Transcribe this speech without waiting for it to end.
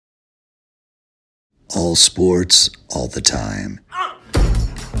All sports, all the time.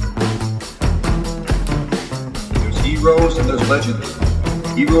 There's heroes and there's legends.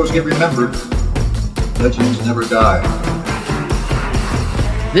 Heroes get remembered. Legends never die.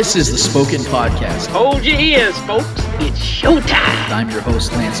 This is the Spoken Podcast. Hold your ears, folks. It's showtime. I'm your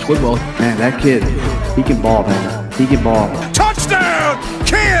host, Lance Twidwell. Man, that kid, he can ball, man. He can ball. Touchdown,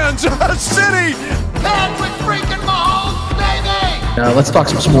 Kansas City! Patrick freaking Mahomes, baby! Let's talk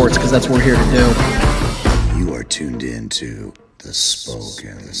some sports, because that's what we're here to do. You are tuned in to The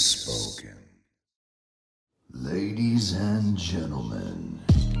Spoken. Ladies and gentlemen,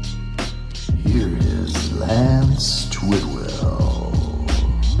 here is Lance Twidwell.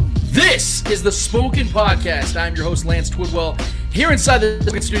 This is the Spoken Podcast. I'm your host, Lance Twidwell, here inside the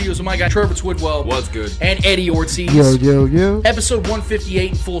Spoken Studios with my guy, Trevor Twidwell. What's good? And Eddie Ortiz. Yo. Episode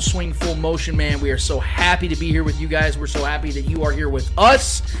 158, full swing, full motion, man. We are so happy to be here with you guys. We're so happy that you are here with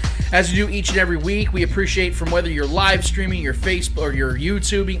us, as we do each and every week. We appreciate from whether you're live streaming, your Facebook, or your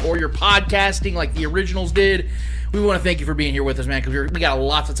YouTubing, or your podcasting like the originals did. We want to thank you for being here with us, man, because we got a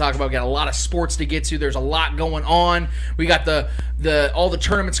lot to talk about. We got a lot of sports to get to. There's a lot going on. We got all the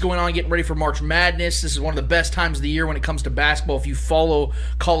tournaments going on, getting ready for March Madness. This is one of the best times of the year when it comes to basketball if you follow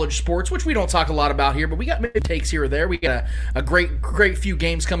college sports, which we don't talk a lot about here, but we got maybe takes here or there. We got a great few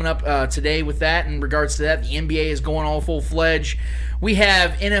games coming up today with that. In regards to that, the NBA is going all full-fledged. We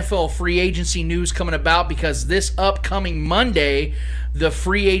have NFL free agency news coming about because this upcoming Monday, the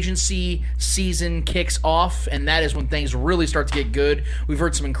free agency season kicks off, and that is when things really start to get good. We've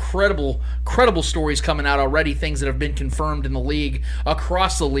heard some incredible stories coming out already, things that have been confirmed in the league,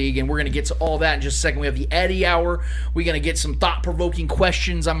 across the league, and we're going to get to all that in just a second. We have the Eddie Hour. We're going to get some thought-provoking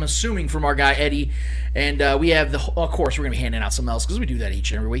questions, I'm assuming, from our guy Eddie, and we have, of course, we're going to be handing out some else because we do that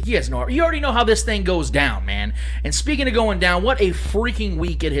each and every week. You guys know, you already know how this thing goes down, man. And speaking of going down, what a freaking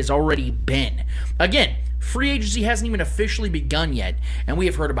week it has already been. Again, free agency hasn't even officially begun yet, and we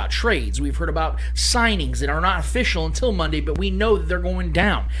have heard about trades. We've heard about signings that are not official until Monday, but we know that they're going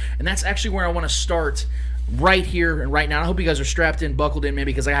down. And that's actually where I want to start right here and right now. I hope you guys are strapped in, buckled in,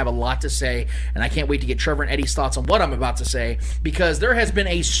 maybe, because I have a lot to say, and I can't wait to get Trevor and Eddie's thoughts on what I'm about to say, because there has been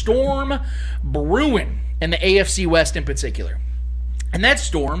a storm brewing in the AFC West in particular. And that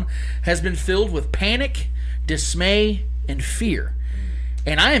storm has been filled with panic, dismay, and fear.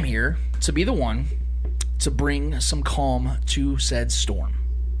 And I am here to be the one to bring some calm to said storm.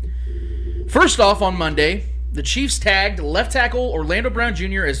 First off, on Monday, the Chiefs tagged left tackle Orlando Brown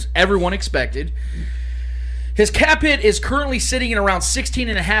Jr. as everyone expected. His cap hit is currently sitting at around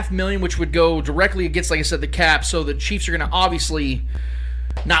 $16.5 million, which would go directly against, like I said, the cap. So the Chiefs are going to obviously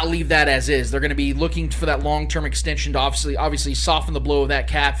not leave that as is. They're going to be looking for that long-term extension to obviously soften the blow of that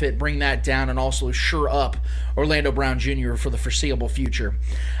cap hit, bring that down, and also shore up Orlando Brown Jr. for the foreseeable future.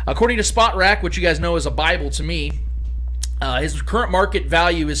 According to SpotRack, which you guys know is a Bible to me, his current market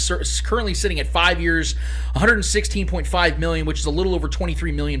value is currently sitting at 5 years, $116.5 million, which is a little over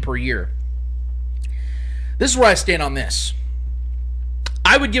 $23 million per year. This is where I stand on this.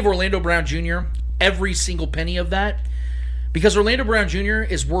 I would give Orlando Brown Jr. every single penny of that, because Orlando Brown Jr.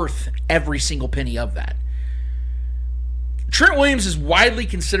 is worth every single penny of that. Trent Williams is widely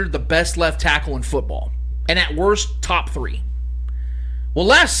considered the best left tackle in football, and at worst, top 3. Well,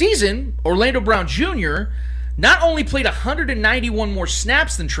 last season, Orlando Brown Jr. not only played 191 more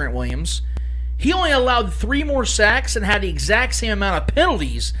snaps than Trent Williams, he only allowed 3 more sacks and had the exact same amount of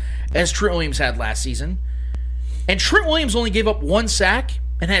penalties as Trent Williams had last season. And Trent Williams only gave up 1 sack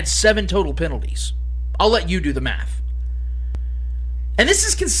and had 7 total penalties. I'll let you do the math. And this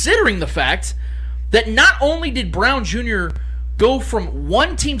is considering the fact that not only did Brown Jr. go from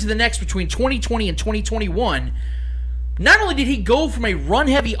one team to the next between 2020 and 2021, not only did he go from a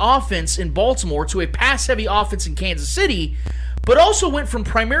run-heavy offense in Baltimore to a pass-heavy offense in Kansas City, but also went from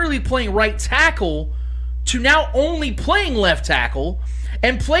primarily playing right tackle to now only playing left tackle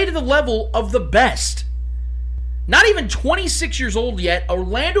and played at the level of the best. Not even 26 years old yet,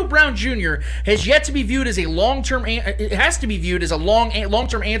 Orlando Brown Jr. has yet to be viewed as a long-term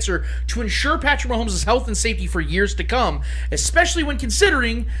answer to ensure Patrick Mahomes' health and safety for years to come, especially when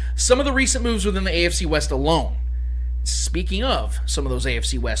considering some of the recent moves within the AFC West alone. Speaking of some of those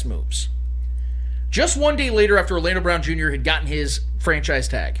AFC West moves, just one day later after Orlando Brown Jr. had gotten his franchise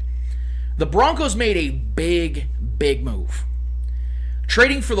tag, the Broncos made a big move,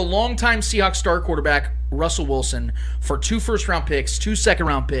 trading for the longtime Seahawks star quarterback Russell Wilson for 2 first-round picks, 2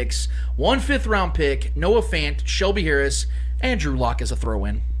 second-round picks, 1 fifth-round pick, Noah Fant, Shelby Harris, and Drew Lock as a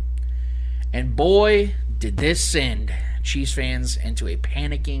throw-in. And boy, did this send Chiefs fans into a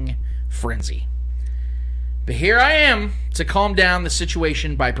panicking frenzy. But here I am to calm down the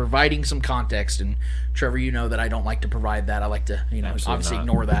situation by providing some context. And Trevor, you know that I don't like to provide that. I like to, obviously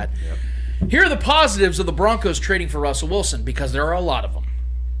ignore that. Yep. Here are the positives of the Broncos trading for Russell Wilson, because there are a lot of them.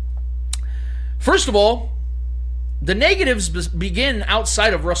 First of all, the negatives begin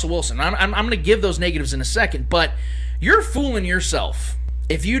outside of Russell Wilson. I'm going to give those negatives in a second, but you're fooling yourself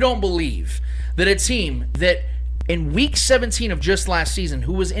if you don't believe that a team that in Week 17 of just last season,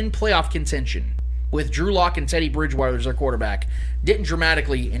 who was in playoff contention with Drew Lock and Teddy Bridgewater as their quarterback, didn't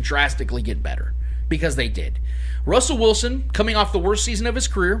dramatically and drastically get better, because they did. Russell Wilson, coming off the worst season of his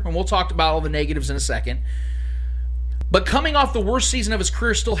career, and we'll talk about all the negatives in a second, but coming off the worst season of his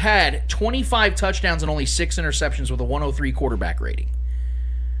career, still had 25 touchdowns and only 6 interceptions with a 103 quarterback rating.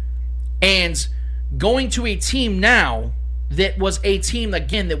 And going to a team now that was a team,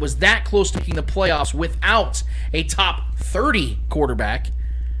 again, that was that close to making the playoffs without a top 30 quarterback,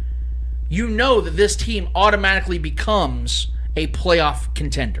 you know that this team automatically becomes a playoff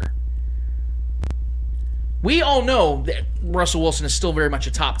contender. We all know that Russell Wilson is still very much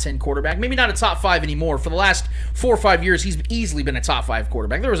a top 10 quarterback. Maybe not a top 5 anymore. For the last 4 or 5 years, he's easily been a top 5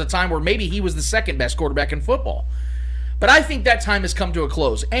 quarterback. There was a time where maybe he was the second best quarterback in football. But I think that time has come to a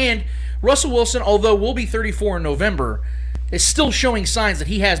close. And Russell Wilson, although will be 34 in November, is still showing signs that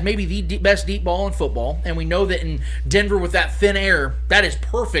he has maybe the best deep ball in football. And we know that in Denver with that thin air, that is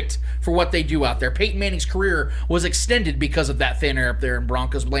perfect for what they do out there. Peyton Manning's career was extended because of that thin air up there in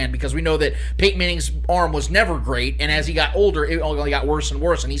Broncos land, because we know that Peyton Manning's arm was never great, and as he got older, it only got worse and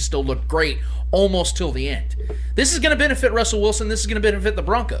worse, and he still looked great almost till the end. This is going to benefit Russell Wilson. This is going to benefit the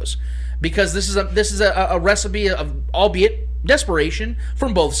Broncos, because this is a recipe of, albeit desperation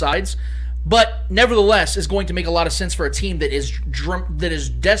from both sides, but nevertheless is going to make a lot of sense for a team that is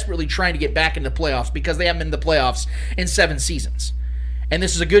desperately trying to get back into the playoffs, because they haven't been in the playoffs in 7 seasons. And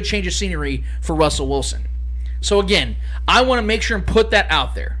this is a good change of scenery for Russell Wilson. So again, I want to make sure and put that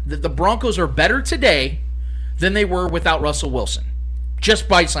out there, that the Broncos are better today than they were without Russell Wilson, just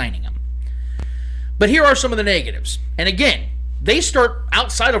by signing him. But here are some of the negatives. And again, they start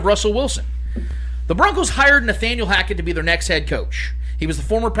outside of Russell Wilson. The Broncos hired Nathaniel Hackett to be their next head coach. He was the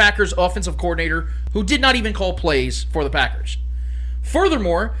former Packers offensive coordinator who did not even call plays for the Packers.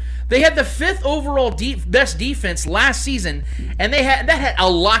 Furthermore, they had the 5th overall best defense last season, and that had a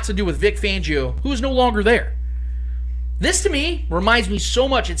lot to do with Vic Fangio, who is no longer there. This, to me, reminds me so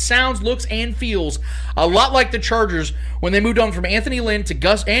much. It sounds, looks, and feels a lot like the Chargers when they moved on from Anthony Lynn to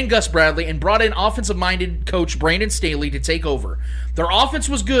Gus Bradley and brought in offensive-minded coach Brandon Staley to take over. Their offense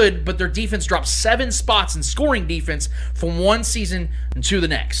was good, but their defense dropped 7 spots in scoring defense from one season to the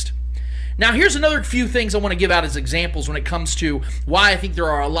next. Now, here's another few things I want to give out as examples when it comes to why I think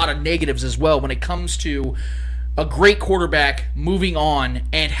there are a lot of negatives as well when it comes to a great quarterback moving on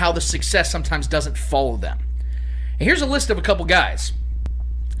and how the success sometimes doesn't follow them. And here's a list of a couple guys.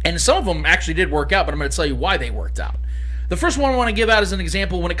 And some of them actually did work out, but I'm going to tell you why they worked out. The first one I want to give out as an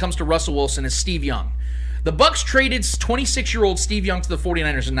example when it comes to Russell Wilson is Steve Young. The Bucs traded 26-year-old Steve Young to the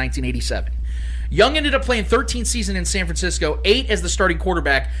 49ers in 1987. Young ended up playing 13 seasons in San Francisco, 8 as the starting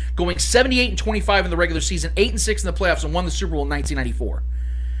quarterback, going 78-25 in the regular season, 8-6 in the playoffs, and won the Super Bowl in 1994.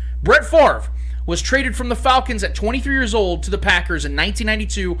 Brett Favre was traded from the Falcons at 23 years old to the Packers in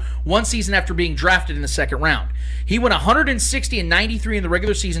 1992, one season after being drafted in the second round. He went 160-93 in the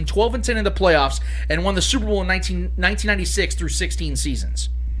regular season, 12-10 in the playoffs, and won the Super Bowl in 1996 through 16 seasons.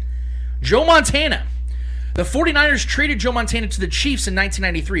 Joe Montana. The 49ers traded Joe Montana to the Chiefs in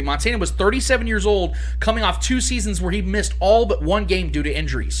 1993. Montana was 37 years old, coming off 2 seasons where he missed all but 1 game due to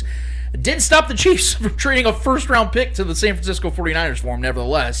injuries. It didn't stop the Chiefs from trading a first-round pick to the San Francisco 49ers for him,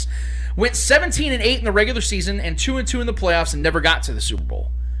 nevertheless. Went 17-8 in the regular season and 2-2 in the playoffs and never got to the Super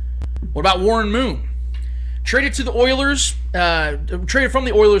Bowl. What about Warren Moon? Traded from the Oilers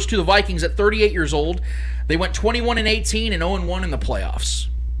to the Vikings at 38 years old. They went 21-18 and 0-1 in the playoffs.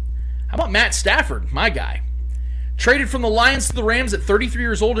 How about Matt Stafford, my guy? Traded from the Lions to the Rams at 33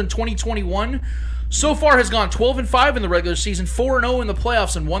 years old in 2021. So far has gone 12-5 in the regular season, 4-0 in the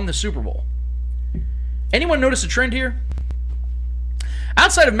playoffs, and won the Super Bowl. Anyone notice a trend here?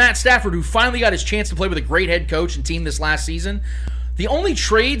 Outside of Matt Stafford, who finally got his chance to play with a great head coach and team this last season, the only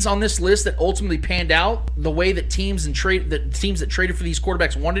trades on this list that ultimately panned out the way that teams that traded for these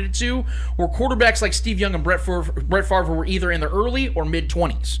quarterbacks wanted it to were quarterbacks like Steve Young and Brett Favre, who were either in their early or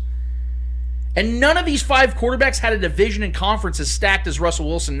mid-20s. And none of these 5 quarterbacks had a division and conference as stacked as Russell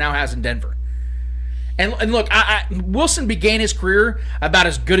Wilson now has in Denver. And look, Wilson began his career about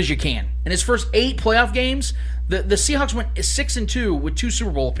as good as you can. In his first 8 playoff games, the Seahawks went 6-2 with 2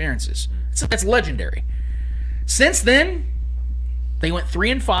 Super Bowl appearances. That's legendary. Since then, they went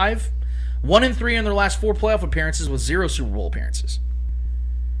 3-5, 1-3 in their last 4 playoff appearances with 0 Super Bowl appearances.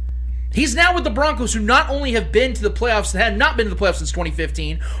 He's now with the Broncos, who not only have been to the playoffs, had not been to the playoffs since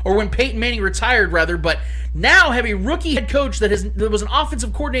 2015, or when Peyton Manning retired, rather, but now have a rookie head coach that was an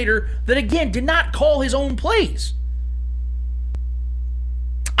offensive coordinator that, again, did not call his own plays.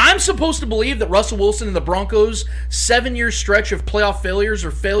 I'm supposed to believe that Russell Wilson and the Broncos' 7-year stretch of playoff failures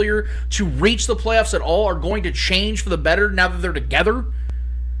or failure to reach the playoffs at all are going to change for the better now that they're together.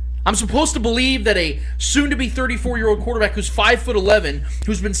 I'm supposed to believe that a soon-to-be 34-year-old quarterback who's 5'11",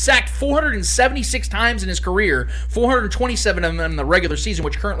 who's been sacked 476 times in his career, 427 of them in the regular season,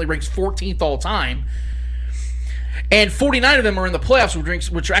 which currently ranks 14th all time, and 49 of them are in the playoffs,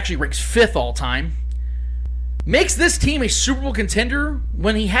 which actually ranks 5th all time, makes this team a Super Bowl contender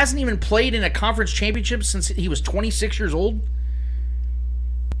when he hasn't even played in a conference championship since he was 26 years old?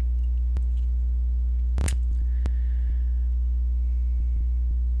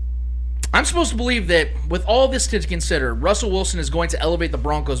 I'm supposed to believe that with all this to consider, Russell Wilson is going to elevate the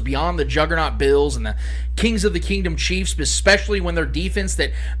Broncos beyond the juggernaut Bills and the Kings of the Kingdom Chiefs, especially when their defense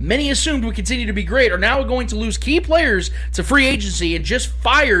that many assumed would continue to be great are now going to lose key players to free agency and just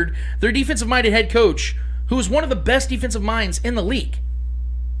fired their defensive-minded head coach, who is one of the best defensive minds in the league.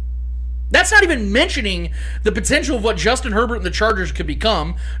 That's not even mentioning the potential of what Justin Herbert and the Chargers could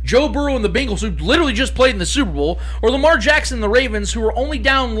become, Joe Burrow and the Bengals, who literally just played in the Super Bowl, or Lamar Jackson and the Ravens, who were only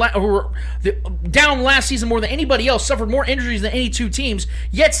down last season more than anybody else, suffered more injuries than any two teams,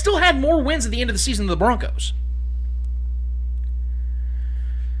 yet still had more wins at the end of the season than the Broncos.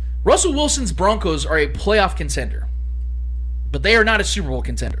 Russell Wilson's Broncos are a playoff contender, but they are not a Super Bowl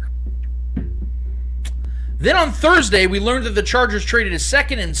contender. Then on Thursday, we learned that the Chargers traded a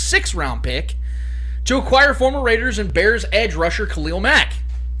 2nd and 6th round pick to acquire former Raiders and Bears edge rusher Khalil Mack.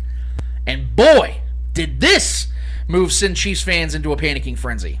 And boy, did this move send Chiefs fans into a panicking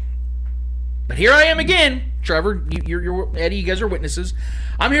frenzy. But here I am again. Trevor, you're Eddie, you guys are witnesses.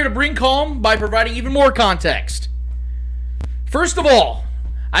 I'm here to bring calm by providing even more context. First of all,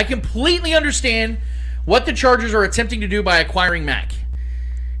 I completely understand what the Chargers are attempting to do by acquiring Mack.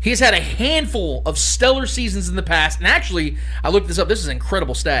 He's had a handful of stellar seasons in the past, and actually, I looked this up. This is an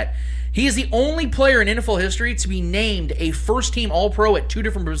incredible stat. He is the only player in NFL history to be named a first-team All-Pro at 2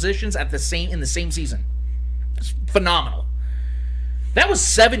 different positions in the same season. It's phenomenal. That was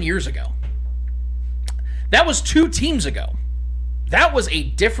 7 years ago. That was 2 teams ago. That was a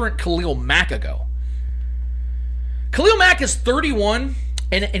different Khalil Mack ago. Khalil Mack is 31,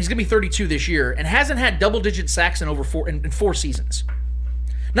 and he's going to be 32 this year, and hasn't had double-digit sacks in 4 seasons.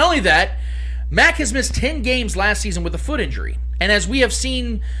 Not only that, Mack has missed 10 games last season with a foot injury. And as we have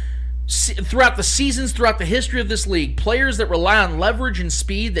seen throughout the seasons, throughout the history of this league, players that rely on leverage and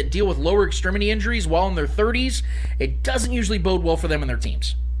speed that deal with lower extremity injuries while in their 30s, it doesn't usually bode well for them and their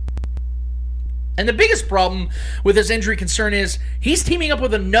teams. And the biggest problem with his injury concern is he's teaming up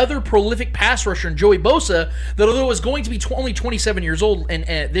with another prolific pass rusher in Joey Bosa that, although is going to be only 27 years old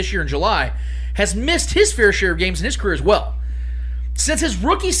this year in July, has missed his fair share of games in his career as well. Since his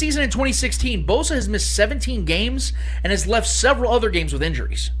rookie season in 2016, Bosa has missed 17 games and has left several other games with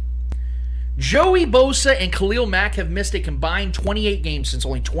injuries. Joey Bosa and Khalil Mack have missed a combined 28 games since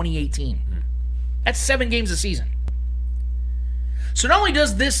only 2018. That's 7 games a season. So not only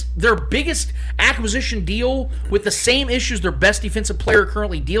does this their biggest acquisition deal with the same issues their best defensive player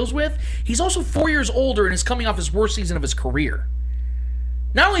currently deals with, he's also 4 years older and is coming off his worst season of his career.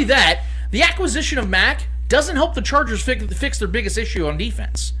 Not only that, the acquisition of Mack doesn't help the Chargers fix their biggest issue on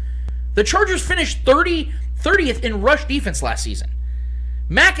defense. The Chargers finished 30th in rush defense last season.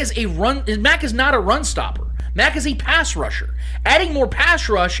 Mack is not a run stopper. Mack is a pass rusher. Adding more pass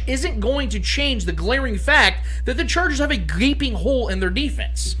rush isn't going to change the glaring fact that the Chargers have a gaping hole in their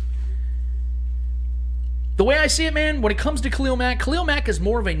defense. The way I see it, man, when it comes to Khalil Mack is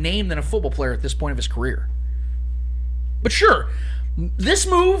more of a name than a football player at this point of his career. But sure, this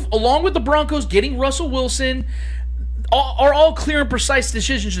move, along with the Broncos getting Russell Wilson, are all clear and precise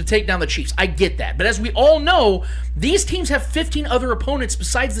decisions to take down the Chiefs. I get that. But as we all know, these teams have 15 other opponents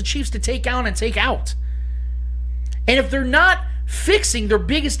besides the Chiefs to take down and take out. And if they're not fixing their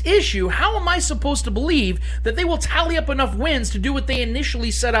biggest issue, how am I supposed to believe that they will tally up enough wins to do what they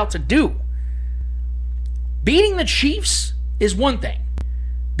initially set out to do? Beating the Chiefs is one thing.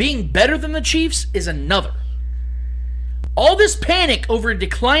 Being better than the Chiefs is another. All this panic over a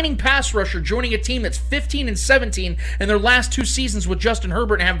declining pass rusher joining a team that's 15 and 17 in their last 2 seasons with Justin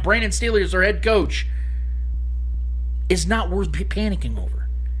Herbert and have Brandon Staley as their head coach is not worth panicking over.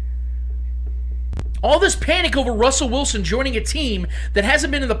 All this panic over Russell Wilson joining a team that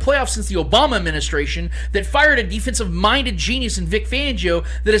hasn't been in the playoffs since the Obama administration, that fired a defensive-minded genius in Vic Fangio,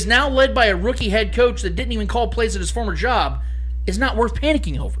 that is now led by a rookie head coach that didn't even call plays at his former job, is not worth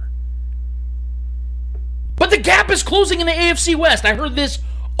panicking over. But the gap is closing in the AFC West. I heard this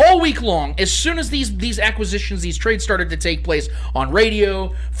all week long. As soon as these acquisitions, these trades started to take place on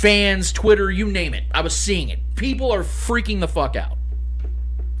radio, fans, Twitter, you name it, I was seeing it. People are freaking the fuck out.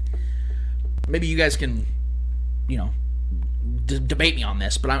 Maybe you guys can, debate me on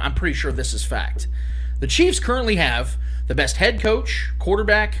this, but I'm pretty sure this is fact. The Chiefs currently have the best head coach,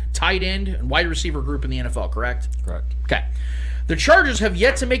 quarterback, tight end, and wide receiver group in the NFL, correct? Correct. Okay. The Chargers have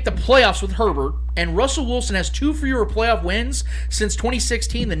yet to make the playoffs with Herbert, and Russell Wilson has 2 fewer playoff wins since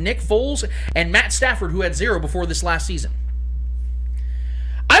 2016 than Nick Foles and Matt Stafford, who had 0 before this last season.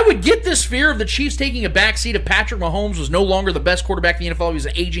 I would get this fear of the Chiefs taking a backseat if Patrick Mahomes was no longer the best quarterback in the NFL. He was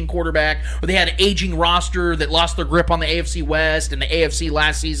an aging quarterback, or they had an aging roster that lost their grip on the AFC West and the AFC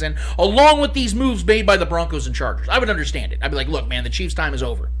last season, along with these moves made by the Broncos and Chargers. I would understand it. I'd be like, look, man, the Chiefs' time is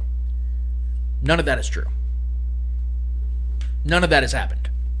over. None of that is true. None of that has happened.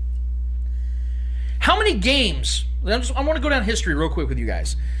 How many games, I want to go down history real quick with you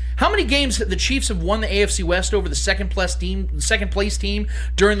guys. How many games the Chiefs have won the AFC West over the second place team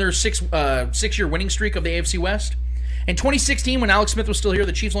during their six-year winning streak of the AFC West? In 2016, when Alex Smith was still here,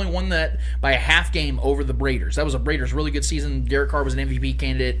 the Chiefs only won that by a half game over the Raiders. That was a Raiders really good season. Derek Carr was an MVP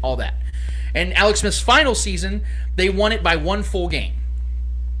candidate, all that. And Alex Smith's final season, they won it by 1 full game.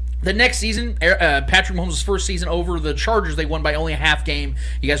 The next season, Patrick Mahomes' first season over the Chargers, they won by only a half game.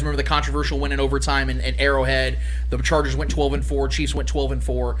 You guys remember the controversial win in overtime in Arrowhead. The Chargers went 12-4, Chiefs went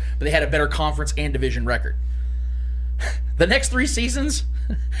 12-4, but they had a better conference and division record. The next 3 seasons,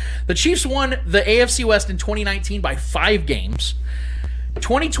 the Chiefs won the AFC West in 2019 by 5 games.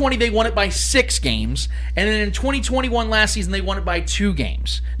 2020, they won it by 6 games. And then in 2021 last season, they won it by 2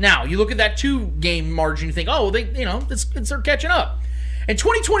 games. Now, you look at that 2-game margin, you think, oh, they're catching up. In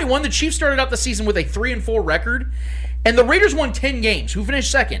 2021, the Chiefs started out the season with a 3-4 record, and the Raiders won 10 games, who finished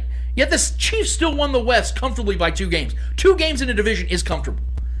second. Yet the Chiefs still won the West comfortably by 2 games. 2 games in a division is comfortable.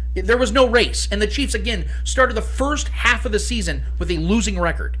 There was no race, and the Chiefs, again, started the first half of the season with a losing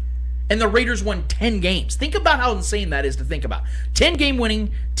record, and the Raiders won 10 games. Think about how insane that is to think about. 10-game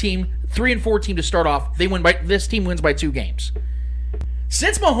winning team, 3-4 team to start off. This team wins by 2 games.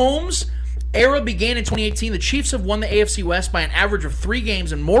 Since Mahomes' era began in 2018, the Chiefs have won the AFC West by an average of 3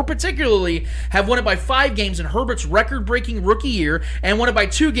 games, and more particularly have won it by 5 games in Herbert's record-breaking rookie year, and won it by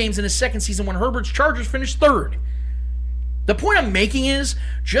 2 games in his second season when Herbert's Chargers finished 3rd. The point I'm making is,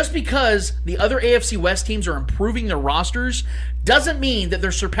 just because the other AFC West teams are improving their rosters doesn't mean that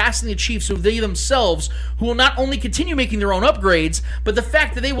they're surpassing the Chiefs, who will not only continue making their own upgrades, but the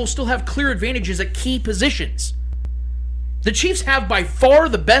fact that they will still have clear advantages at key positions. The Chiefs have by far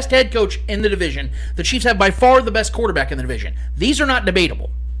the best head coach in the division. The Chiefs have by far the best quarterback in the division. These are not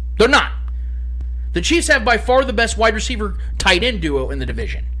debatable. They're not. The Chiefs have by far the best wide receiver tight end duo in the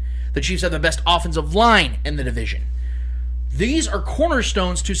division. The Chiefs have the best offensive line in the division. These are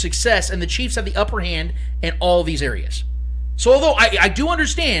cornerstones to success, and the Chiefs have the upper hand in all these areas. So although I do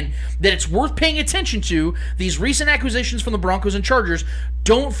understand that it's worth paying attention to these recent acquisitions from the Broncos and Chargers,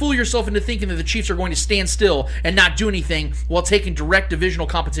 don't fool yourself into thinking that the Chiefs are going to stand still and not do anything while taking direct divisional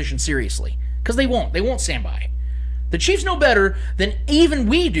competition seriously. Because they won't. They won't stand by. The Chiefs know better than even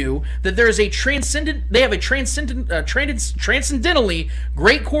we do that there is they have a transcendentally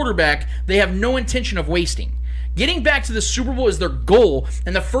great quarterback they have no intention of wasting. Getting back to the Super Bowl is their goal,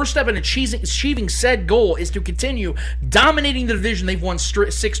 and the first step in achieving said goal is to continue dominating the division they've won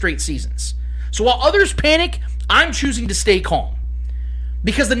 6 straight seasons. So while others panic, I'm choosing to stay calm.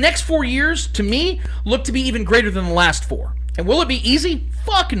 Because the next 4 years, to me, look to be even greater than the last 4. And will it be easy?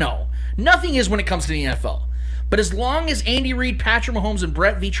 Fuck no. Nothing is when it comes to the NFL. But as long as Andy Reid, Patrick Mahomes, and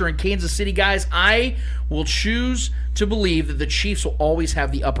Brett Veach are in Kansas City, guys, I will choose to believe that the Chiefs will always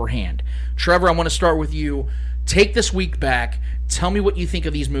have the upper hand. Trevor, I want to start with you. Take this week back. Tell me what you think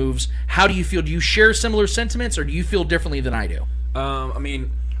of these moves. How do you feel? Do you share similar sentiments, or do you feel differently than I do?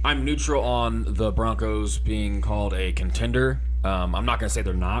 I'm neutral on the Broncos being called a contender. I'm not going to say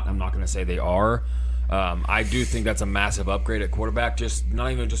they're not. I'm not going to say they are. I do think that's a massive upgrade at quarterback, just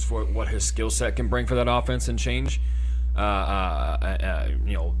not even just for what his skill set can bring for that offense and change, the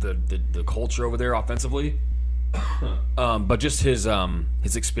culture over there offensively, but just his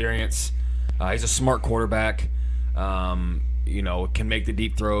experience. He's a smart quarterback. Can make the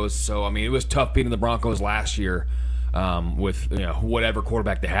deep throws. So it was tough beating the Broncos last year with whatever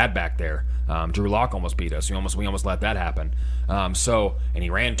quarterback they had back there. Drew Lock almost beat us. We almost let that happen. And he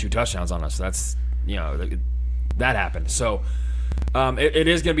ran 2 touchdowns on us. So that happened. So it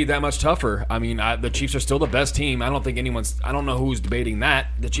is going to be that much tougher. I mean, the Chiefs are still the best team. I don't know who's debating that.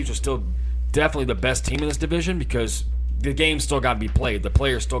 The Chiefs are still definitely the best team in this division because the game's still got to be played. The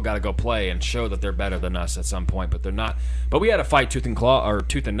players still got to go play and show that they're better than us at some point, but they're not. But we had to fight tooth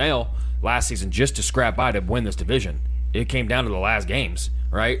and nail last season just to scrap by to win this division. It came down to the last games,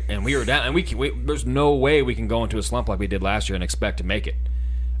 right? And we were down, and there's no way we can go into a slump like we did last year and expect to make it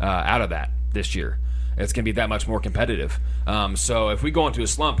out of that this year. It's going to be that much more competitive. So if we go into a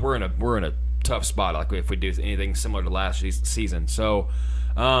slump, we're in a tough spot. Like if we do anything similar to last season. So.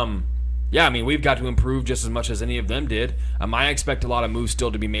 Yeah, I mean, we've got to improve just as much as any of them did. I expect a lot of moves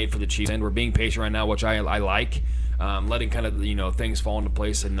still to be made for the Chiefs, and we're being patient right now, which I like. Letting kind of things fall into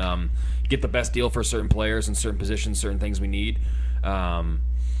place and get the best deal for certain players and certain positions, certain things we need.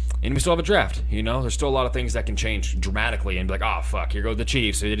 And we still have a draft. There's still a lot of things that can change dramatically and be like, oh fuck, here goes the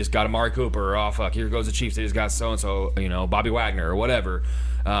Chiefs. They just got Amari Cooper. Or, oh fuck, here goes the Chiefs. They just got so and so. Bobby Wagner or whatever.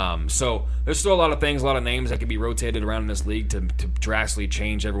 So there's still a lot of things, a lot of names that can be rotated around in this league to drastically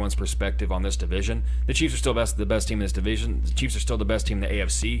change everyone's perspective on this division. The Chiefs are still the best team in this division. The Chiefs are still the best team in the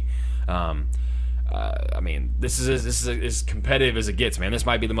AFC. I mean, this is as competitive as it gets, man. This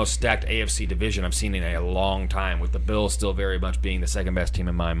might be the most stacked AFC division I've seen in a long time, with the Bills still very much being the second best team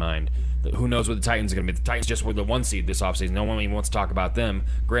in my mind. Who knows what the Titans are going to be? The Titans just were the 1 seed this offseason. No one even wants to talk about them.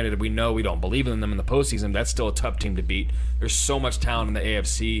 Granted, we don't believe in them in the postseason. That's still a tough team to beat. There's so much talent in the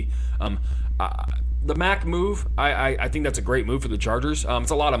AFC. The Mac move, I think that's a great move for the Chargers.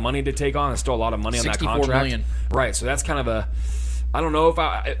 It's a lot of money to take on. It's still a lot of money on that contract. $64 million. Right, so that's kind of a... I don't know if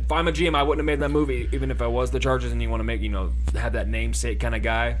I'm a GM, I wouldn't have made that move even if I was the Chargers and you want to have that namesake kind of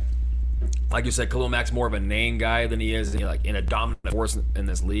guy. Like you said, Khalil Mack's more of a name guy than he is in a dominant force in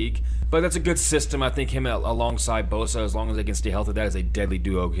this league. But that's a good system. I think him alongside Bosa, as long as they can stay healthy, that is a deadly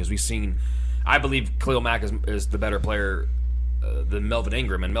duo because we've seen, I believe Khalil Mack is the better player than Melvin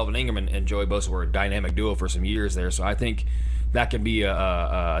Ingram. And Melvin Ingram and Joey Bosa were a dynamic duo for some years there. So I think that can be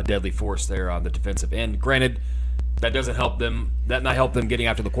a deadly force there on the defensive end. Granted, that doesn't help them. That not help them getting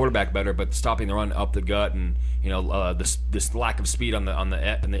after the quarterback better, but stopping the run up the gut and this lack of speed on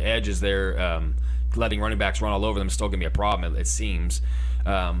the edges there, letting running backs run all over them is still gonna be a problem. It seems.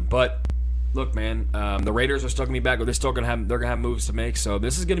 But look, man, the Raiders are still gonna be back. They're gonna have moves to make. So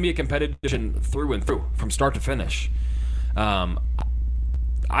this is gonna be a competitive division through and through, from start to finish. I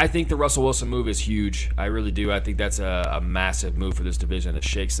think the Russell Wilson move is huge. I really do. I think that's a massive move for this division. It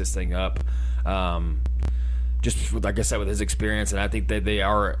shakes this thing up. Just like I said, with his experience, and I think that they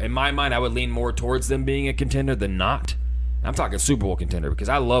are, in my mind, I would lean more towards them being a contender than not. I'm talking Super Bowl contender because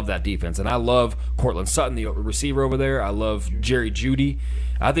I love that defense, and I love Cortland Sutton, the receiver over there. I love Jerry Jeudy.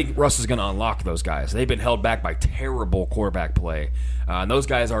 I think Russ is going to unlock those guys. They've been held back by terrible quarterback play. And those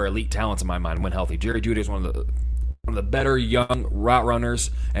guys are elite talents in my mind when healthy. Jerry Jeudy is one of the better young route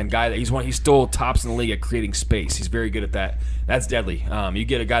runners and guy that he's still tops in the league at creating space. He's very good at that. That's deadly. You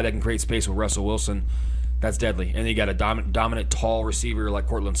get a guy that can create space with Russell Wilson. That's deadly. And then you got a dominant, tall receiver like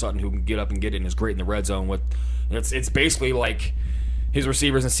Cortland Sutton who can get up and get it and is great in the red zone. It's basically like his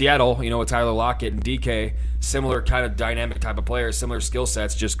receivers in Seattle, with Tyler Lockett and DK, similar kind of dynamic type of players, similar skill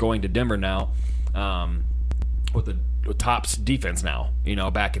sets, just going to Denver now with the tops defense now,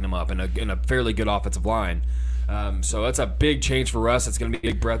 backing them up and a fairly good offensive line. So that's a big change for Russ. It's going to be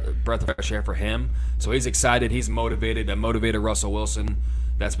a big breath of fresh air for him. So he's excited. He's motivated. A motivated Russell Wilson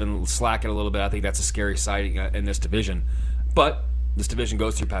that's been slacking a little bit. I think that's a scary sight in this division. But this division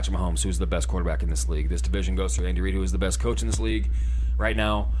goes through Patrick Mahomes, who's the best quarterback in this league. This division goes through Andy Reid, who is the best coach in this league right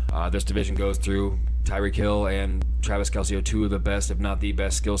now. This division goes through Tyreek Hill and Travis Kelce, two of the best, if not the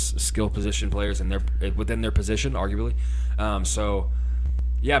best, skill position players within their position, arguably.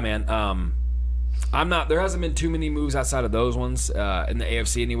 Yeah, man. There hasn't been too many moves outside of those ones in the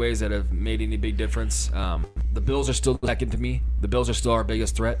AFC anyways that have made any big difference. The Bills are still second to me. The Bills are still our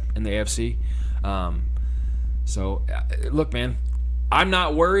biggest threat in the AFC. Look, man, I'm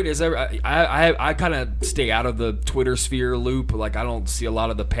not worried. I kind of stay out of the Twitter sphere loop. Like, I don't see a lot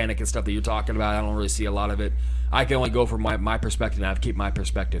of the panic and stuff that you're talking about. I don't really see a lot of it. I can only go from my perspective, and I have to keep my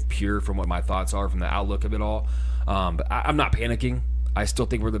perspective pure from what my thoughts are from the outlook of it all. But I'm not panicking. I still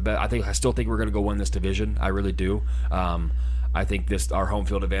think we're the best. I still think we're going to go win this division. I really do. I think our home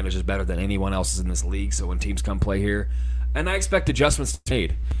field advantage is better than anyone else's in this league. So when teams come play here, and I expect adjustments to be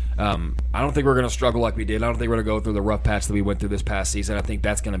made. I don't think we're going to struggle like we did. I don't think we're going to go through the rough patch that we went through this past season. I think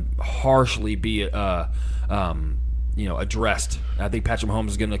that's going to harshly be addressed. I think Patrick Mahomes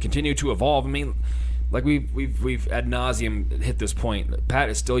is going to continue to evolve. I mean, like we've ad nauseum hit this point. Pat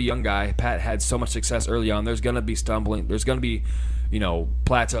is still a young guy. Pat had so much success early on. There's gonna be stumbling. There's gonna be,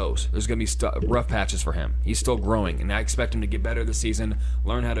 plateaus. There's gonna be rough patches for him. He's still growing, and I expect him to get better this season.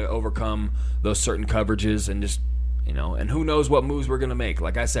 Learn how to overcome those certain coverages, and just and who knows what moves we're gonna make.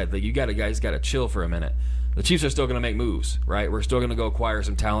 Like I said, you guys gotta chill for a minute. The Chiefs are still gonna make moves, right? We're still gonna go acquire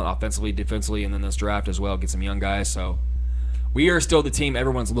some talent offensively, defensively, and then this draft as well, get some young guys. So we are still the team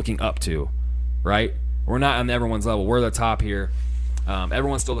everyone's looking up to. Right? We're not on everyone's level. We're the top here.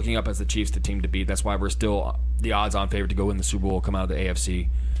 Everyone's still looking up as the Chiefs, the team to beat. That's why we're still the odds-on favorite to go win the Super Bowl, come out of the AFC.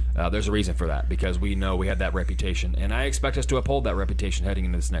 There's a reason for that, because we know we had that reputation, and I expect us to uphold that reputation heading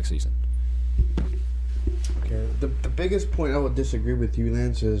into this next season. Okay. The biggest point I would disagree with you,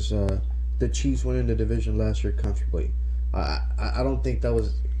 Lance, is the Chiefs winning the division last year comfortably. I don't think that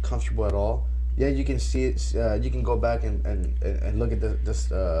was comfortable at all. Yeah, you can see it. You can go back and look at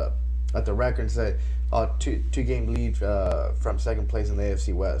this. At the record and say, two-game lead from second place in the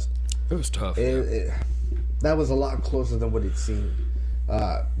AFC West. It was tough. That was a lot closer than what it seemed.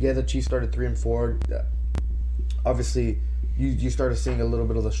 The Chiefs started 3-4. Obviously, you started seeing a little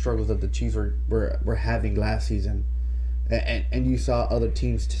bit of the struggles that the Chiefs were having last season, and you saw other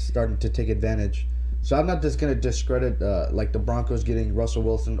teams starting to take advantage. So I'm not just going to discredit like the Broncos getting Russell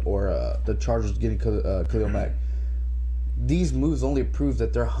Wilson or the Chargers getting Khalil Mack. These moves only prove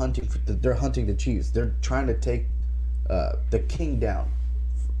that they're hunting the Chiefs. They're trying to take the king down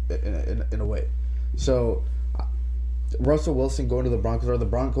in a way. So Russell Wilson going to the Broncos, or the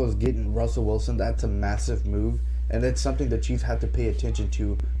Broncos getting Russell Wilson, that's a massive move, and it's something the Chiefs have to pay attention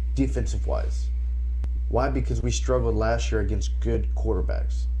to defensive wise. Why? Because we struggled last year against good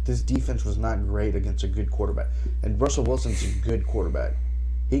quarterbacks. This defense was not great against a good quarterback, and Russell Wilson's a good quarterback.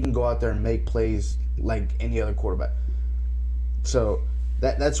 He can go out there and make plays like any other quarterback. So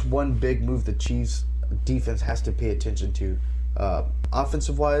that's one big move the Chiefs defense has to pay attention to.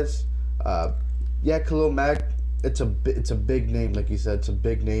 Offensive wise, Khalil Mack, it's a big name, like you said, it's a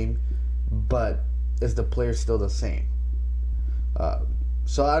big name, but is the player still the same?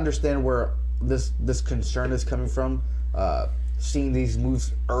 So I understand where this concern is coming from. Seeing these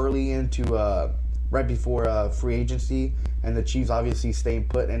moves early into right before free agency, and the Chiefs obviously staying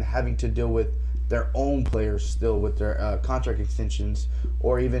put and having to deal with their own players still with their contract extensions,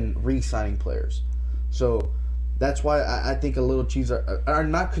 or even re-signing players. So that's why I think a little Chiefs are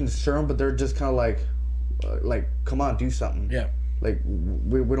not concerned, but they're just kind of like, come on, do something. Yeah. Like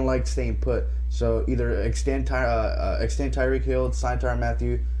we don't like staying put. So either extend Tyreek Hill, sign Tyrann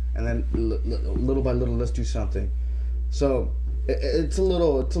Mathieu, and then little by little, let's do something. So it's a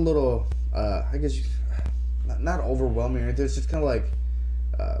little I guess not overwhelming. It's just kind of like.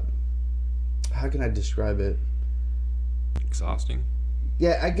 How can I describe it? Exhausting.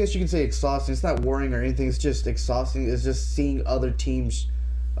 Yeah, I guess you can say exhausting. It's not worrying or anything. It's just exhausting. It's just seeing other teams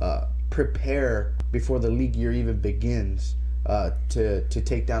prepare before the league year even begins to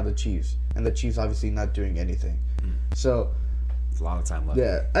take down the Chiefs, and the Chiefs obviously not doing anything. So it's a lot of time left.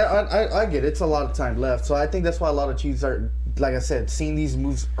 Yeah, I get it. It's a lot of time left. So I think that's why a lot of Chiefs are, like I said, seeing these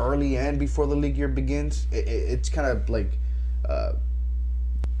moves early and before the league year begins. It's kind of like.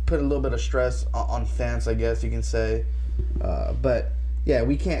 Put a little bit of stress on fans, I guess you can say, but yeah,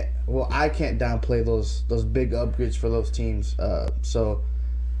 we can't. Well, I can't downplay those big upgrades for those teams. So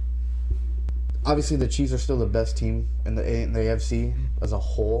obviously, the Chiefs are still the best team in the AFC as a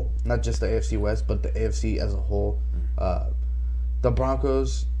whole, not just the AFC West, but the AFC as a whole. The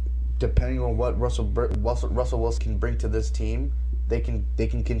Broncos, depending on what Russell Wilson can bring to this team, they can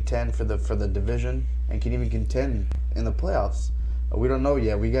contend for the division and can even contend in the playoffs. We don't know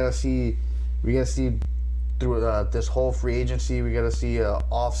yet. We gotta see through this whole free agency. We gotta see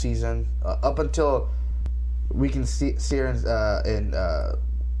off season up until we can see in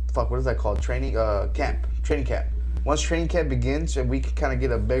what is that called? Training camp. Once training camp begins, and we can kind of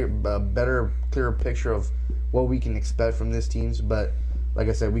get a better, clearer picture of what we can expect from these teams. But like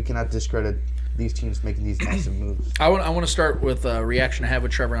I said, we cannot discredit these teams making these massive moves. I want to start with a reaction I have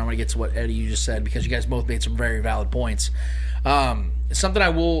with Trevor, and I'm going to get to what Eddie you just said, because you guys both made some very valid points. Something I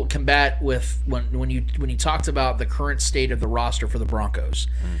will combat with when you talked about the current state of the roster for the Broncos,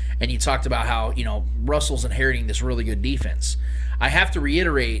 and you talked about how Russell's inheriting this really good defense. I have to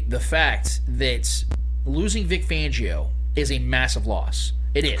reiterate the fact that losing Vic Fangio is a massive loss.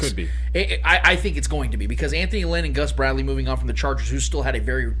 It is. Could be. I think it's going to be, because Anthony Lynn and Gus Bradley moving on from the Chargers, who still had a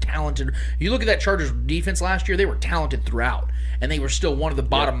very talented. You look at that Chargers defense last year; they were talented throughout, and they were still one of the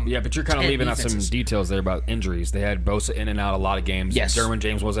bottom. Yeah, but you're kind of leaving out defenses. some details there about injuries. They had Bosa in and out a lot of games. Yes. Derwin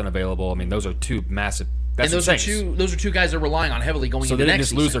James wasn't available. I mean, those are two massive. That's and those are two guys they're relying on heavily going into next season. So they didn't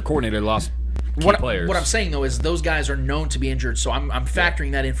just lose their coordinator; they lost key players. What I'm saying, though, is those guys are known to be injured, so I'm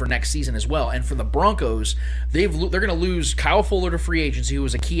factoring that in for next season as well. And for the Broncos, they're going to lose Kyle Fuller to free agency, who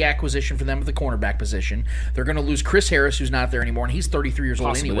was a key acquisition for them at the cornerback position. They're going to lose Chris Harris, who's not there anymore, and he's 33 years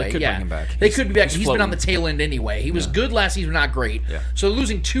old anyway. They could bring him back. They could be back. He's been on the tail end anyway. He was good last season, not great. Yeah. So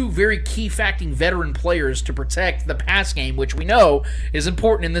losing two very key facting veteran players to protect the pass game, which we know is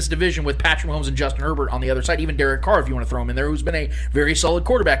important in this division with Patrick Mahomes and Justin Herbert on the other side, even Derek Carr, if you want to throw him in there, who's been a very solid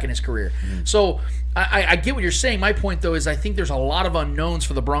quarterback in his career. So I get what you're saying. My point, though, is I think there's a lot of unknowns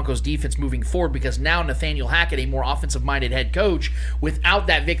for the Broncos defense moving forward because now Nathaniel Hackett, a more offensive-minded head coach, without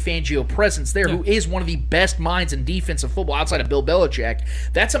that Vic Fangio presence there, who is one of the best minds in defensive football outside of Bill Belichick,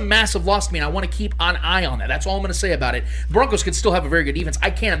 that's a massive loss to me, and I want to keep an eye on that. That's all I'm going to say about it. The Broncos could still have a very good defense.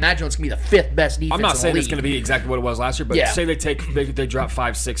 I can't imagine it's going to be the fifth best defense I'm not in saying the it's league. going to be exactly what it was last year, but say they drop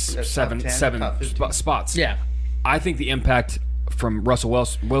 5, 6, 7 spots. Yeah. I think the impact from Russell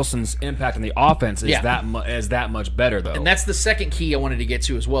Wilson's impact on the offense is that much better, though. And that's the second key I wanted to get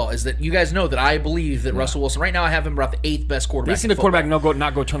to as well, is that you guys know that I believe that Russell Wilson, right now I have him about the 8th best quarterback. He's seen a quarterback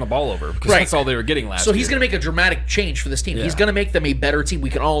not go turn the ball over because that's all they were getting last year. So he's going to make a dramatic change for this team. He's going to make them a better team. We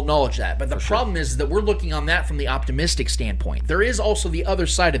can all acknowledge that. But the problem is that we're looking on that from the optimistic standpoint. There is also the other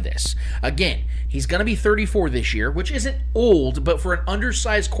side of this. Again, he's going to be 34 this year, which isn't old, but for an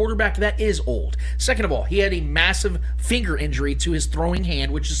undersized quarterback, that is old. Second of all, he had a massive finger injury to his throwing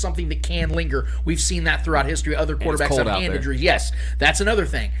hand, which is something that can linger. We've seen that throughout history. Other quarterbacks have hand injuries. Yes, that's another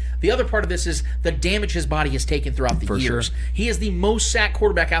thing. The other part of this is the damage his body has taken throughout the years. Sure. He is the most sacked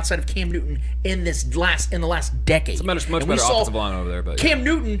quarterback outside of Cam Newton in the last decade. It's a much better offensive line over there. But Cam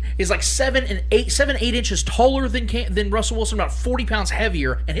Newton is like 7 8 inches taller than Russell Wilson, about 40 pounds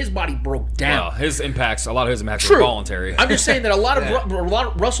heavier, and his body broke down. Well, a lot of his impacts were voluntary. I'm just saying that a lot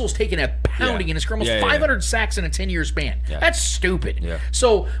of Russell's taken a pounding in his career, almost 500 sacks in a 10-year span. That's stupid. Yeah.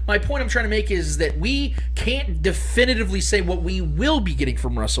 So my point I'm trying to make is that we can't definitively say what we will be getting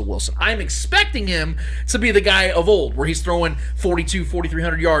from Russell Wilson. I'm expecting him to be the guy of old, where he's throwing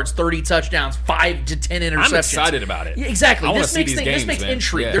 4,300 yards, 30 touchdowns, 5 to 10 interceptions. I'm excited about it. Yeah, exactly. This makes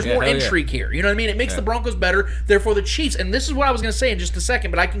intrigue. There's more intrigue here. You know what I mean? It makes the Broncos better, therefore the Chiefs. And this is what I was going to say in just a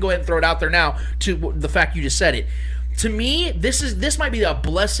second, but I can go ahead and throw it out there now to the fact you just said it. To me, this might be a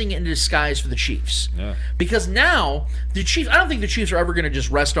blessing in disguise for the Chiefs. Yeah. Because now, the Chiefs, I don't think the Chiefs are ever going to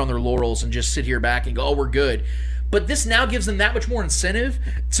just rest on their laurels and just sit here back and go, oh, we're good. But this now gives them that much more incentive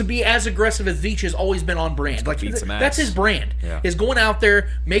to be as aggressive as Veach has always been on brand. Like that's his brand. Is going out there,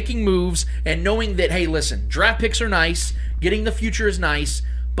 making moves, and knowing that, hey, listen, draft picks are nice, getting the future is nice,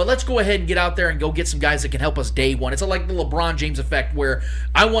 but let's go ahead and get out there and go get some guys that can help us day one. It's like the LeBron James effect where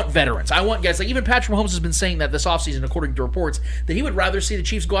I want veterans. I want guys like even Patrick Mahomes has been saying that this offseason, according to reports, that he would rather see the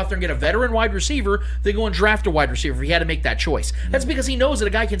Chiefs go out there and get a veteran wide receiver than go and draft a wide receiver if he had to make that choice. That's because he knows that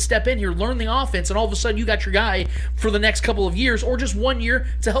a guy can step in here, learn the offense, and all of a sudden you got your guy for the next couple of years or just 1 year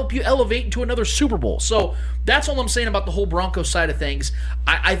to help you elevate into another Super Bowl. So that's all I'm saying about the whole Broncos side of things.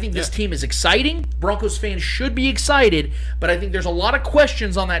 I think this team is exciting. Broncos fans should be excited, but I think there's a lot of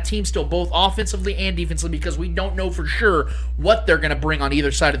questions on that team still, both offensively and defensively, because we don't know for sure what they're going to bring on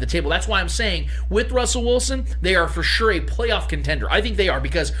either side of the table. That's why I'm saying with Russell Wilson, they are for sure a playoff contender. I think they are,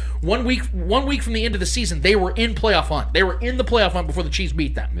 because 1 week from the end of the season, they were in playoff hunt. They were in the playoff hunt before the Chiefs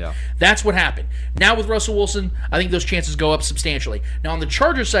beat them. Yeah. That's what happened. Now with Russell Wilson, I think those chances go up substantially. Now on the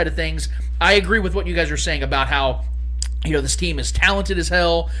Chargers side of things, I agree with what you guys are saying about how this team is talented as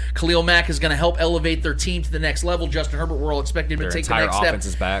hell. Khalil Mack is going to help elevate their team to the next level. Justin Herbert, we're all expecting him to take the next step. Their entire offense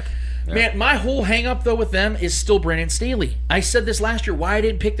is back. Yeah. Man, my whole hang-up, though, with them is still Brandon Staley. I said this last year, why I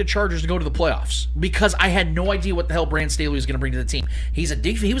didn't pick the Chargers to go to the playoffs. Because I had no idea what the hell Brandon Staley was going to bring to the team. He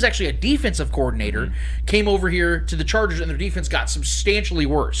was actually a defensive coordinator, came over here to the Chargers, and their defense got substantially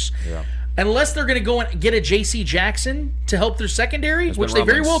worse. Yeah. Unless they're going to go and get a J.C. Jackson to help their secondary, which they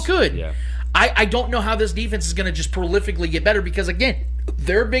very well could. Yeah. I don't know how this defense is going to just prolifically get better because, again,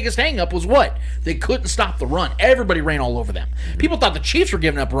 their biggest hang-up was what? They couldn't stop the run. Everybody ran all over them. People thought the Chiefs were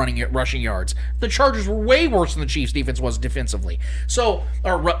giving up rushing yards. The Chargers were way worse than the Chiefs' defense was defensively.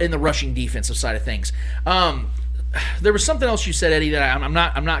 Or in the rushing defensive side of things. There was something else you said, Eddie, that I'm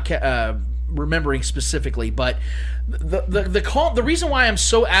not remembering specifically, but the calm. The reason why I'm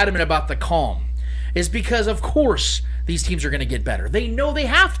so adamant about the calm is because, of course, these teams are going to get better. They know they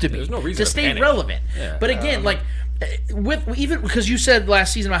have to be. There's no reason to stay panic. relevant. Yeah. But again, even because you said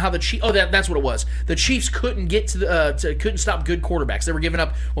last season about how the Chiefs. Oh, that's what it was. The Chiefs couldn't get to couldn't stop good quarterbacks. They were giving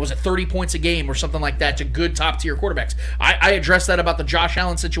up 30 points a game or something like that to good top tier quarterbacks. I addressed that about the Josh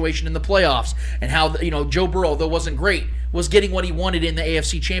Allen situation in the playoffs and how Joe Burrow, though wasn't great, was getting what he wanted in the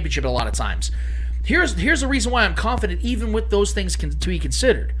AFC Championship a lot of times. Here's the reason why I'm confident, even with those things to be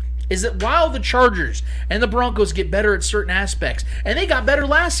considered. is that while the Chargers and the Broncos get better at certain aspects, and they got better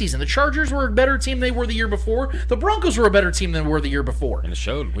last season, the Chargers were a better team than they were the year before. The Broncos were a better team than they were the year before. And it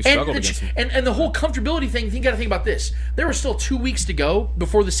showed. We struggled against them. And the whole comfortability thing, you got to think about this. There were still 2 weeks to go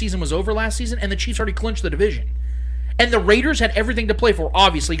before the season was over last season, and the Chiefs already clinched the division. And the Raiders had everything to play for,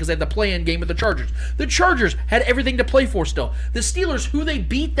 obviously, because they had the play-in game with the Chargers. The Chargers had everything to play for still. The Steelers, who they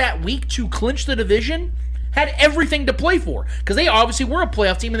beat that week to clinch the division, had everything to play for, because they obviously were a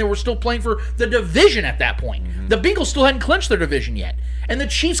playoff team and they were still playing for the division at that point. Mm-hmm. The Bengals still hadn't clinched their division yet. And the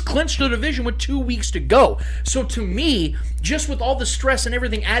Chiefs clinched their division with 2 weeks to go. So to me, just with all the stress and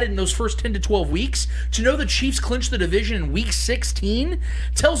everything added in those first 10 to 12 weeks, to know the Chiefs clinched the division in week 16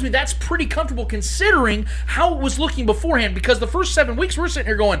 tells me that's pretty comfortable considering how it was looking beforehand, because the first 7 weeks we're sitting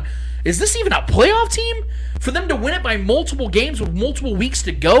here going, is this even a playoff team? For them to win it by multiple games with multiple weeks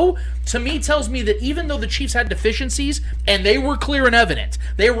to go, to me tells me that even though the Chiefs had deficiencies, and they were clear and evident,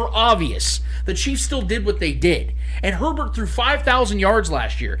 they were obvious, the Chiefs still did what they did. And Herbert threw 5,000 yards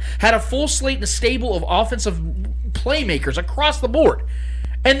last year, had a full slate and a stable of offensive playmakers across the board.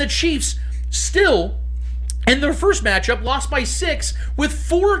 And the Chiefs still, in their first matchup, lost by 6 with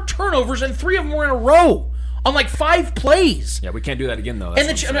 4 turnovers, and 3 of them were in a row on like 5 plays. Yeah, we can't do that again, though. And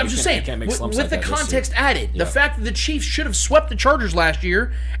I'm just saying, with the context added, the fact that the Chiefs should have swept the Chargers last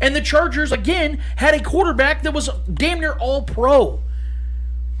year, and the Chargers, again, had a quarterback that was damn near all-pro.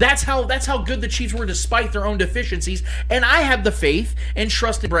 That's how good the Chiefs were despite their own deficiencies, and I have the faith and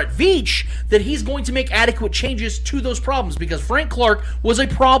trust in Brett Veach that he's going to make adequate changes to those problems, because Frank Clark was a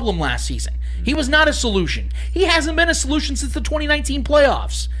problem last season. He was not a solution. He hasn't been a solution since the 2019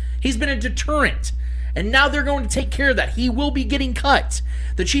 playoffs. He's been a deterrent. And now they're going to take care of that. He will be getting cut.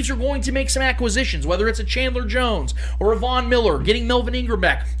 The Chiefs are going to make some acquisitions, whether it's a Chandler Jones or a Von Miller, getting Melvin Ingram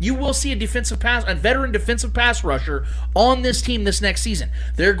back. You will see a veteran defensive pass rusher on this team this next season.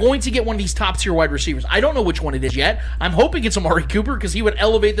 They're going to get one of these top-tier wide receivers. I don't know which one it is yet. I'm hoping it's Amari Cooper, because he would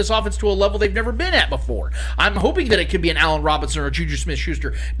elevate this offense to a level they've never been at before. I'm hoping that it could be an Allen Robinson or a Juju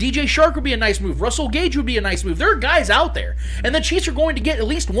Smith-Schuster. DJ Shark would be a nice move. Russell Gage would be a nice move. There are guys out there, and the Chiefs are going to get at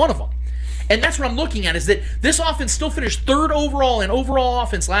least one of them. And that's what I'm looking at, is that this offense still finished 3rd overall in overall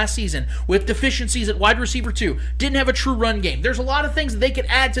offense last season with deficiencies at wide receiver 2. Didn't have a true run game. There's a lot of things that they could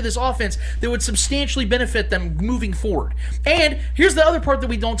add to this offense that would substantially benefit them moving forward. And here's the other part that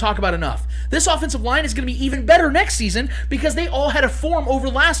we don't talk about enough. This offensive line is going to be even better next season, because they all had a form over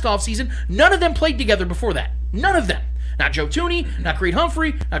last offseason. None of them played together before that. None of them. Not Joe Thuney, not Creed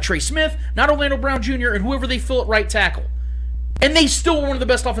Humphrey, not Trey Smith, not Orlando Brown Jr., and whoever they fill at right tackle. And they still were one of the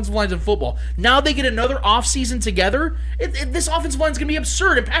best offensive lines in football. Now they get another offseason together. This offensive line is going to be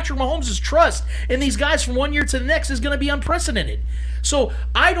absurd. And Patrick Mahomes' trust in these guys from one year to the next is going to be unprecedented. So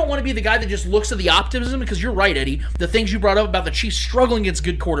I don't want to be the guy that just looks at the optimism, because you're right, Eddie. The things you brought up about the Chiefs struggling against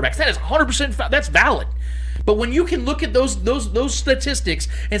good quarterbacks, that is 100% that's valid. But when you can look at those statistics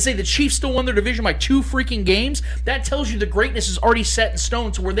and say the Chiefs still won their division by 2 freaking games, that tells you the greatness is already set in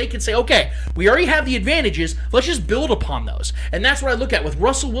stone, to where they can say, okay, we already have the advantages, let's just build upon those. And that's what I look at with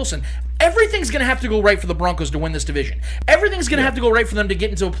Russell Wilson. Everything's going to have to go right for the Broncos to win this division. Everything's going to have to go right for them to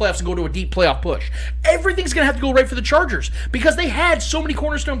get into the playoffs and go to a deep playoff push. Everything's going to have to go right for the Chargers, because they had so many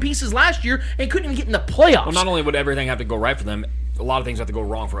cornerstone pieces last year and couldn't even get in the playoffs. Well, not only would everything have to go right for them, a lot of things have to go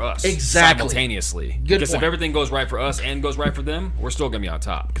wrong for us. Exactly. Simultaneously. Good because point. If everything goes right for us and goes right for them, we're still going to be on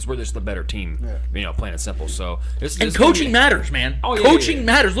top, because we're just the better team, plain and simple. So and coaching matters, man. Oh, yeah, coaching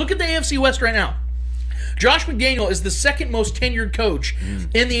matters. Look at the AFC West right now. Josh McDaniel is the second most tenured coach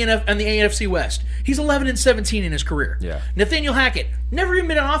in the AFC West. He's 11-17 in his career. Yeah. Nathaniel Hackett, never even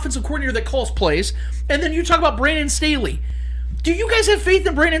been an offensive coordinator that calls plays. And then you talk about Brandon Staley. Do you guys have faith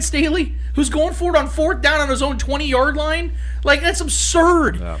in Brandon Staley, who's going for it on 4th down on his own 20-yard line? Like, that's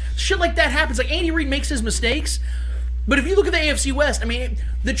absurd. Yeah. Shit like that happens. Like, Andy Reid makes his mistakes. But if you look at the AFC West, I mean,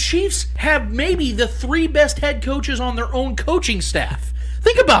 the Chiefs have maybe the 3 best head coaches on their own coaching staff.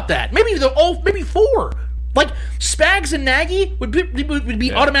 Think about that. Maybe 4. Like, Spags and Nagy would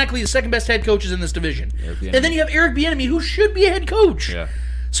be automatically the 2nd best head coaches in this division. And then you have Eric Bieniemy, who should be a head coach. Yeah.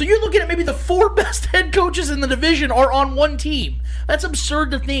 So you're looking at maybe the 4 best head coaches in the division are on one team. That's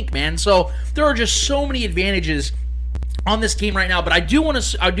absurd to think, man. So there are just so many advantages on this team right now, but I do want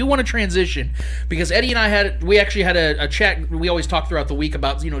to transition, because Eddie and we actually had a chat. We always talk throughout the week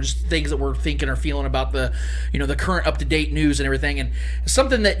about, just things that we're thinking or feeling about the current up-to-date news and everything. And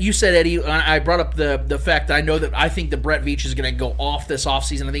something that you said, Eddie, I brought up the fact that I think that Brett Veach is going to go off this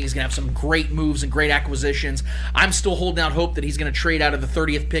offseason. I think he's going to have some great moves and great acquisitions. I'm still holding out hope that he's going to trade out of the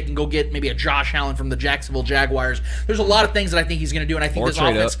 30th pick and go get maybe a Josh Allen from the Jacksonville Jaguars. There's a lot of things that I think he's going to do, and I think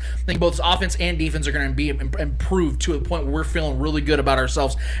both his offense and defense are going to be improved to a point point where we're feeling really good about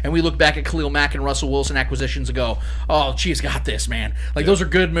ourselves, and we look back at Khalil Mack and Russell Wilson acquisitions and go, "Oh, Chiefs got this, man." Like those are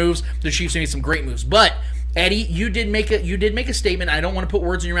good moves. The Chiefs made some great moves, but Eddie, you did make a statement. I don't want to put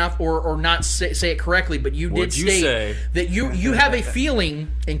words in your mouth or not say it correctly, but you did state that you have a feeling,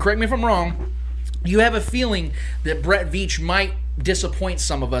 and correct me if I'm wrong, you have a feeling that Brett Veach might disappoint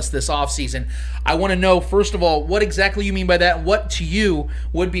some of us this offseason. I want to know, first of all, what exactly you mean by that. What to you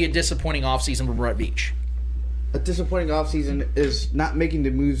would be a disappointing offseason for Brett Veach? A disappointing offseason is not making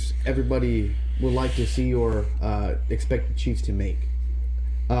the moves everybody would like to see or expect the Chiefs to make.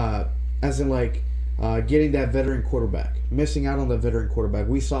 As in, like, getting that veteran quarterback. Missing out on the veteran quarterback.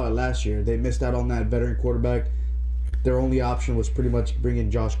 We saw it last year. They missed out on that veteran quarterback. Their only option was pretty much bringing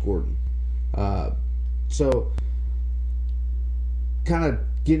Josh Gordon. So, kind of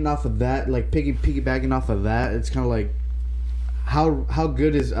getting off of that, like piggybacking off of that, it's kind of like, how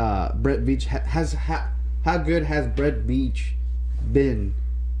good is Brett Veach how good has Brett Veach been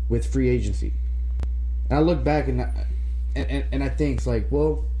with free agency? And I look back and I think it's like,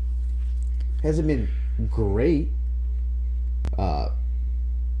 well, hasn't been great. I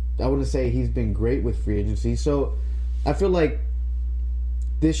wouldn't say he's been great with free agency. So I feel like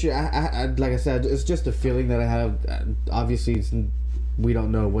this year, I like I said, it's just a feeling that I have. Obviously, we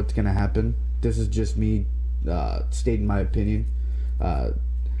don't know what's going to happen. This is just me stating my opinion.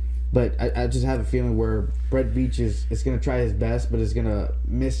 But I just have a feeling where Brett Veach is going to try his best, but is going to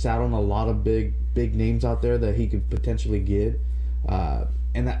miss out on a lot of big names out there that he could potentially get.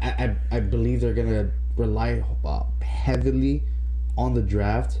 And I believe they're going to rely heavily on the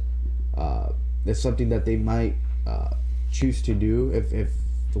draft. It's something that they might choose to do if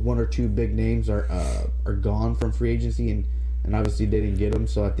one or two big names are gone from free agency, and obviously they didn't get them.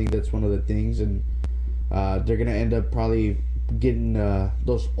 So I think that's one of the things, and they're going to end up probably getting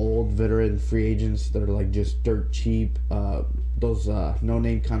those old veteran free agents that are like just dirt cheap, those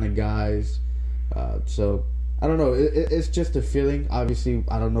no-name kind of guys. So I don't know. It's just a feeling. Obviously,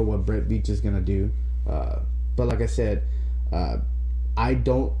 I don't know what Brett Veach is gonna do. But like I said, I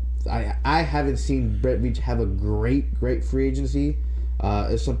haven't seen Brett Veach have a great free agency.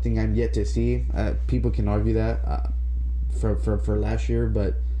 It's something I'm yet to see. People can argue that for last year,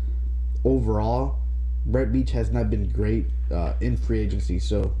 but overall, Brett Veach has not been great in free agency.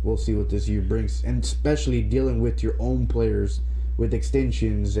 So we'll see what this year brings, and especially dealing with your own players with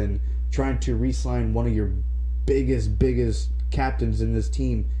extensions and trying to re-sign one of your biggest captains in this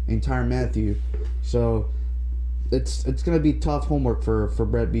team, in Tyrann Mathieu. So it's going to be tough homework for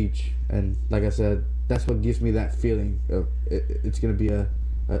Brett Veach, and like I said, that's what gives me that feeling of it's going to be a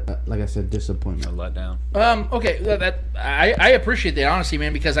like I said, disappointment, a letdown. Okay, I appreciate that honesty,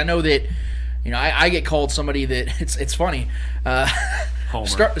 man, because I know that, you know, I get called somebody that it's funny. Homer.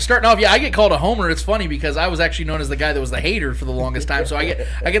 Starting off, I get called a homer. It's funny because I was actually known as the guy that was the hater for the longest time. So I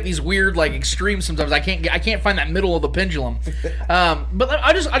get these weird like extremes sometimes. I can't find that middle of the pendulum. But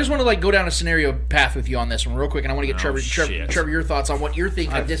I just want to like go down a scenario path with you on this one real quick, and I want to get Trevor your thoughts on what you're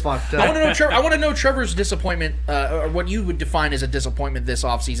thinking. I want to know Trevor's disappointment, or what you would define as a disappointment this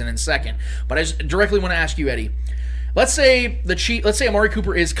offseason in second. But I just directly want to ask you, Eddie. Let's say Amari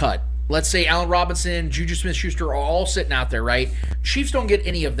Cooper is cut. Let's say Allen Robinson, Juju Smith-Schuster are all sitting out there, right? Chiefs don't get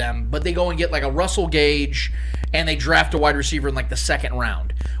any of them, but they go and get like a Russell Gage, and they draft a wide receiver in like the second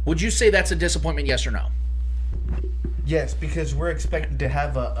round. Would you say that's a disappointment, yes or no? Yes, because we're expecting to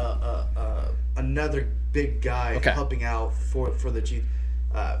have another big guy helping out for the Chiefs.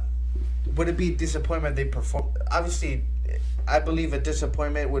 Would it be a disappointment they perform? Obviously, I believe a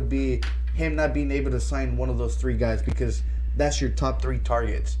disappointment would be him not being able to sign one of those three guys, because that's your top three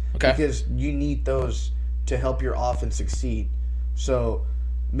targets. Okay. Because you need those to help your offense succeed. So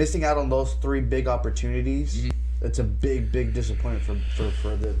missing out on those three big opportunities, it's a big disappointment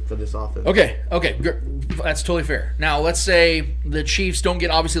for this offense. Okay, that's totally fair. Now let's say the Chiefs don't get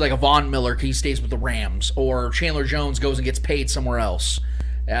obviously like a Von Miller because he stays with the Rams, or Chandler Jones goes and gets paid somewhere else.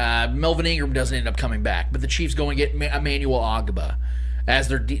 Melvin Ingram doesn't end up coming back, but the Chiefs go and get Emmanuel Ogbah as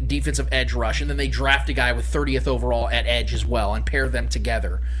their defensive edge rush, and then they draft a guy with 30th overall at edge as well and pair them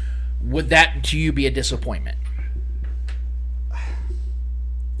together. Would that, to you, be a disappointment?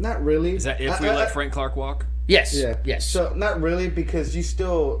 Not really. Is that if we let Frank Clark walk? Yes. Yeah. Yes. So, not really, because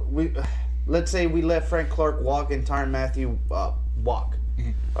let's say we let Frank Clark walk and Tyrann Mathieu walk.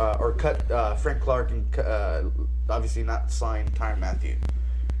 Or cut Frank Clark and obviously not sign Tyrann Mathieu.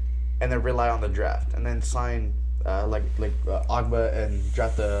 And then rely on the draft. And then sign Ogbah and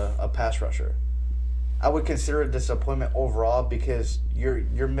draft a pass rusher. I would consider it a disappointment overall, because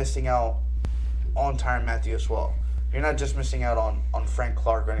you're missing out on Tyrann Mathieu as well. You're not just missing out on Frank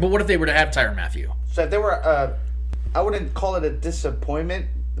Clark or anything. But what if they were to have Tyrann Mathieu? So if they were I wouldn't call it a disappointment,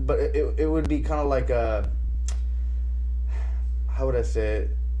 but it would be kind of like a, how would I say it?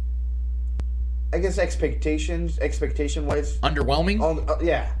 I guess expectation wise, underwhelming.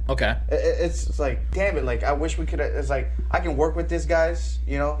 Yeah. Okay. It's like, damn it! Like, I wish we could. It's like, I can work with these guys,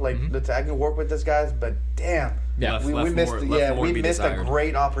 you know, like I can work with these guys, but damn, we missed a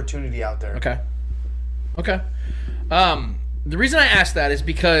great opportunity out there. Okay. The reason I asked that is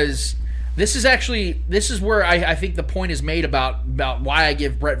because this is where I think the point is made about why I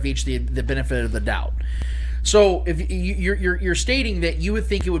give Brett Veach the benefit of the doubt. So if you're stating that you would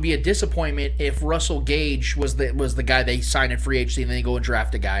think it would be a disappointment if Russell Gage was the guy they signed in free agency and then they go and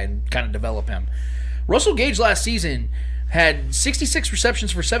draft a guy and kind of develop him. Russell Gage last season had 66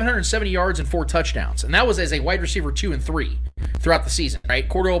 receptions for 770 yards and 4 touchdowns, and that was as a wide receiver 2 and 3 throughout the season, right?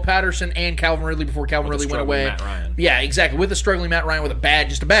 Cordell Patterson and Calvin Ridley before Calvin Ridley went away. Matt Ryan. Yeah, exactly. With a struggling Matt Ryan with a bad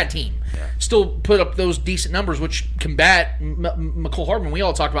team. Yeah. Still put up those decent numbers, which combat McCole Hardman. We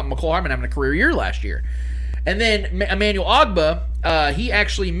all talked about McCole Hardman having a career year last year. And then Emmanuel Ogbah, he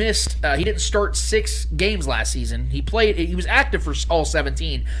actually missed. He didn't start 6 games last season. He was active for all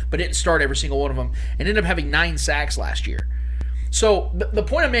 17, but didn't start every single one of them, and ended up having 9 sacks last year. So the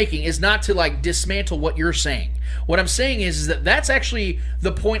point I'm making is not to like dismantle what you're saying. What I'm saying is that that's actually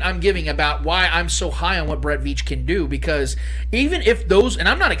the point I'm giving about why I'm so high on what Brett Veach can do, because even if those, and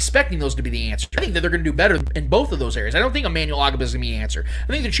I'm not expecting those to be the answer, I think that they're going to do better in both of those areas. I don't think Emmanuel Ogbah is going to be the answer. I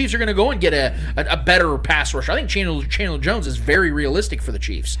think the Chiefs are going to go and get a better pass rusher. I think Chandler Jones is very realistic for the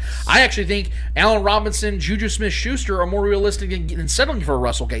Chiefs. I actually think Allen Robinson, Juju Smith-Schuster are more realistic than settling for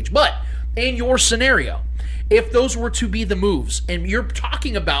Russell Gage. But in your scenario, if those were to be the moves, and you're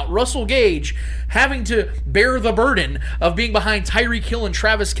talking about Russell Gage having to bear the burden of being behind Tyreek Hill and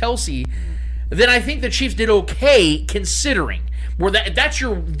Travis Kelce, then I think the Chiefs did okay considering. Where that's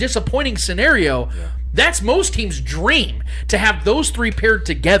your disappointing scenario, that's most teams' dream, to have those 3 paired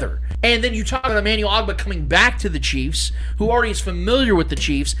together. And then you talk about Emmanuel Ogbah coming back to the Chiefs, who already is familiar with the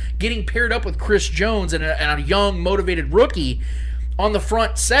Chiefs, getting paired up with Chris Jones and a young, motivated rookie on the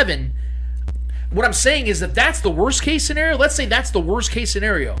front 7. What I'm saying is that that's the worst case scenario. Let's say that's the worst case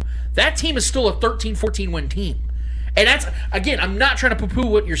scenario. That team is still a 13-14 win team. And that's, again, I'm not trying to poo-poo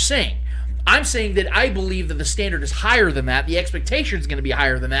what you're saying. I'm saying that I believe that the standard is higher than that. The expectation is going to be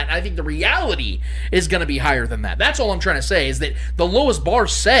higher than that. And I think the reality is going to be higher than that. That's all I'm trying to say, is that the lowest bar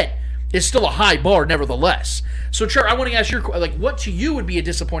set is still a high bar nevertheless. So, Trevor, I want to ask you, like, what to you would be a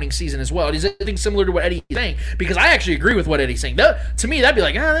disappointing season as well? Is anything similar to what Eddie's saying? Because I actually agree with what Eddie's saying. To me, that'd be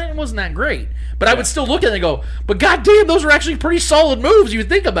like, that wasn't that great. But I would still look at it and go, but goddamn, those are actually pretty solid moves. You would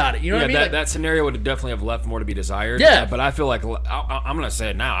think about it. You know what I mean? That scenario would definitely have left more to be desired. Yeah. But I feel like, I'm going to say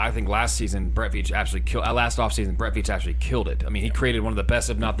it now, I think last season, Brett Veach actually killed, last offseason, Brett Veach actually killed it. I mean, he created one of the best,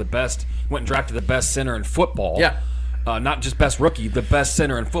 if not the best, went and drafted the best center in football. Yeah. Not just best rookie, the best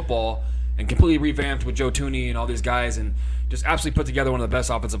center in football. And completely revamped with Joe Thuney and all these guys, and just absolutely put together one of the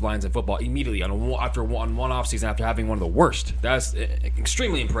best offensive lines in football immediately on one offseason after having one of the worst. That's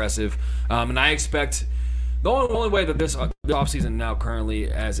extremely impressive. And I expect the only way that this offseason now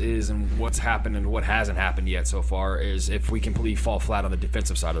currently as is and what's happened and what hasn't happened yet so far is if we completely fall flat on the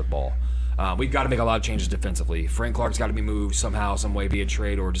defensive side of the ball. We've got to make a lot of changes defensively. Frank Clark's got to be moved somehow, some way, via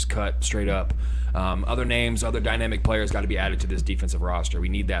trade or just cut straight up. Other names, other dynamic players got to be added to this defensive roster. We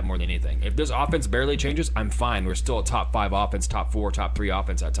need that more than anything. If this offense barely changes, I'm fine. We're still a top 5 offense, top 4, top 3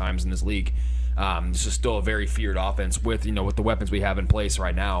 offense at times in this league. This is still a very feared offense with the weapons we have in place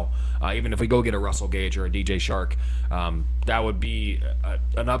right now. Even if we go get a Russell Gage or a DJ Shark, that would be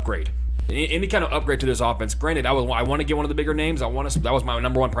an upgrade. Any kind of upgrade to this offense. Granted, I want to get one of the bigger names. That was my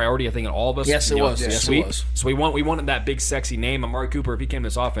number one priority, I think, in all of us. Yes, it was. Yes, it was. So we wanted that big, sexy name, Amari Cooper. If he came to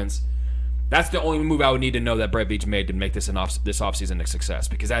this offense, that's the only move I would need to know that Brett Veach made to make this offseason a success,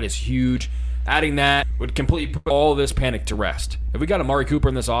 because that is huge. Adding that would completely put all this panic to rest. If we got Amari Cooper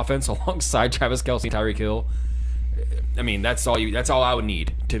in this offense alongside Travis Kelce and Tyreek Hill, I mean, that's all I would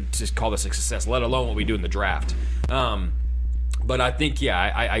need to just call this a success, let alone what we do in the draft. But I think,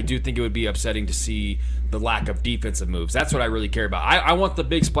 I do think it would be upsetting to see the lack of defensive moves. That's what I really care about. I want the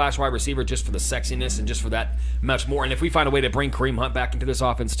big splash wide receiver just for the sexiness and just for that much more. And if we find a way to bring Kareem Hunt back into this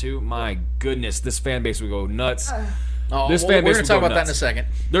offense too, my goodness, this fan base would go nuts. We're going to talk about that in a second.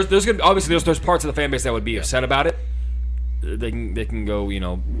 There's going to obviously there's parts of the fan base that would be upset about it. They can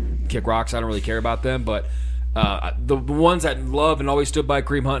go kick rocks. I don't really care about them, but the ones that love and always stood by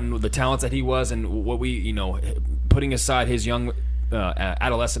Kareem Hunt and the talents that he was and what we putting aside his young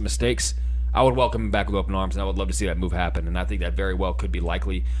adolescent mistakes, I would welcome him back with open arms, and I would love to see that move happen. And I think that very well could be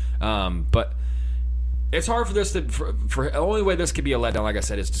likely. But It's hard for this for the only way this could be a letdown, like I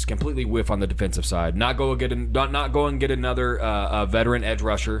said, is just completely whiff on the defensive side. Not go and get another veteran edge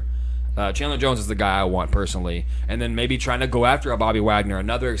rusher. Chandler Jones is the guy I want personally, and then maybe trying to go after a Bobby Wagner,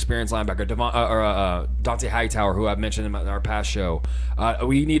 another experienced linebacker, Dante Hightower, who I've mentioned in our past show.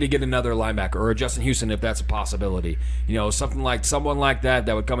 We need to get another linebacker, or a Justin Houston if that's a possibility. Someone like that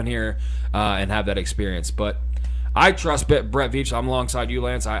would come in here and have that experience. But I trust Brett Veach. I'm alongside you,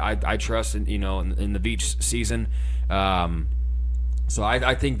 Lance. I trust in the Veach season. So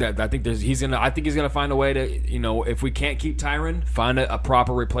I think he's gonna find a way to, if we can't keep Tyron, find a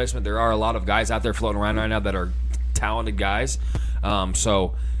proper replacement. There are a lot of guys out there floating around right now that are talented guys.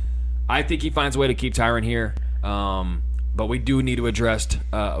 So I think he finds a way to keep Tyron here. But we do need to address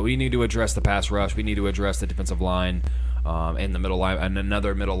the pass rush. We need to address the defensive line, in the middle line, and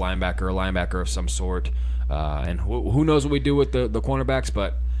another middle linebacker, a linebacker of some sort. And who knows what we do with the cornerbacks,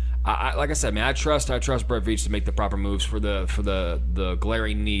 but. Like I said, man, I trust Brett Veach to make the proper moves for the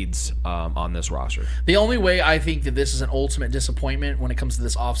glaring needs on this roster. The only way I think that this is an ultimate disappointment when it comes to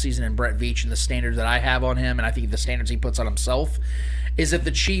this offseason and Brett Veach and the standards that I have on him, and I think the standards he puts on himself, is if the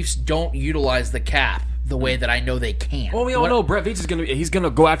Chiefs don't utilize the cap the way that I know they can. Well, we all know Brett Veach is gonna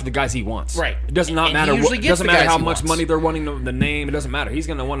go after the guys he wants. Right. It does not matter. It doesn't matter how much money they're wanting, the name. It doesn't matter. He's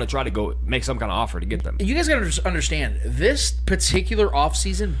gonna want to try to go make some kind of offer to get them. You guys gotta understand, this particular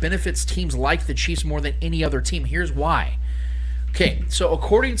offseason benefits teams like the Chiefs more than any other team. Here's why. Okay, so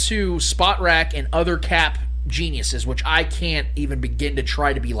according to SpotRack and other cap geniuses, which I can't even begin to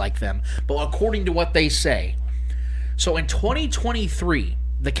try to be like them, but according to what they say, so in 2023.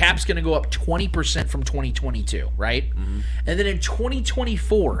 The cap's going to go up 20% from 2022, right? Mm-hmm. And then in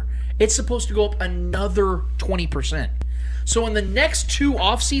 2024, it's supposed to go up another 20%. So in the next 2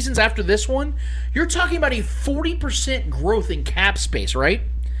 off seasons after this one, you're talking about a 40% growth in cap space, right?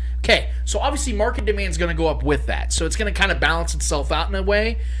 Okay, so obviously market demand is going to go up with that. So it's going to kind of balance itself out in a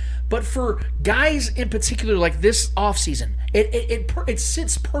way. But for guys in particular like this offseason, it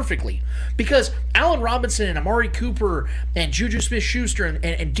sits perfectly because Allen Robinson and Amari Cooper and Juju Smith-Schuster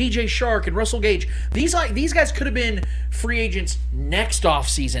and DJ Shark and Russell Gage, these guys could have been free agents next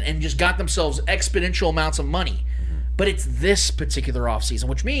offseason and just got themselves exponential amounts of money. But it's this particular offseason,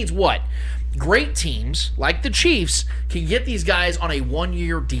 which means what? Great teams like the Chiefs can get these guys on a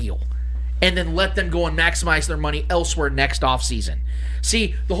 1-year deal and then let them go and maximize their money elsewhere next offseason.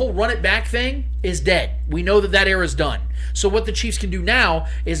 See, the whole run it back thing is dead. We know that era is done. So what the Chiefs can do now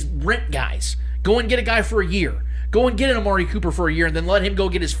is rent guys. Go and get a guy for a year. Go and get an Amari Cooper for a year and then let him go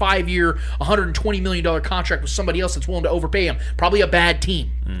get his 5-year, $120 million contract with somebody else that's willing to overpay him. Probably a bad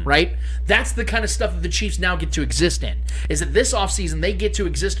team, right? That's the kind of stuff that the Chiefs now get to exist in. Is that this offseason they get to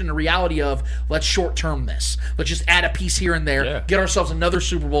exist in the reality of, let's short-term this. Let's just add a piece here and there, get ourselves another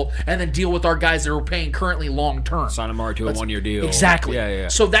Super Bowl, and then deal with our guys that we're paying currently long-term. Sign Amari to a 1-year deal. Exactly. Yeah.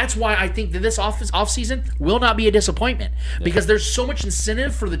 So that's why I think that this offseason will not be a disappointment because there's so much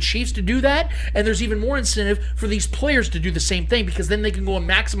incentive for the Chiefs to do that, and there's even more incentive for these players to do the same thing because then they can go and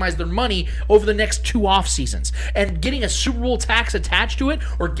maximize their money over the next 2 off seasons. And getting a Super Bowl tax attached to it,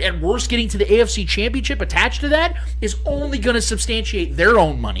 or at worst getting to the AFC Championship attached to that, is only going to substantiate their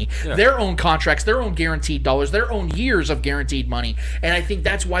own money, their own contracts, their own guaranteed dollars, their own years of guaranteed money. And I think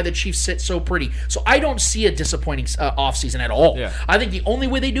that's why the Chiefs sit so pretty. So I don't see a disappointing offseason at all. Yeah. I think the only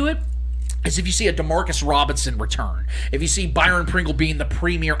way they do it is if you see a Demarcus Robinson return. If you see Byron Pringle being the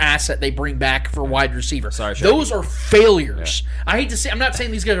premier asset they bring back for wide receiver. Those are failures. Yeah. I hate to say, I'm not saying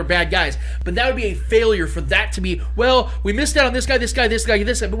these guys are bad guys, but that would be a failure for that to be, well, we missed out on this guy,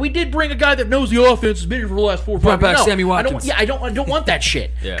 but we did bring a guy that knows the offense, has been here for the last 4 or 5 years. Run back Sammy Watkins. I don't want that shit.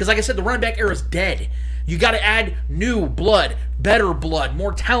 Because like I said, the running back era is dead. You got to add new blood, better blood,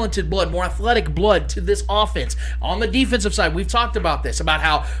 more talented blood, more athletic blood to this offense. On the defensive side, we've talked about this, about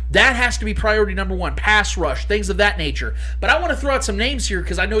how that has to be priority number 1, pass rush, things of that nature. But I want to throw out some names here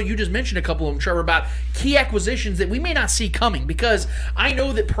because I know you just mentioned a couple of them, Trevor, about key acquisitions that we may not see coming because I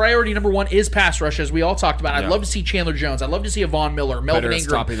know that priority number 1 is pass rush, as we all talked about. I'd love to see Chandler Jones. I'd love to see Von Miller, Melvin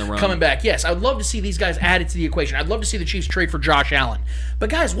Ingram coming back. Yes, I'd love to see these guys added to the equation. I'd love to see the Chiefs trade for Josh Allen.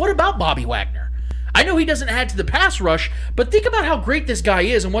 But guys, what about Bobby Wagner? I know he doesn't add to the pass rush, but think about how great this guy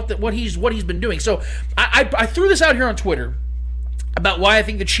is and what he's been doing. So I threw this out here on Twitter about why I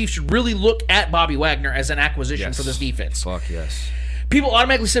think the Chiefs should really look at Bobby Wagner as an acquisition for this defense. Fuck yes. People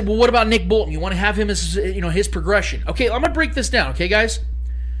automatically said, "Well, what about Nick Bolton? You want to have him as his progression?" Okay, I'm gonna break this down. Okay, guys.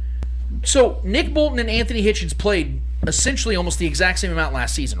 So Nick Bolton and Anthony Hitchens played essentially almost the exact same amount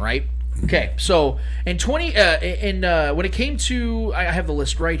last season, right? Okay, so in when it came to, I have the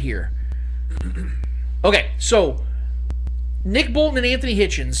list right here. Okay, so Nick Bolton and Anthony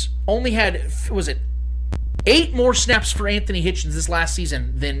Hitchens only had, 8 more snaps for Anthony Hitchens this last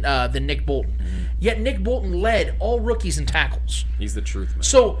season than Nick Bolton. Yet Nick Bolton led all rookies in tackles. He's the truth, man.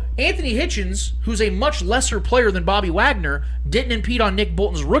 So Anthony Hitchens, who's a much lesser player than Bobby Wagner, didn't impede on Nick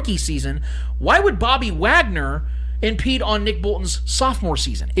Bolton's rookie season. Why would Bobby Wagner impede on Nick Bolton's sophomore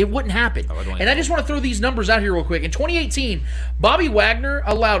season? It wouldn't happen. And I just want to throw these numbers out here real quick. In 2018, Bobby Wagner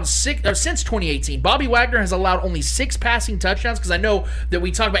allowed since 2018, Bobby Wagner has allowed only 6 passing touchdowns, because I know that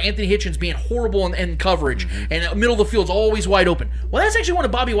we talk about Anthony Hitchens being horrible in coverage, and the middle of the field's always wide open. Well, that's actually one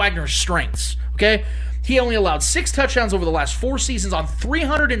of Bobby Wagner's strengths, okay? He only allowed 6 touchdowns over the last 4 seasons on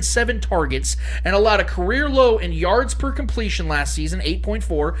 307 targets and allowed a career low in yards per completion last season,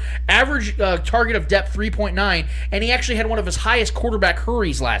 8.4, average target of depth 3.9, and he actually had one of his highest quarterback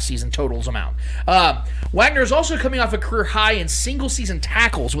hurries last season, totals amount. Wagner is also coming off a career high in single-season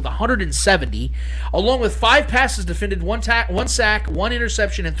tackles with 170, along with 5 passes defended, 1 sack, 1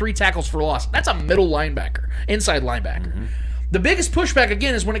 interception, and 3 tackles for loss. That's a middle linebacker, inside linebacker. The biggest pushback,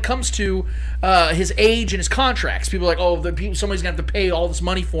 again, is when it comes to his age and his contracts. People are like, somebody's going to have to pay all this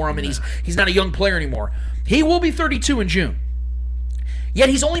money for him, and he's not a young player anymore. He will be 32 in June. Yet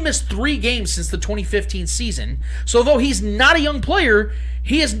he's only missed 3 games since the 2015 season. So although he's not a young player,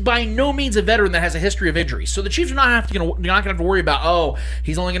 he is by no means a veteran that has a history of injuries. So the Chiefs are not going to have to worry about,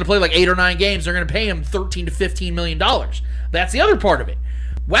 he's only going to play like 8 or 9 games. They're going to pay him $13 to $15 million. That's the other part of it.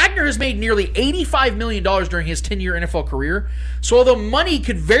 Wagner has made nearly $85 million during his 10-year NFL career, so although money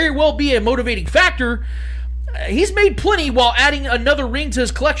could very well be a motivating factor, he's made plenty, while adding another ring to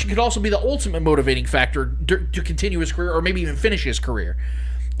his collection could also be the ultimate motivating factor to continue his career, or maybe even finish his career.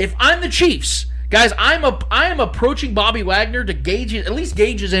 If I'm the Chiefs, guys, I am approaching Bobby Wagner to at least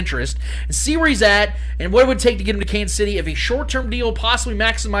gauge his interest and see where he's at and what it would take to get him to Kansas City. If a short-term deal possibly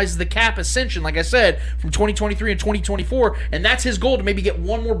maximizes the cap ascension, like I said, from 2023 and 2024, and that's his goal to maybe get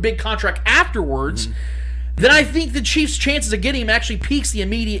one more big contract afterwards, then I think the Chiefs' chances of getting him actually piques the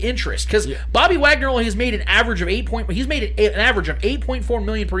immediate interest, because Bobby Wagner only has made an average of $8.4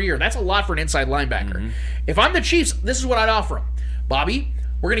 million per year. That's a lot for an inside linebacker. If I'm the Chiefs, this is what I'd offer him. Bobby,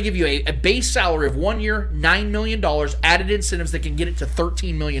 we're going to give you a base salary of 1 year, $9 million, added incentives that can get it to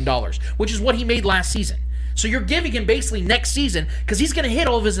 $13 million, which is what he made last season. So you're giving him basically next season, because he's going to hit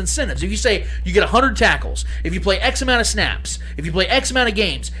all of his incentives. If you say you get 100 tackles, if you play X amount of snaps, if you play X amount of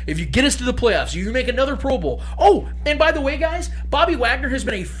games, if you get us to the playoffs, you make another Pro Bowl. Oh, and by the way, guys, Bobby Wagner has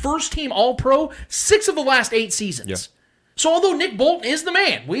been a first-team All-Pro 6 of the last 8 seasons. Yeah. So although Nick Bolton is the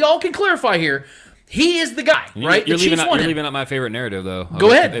man, we all can clarify here, he is the guy, right? You're leaving out my favorite narrative, though.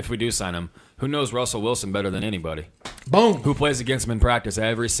 Go ahead. If we do sign him, who knows Russell Wilson better than anybody? Boom. Who plays against him in practice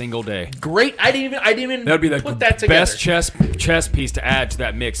every single day? Great. I didn't even that would be the put that together. Best chess piece to add to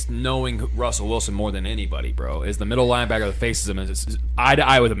that mix, knowing Russell Wilson more than anybody, bro, is the middle linebacker that faces him, is eye to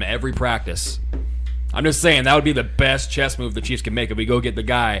eye with him every practice. I'm just saying, that would be the best chess move the Chiefs can make if we go get the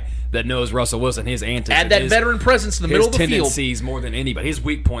guy that knows Russell Wilson, his antics. Add that veteran presence in the middle of the field. His tendencies more than anybody. His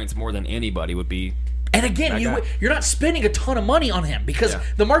weak points more than anybody would be. And again, you're not spending a ton of money on him, because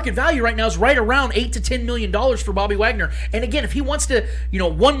the market value right now is right around $8 to $10 million for Bobby Wagner. And again, if he wants to,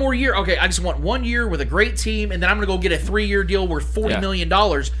 one more year, okay, I just want 1 year with a great team, and then I'm going to go get a 3-year deal worth $40 million.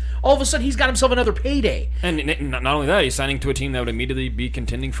 All of a sudden, he's got himself another payday. And not only that, he's signing to a team that would immediately be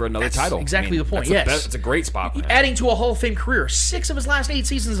contending for another title. Exactly the point, yes. It's a great spot for him. Adding to a Hall of Fame career. 6 of his last 8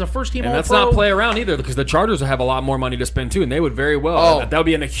 seasons as a first-team All-Pro. And that's not play around either, because the Chargers have a lot more money to spend, too, and they would very well. That would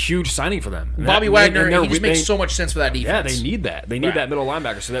be a huge signing for them. Bobby Wagner, he just makes so much sense for that defense. Yeah, they need that. They need that middle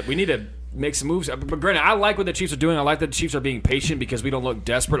linebacker, so that we need to make some moves. But granted, I like what the Chiefs are doing. I like that the Chiefs are being patient because we don't look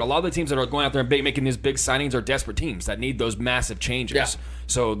desperate. A lot of the teams that are going out there and making these big signings are desperate teams that need those massive changes. Yeah.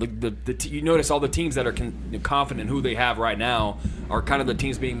 So you notice all the teams that are confident in who they have right now are kind of the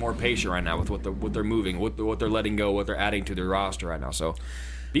teams being more patient right now with what they're moving, what they're letting go, what they're adding to their roster right now. So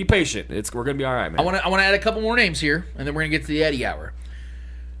be patient. We're going to be all right, man. I want to add a couple more names here, and then we're going to get to the Eddie Hour.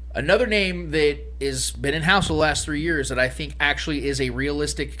 Another name that has been in-house for the last 3 years that I think actually is a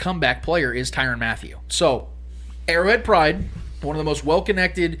realistic comeback player is Tyrann Mathieu. So, Arrowhead Pride, one of the most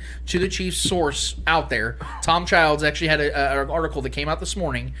well-connected to the Chiefs source out there, Tom Childs actually had an article that came out this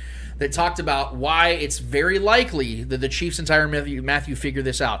morning that talked about why it's very likely that the Chiefs and Tyrann Mathieu figure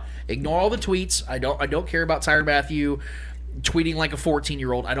this out. Ignore all the tweets. I don't care about Tyrann Mathieu tweeting like a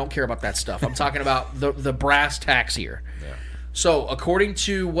 14-year-old. I don't care about that stuff. I'm talking about the brass tacks here. Yeah. So, according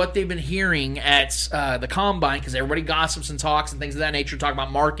to what they've been hearing at the Combine, because everybody gossips and talks and things of that nature, talk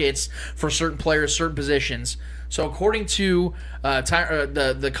about markets for certain players, certain positions. So, according to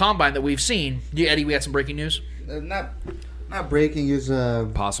the Combine that we've seen, Eddie, we had some breaking news? Not breaking news.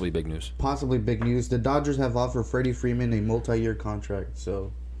 Possibly big news. Possibly big news. The Dodgers have offered Freddie Freeman a multi-year contract.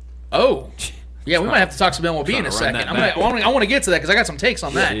 So, Yeah, we might have to talk some MLB in a second. I want to get to that because I got some takes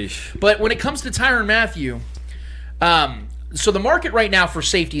on that. Sheesh. But when it comes to Tyrann Mathieu, so the market right now for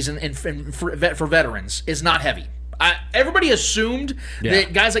safeties and for veterans is not heavy. Everybody assumed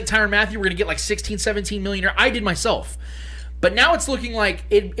that guys like Tyrann Mathieu were going to get like 16, 17 million. I did myself. But now it's looking like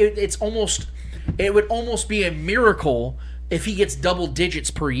it would almost be a miracle if he gets double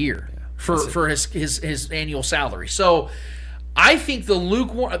digits per year for his annual salary. So I think the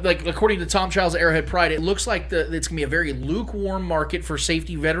lukewarm, like according to Tom Childs at Arrowhead Pride, it looks like it's going to be a very lukewarm market for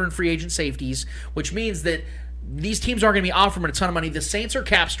veteran free agent safeties, which means that these teams aren't going to be offering a ton of money. The Saints are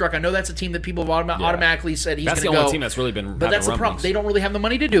cap struck. I know that's a team that people have automatically said he's going to go. That's the only team that's really been. But that's the problem. They don't really have the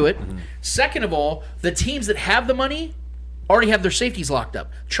money to do it. Mm-hmm. Second of all, the teams that have the money already have their safeties locked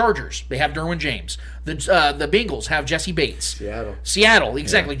up. Chargers, they have Derwin James. The Bengals have Jesse Bates. Seattle,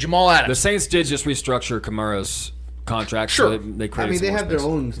 exactly. Jamal Adams. The Saints did just restructure Kamara's contract. Sure. So they created they have their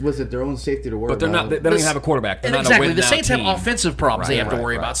own. Was it their own safety to worry about? But they're not. They don't even have a quarterback. They're not exactly. a win The now Saints team. have offensive problems they have to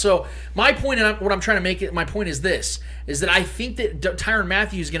worry about. So my point, and what I'm trying to make it, my point is this: is that I think that Tyrann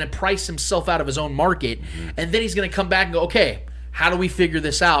Mathieu is going to price himself out of his own market, and then he's going to come back and go, okay, how do we figure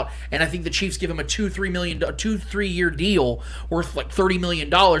this out? And I think the Chiefs give him a 2-3 year deal worth like $30 million,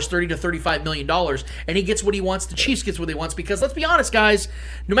 $30 to $35 million, and he gets what he wants. The Chiefs gets what they want because let's be honest, guys,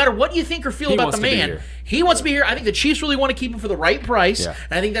 no matter what you think or feel about the man, he wants to be here. I think the Chiefs really want to keep him for the right price, and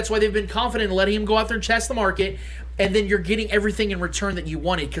I think that's why they've been confident in letting him go out there and test the market. And then you're getting everything in return that you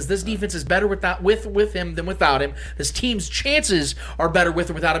wanted because this defense is better with him than without him. This team's chances are better with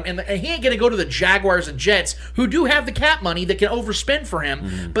or without him. And he ain't going to go to the Jaguars and Jets, who do have the cap money that can overspend for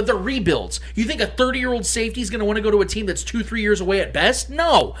him, but they're rebuilds. You think a 30-year-old safety is going to want to go to a team that's 2-3 years away at best?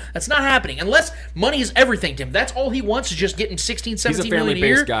 No, that's not happening. Unless money is everything to him. That's all he wants is just getting 16, 17 million a year.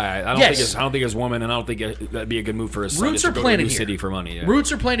 He's a family-based guy. I don't think his woman, and I don't think that'd be a good move for his son. Roots are planted here. City for money. Yeah.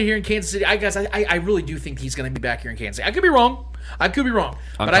 Roots are planted here in Kansas City. I really do think he's going to be back here in Kansas City. I could be wrong.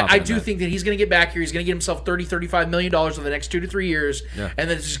 But I do think that he's going to get back here. He's going to get himself $30-35 million over the next 2 to 3 years, and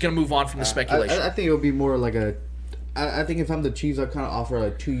then it's just going to move on from the speculation. I think it would be more like I think if I'm the Chiefs, I'd kind of offer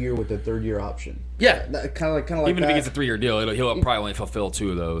a 2-year with a 3rd-year option. Yeah, kind of like even if he gets a 3-year deal, he'll probably only fulfill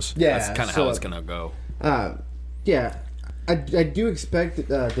 2 of those. Yeah, that's kind of how it's going to go. I do expect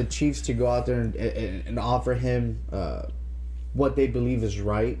the Chiefs to go out there and offer him what they believe is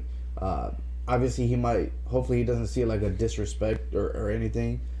right. Obviously, hopefully he doesn't see it like a disrespect or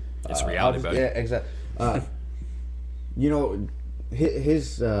anything. It's reality, buddy. Yeah, exactly.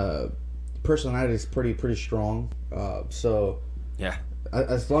 His personality is pretty strong. So yeah,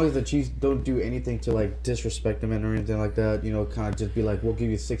 as long as the Chiefs don't do anything to like disrespect him or anything like that, kind of just be like, we'll give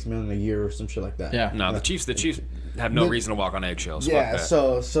you $6 million a year or some shit like that. Yeah. No, the Chiefs have no reason to walk on eggshells. Yeah.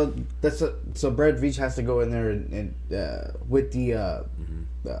 So Brett Veach has to go in there and with the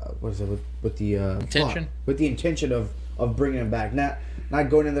what is it with the intention with the intention of bringing him back, not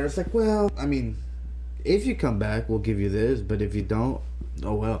going in there. It's like, well, I mean, if you come back, we'll give you this, but if you don't,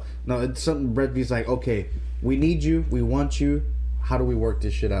 oh well. No, it's something Brett Veach's like, okay, we need you, we want you. How do we work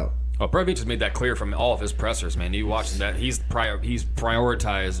this shit out? Oh, Brett Veach has made that clear from all of his pressers, man. You watch that; he's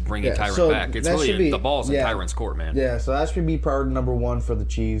prioritized bringing Tyrann back. It's really the ball's in Tyrann's court, man. Yeah, so that should be priority number 1 for the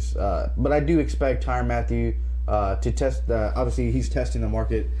Chiefs. But I do expect Tyrann Mathieu to test. Obviously, he's testing the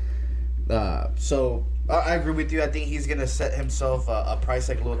market. So I agree with you. I think he's gonna set himself a price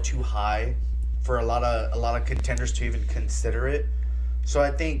like a little too high for a lot of contenders to even consider it. So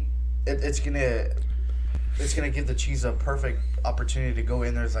I think it's gonna give the Chiefs a perfect opportunity to go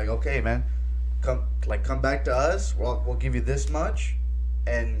in there. It's like, okay, man, come back to us. We'll give you this much,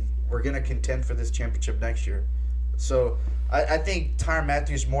 and we're gonna contend for this championship next year. So I think Tyrann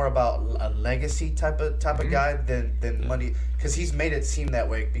Mathieu is more about a legacy type of guy than money, because he's made it seem that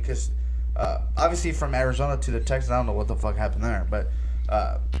way. Because obviously from Arizona to the Texans, I don't know what the fuck happened there, but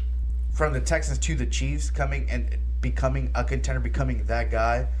from the Texans to the Chiefs, coming and becoming a contender, becoming that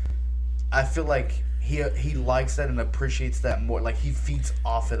guy, I feel like he likes that and appreciates that more. Like, he feeds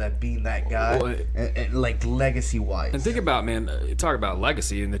off of that, being that guy, and like legacy wise. And think about, man, talk about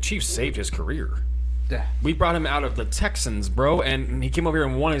legacy, and the Chiefs saved his career. Yeah. We brought him out of the Texans, bro, and he came over here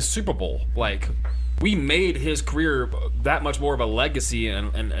and won his Super Bowl. Like, we made his career that much more of a legacy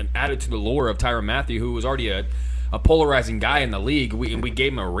and added to the lore of Tyrann Mathieu, who was already a polarizing guy in the league. We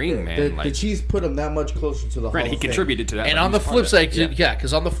gave him a ring, man. The Chiefs put him that much closer to the Hall of Fame. He contributed to that. And on the flip side,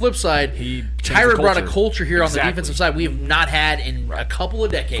 because on the flip side, Tyrann brought a culture here on the defensive side we have not had in a couple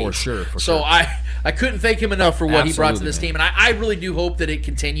of decades. For sure. So I couldn't thank him enough for what he brought to this team, and I really do hope that it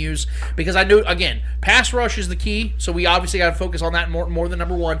continues because I know, again, pass rush is the key, so we obviously got to focus on that more than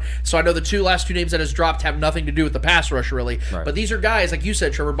number one. So I know the last two names that has dropped have nothing to do with the pass rush, really. Right. But these are guys, like you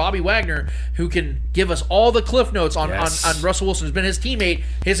said, Trevor, Bobby Wagner, who can give us all the cliff notes on Russell Wilson, who's been his teammate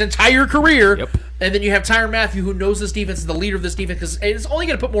his entire career. Yep. And then you have Tyrann Mathieu, who knows this defense, is the leader of this defense, because it's only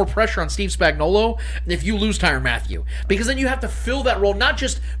going to put more pressure on Steve Spagnuolo if you lose Tyrann Mathieu. Because then you have to fill that role, not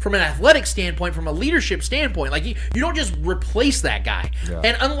just from an athletic standpoint, from a leadership standpoint. Like, you don't just replace that guy. Yeah.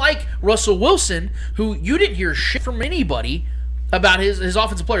 And unlike Russell Wilson, who you didn't hear shit from anybody about his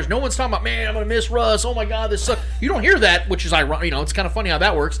offensive players. No one's talking about, man, I'm going to miss Russ. Oh, my God, this sucks. You don't hear that, which is ironic. It's kind of funny how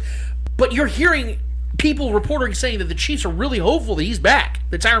that works. But you're hearing people reporting saying that the Chiefs are really hopeful that he's back,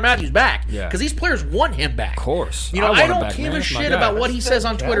 that Tyrann Mathieu's back, because these players want him back. Of course. I don't give a shit about what he says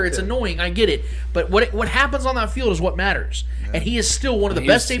on Twitter. It's annoying. I get it. But what happens on that field is what matters. And he is still one of the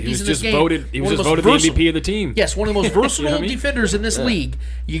best safeties in this game. He was just voted the MVP of the team. Yes, one of the most versatile defenders in this league.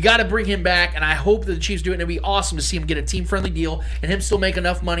 You got to bring him back, and I hope that the Chiefs do it. And it'd be awesome to see him get a team-friendly deal and him still make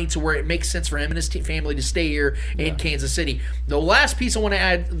enough money to where it makes sense for him and his family to stay here in Kansas City. The last piece I want to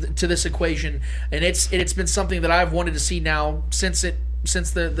add to this equation, and it's been something that I've wanted to see now since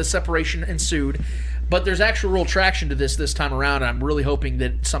the separation ensued, but there's actual real traction to this time around, and I'm really hoping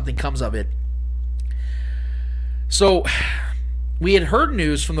that something comes of it. So, we had heard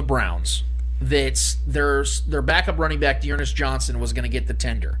news from the Browns that their backup running back, D'Ernest Johnson, was going to get the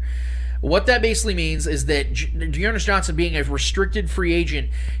tender. What that basically means is that D'Ernest Johnson, being a restricted free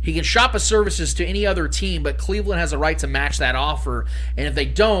agent, he can shop his services to any other team, but Cleveland has a right to match that offer, and if they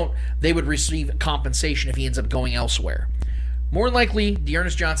don't, they would receive compensation if he ends up going elsewhere. More than likely,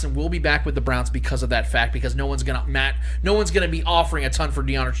 D'Ernest Johnson will be back with the Browns because of that fact, because no one's gonna be offering a ton for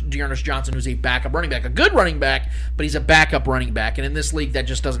D'Ernest Johnson, who's a backup running back, a good running back, but he's a backup running back, and in this league, that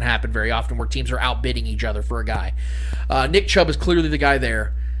just doesn't happen very often, where teams are outbidding each other for a guy. Nick Chubb is clearly the guy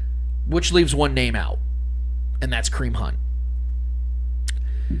there, which leaves one name out, and that's Kareem Hunt.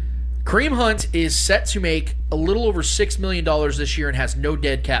 Kareem Hunt is set to make a little over $6 million this year and has no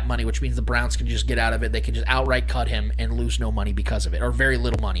dead cap money, which means the Browns can just get out of it. They can just outright cut him and lose no money because of it, or very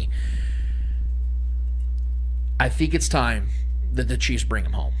little money. I think it's time that the Chiefs bring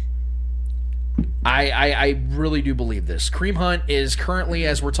him home. I really do believe this. Kareem Hunt is currently,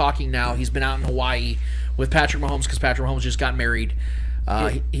 as we're talking now, he's been out in Hawaii with Patrick Mahomes because Patrick Mahomes just got married.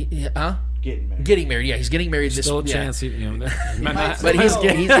 Getting married. Yeah, he's getting married. Still a chance. But he's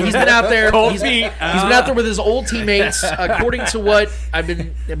been out there. He's been out there with his old teammates. According to what I've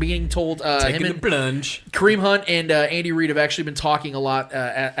been being told, him and Kareem Hunt and Andy Reid have actually been talking a lot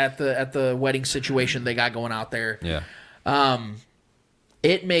at the wedding situation they got going out there. Yeah.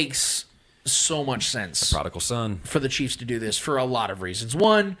 It makes so much sense. The prodigal son. For the Chiefs to do this for a lot of reasons.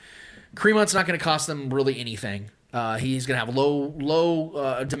 One, Kareem Hunt's not going to cost them really anything. He's going to have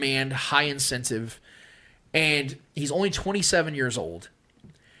low demand, high incentive, and he's only 27 years old.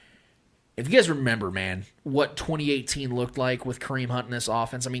 If you guys remember, man, what 2018 looked like with Kareem Hunt in this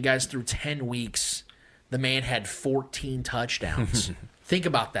offense, I mean, guys, through 10 weeks, the man had 14 touchdowns. Think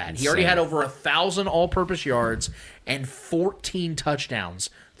about that. He already had over 1,000 all-purpose yards and 14 touchdowns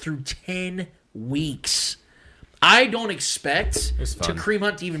through 10 weeks. I don't expect Kareem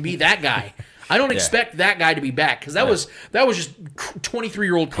Hunt to even be that guy. I don't expect that guy to be back because that was just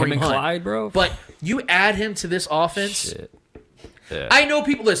 23-year-old Kareem Hunt. Clyde, bro. But you add him to this offense. Shit. Yeah. I know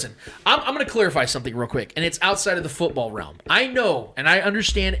people. Listen, I'm going to clarify something real quick, and it's outside of the football realm. I know, and I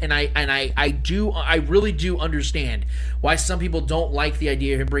understand, and I really do understand why some people don't like the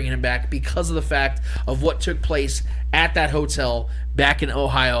idea of him bringing him back because of the fact of what took place at that hotel back in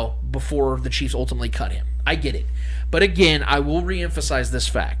Ohio before the Chiefs ultimately cut him. I get it. But again, I will reemphasize this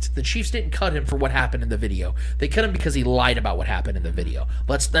fact. The Chiefs didn't cut him for what happened in the video. They cut him because he lied about what happened in the video.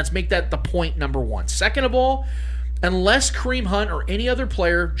 Let's make that the point number one. Second of all, unless Kareem Hunt or any other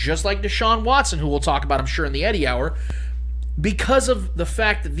player, just like Deshaun Watson, who we'll talk about, I'm sure, in the Eddie Hour, because of the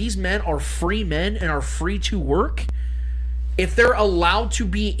fact that these men are free men and are free to work, if they're allowed to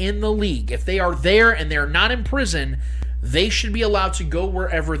be in the league, if they are there and they're not in prison, they should be allowed to go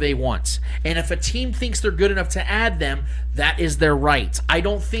wherever they want. And if a team thinks they're good enough to add them, that is their right. I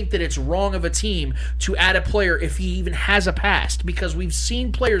don't think that it's wrong of a team to add a player if he even has a past, because we've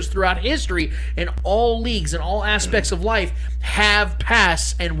seen players throughout history in all leagues and all aspects of life have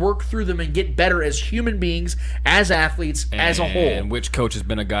pasts and work through them and get better as human beings, as athletes, as a whole. And which coach has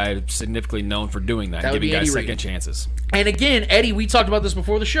been a guy significantly known for doing that giving guys second chances. And again, Eddie, we talked about this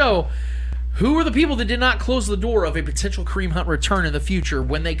before the show. Who are the people that did not close the door of a potential Kareem Hunt return in the future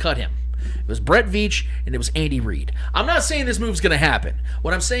when they cut him? It was Brett Veach and it was Andy Reid. I'm not saying this move's going to happen.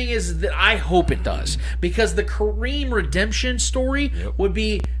 What I'm saying is that I hope it does, because the Kareem redemption story would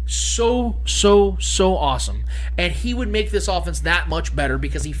be so awesome, and he would make this offense that much better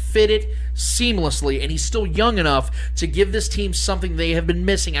because he fit it seamlessly, and he's still young enough to give this team something they have been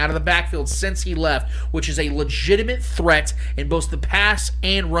missing out of the backfield since he left, which is a legitimate threat in both the pass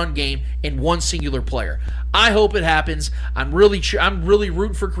and run game in one singular player. I hope it happens. I'm really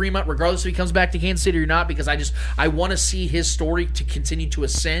rooting for Kareem Hunt, regardless if he comes back to Kansas City or not, because I want to see his story to continue to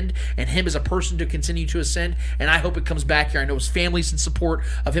ascend and him as a person to continue to ascend, and I hope it comes back here. I know his family's in support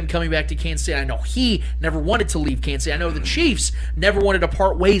of him coming back to Kansas City. I know he never wanted to leave Kansas City. I know the Chiefs never wanted to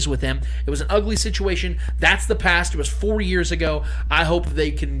part ways with him. It was an ugly situation. That's the past. It was 4 years ago. I hope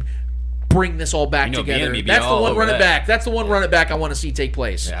they can bring this all back together. That's the one run it back. That's the one run it back I want to see take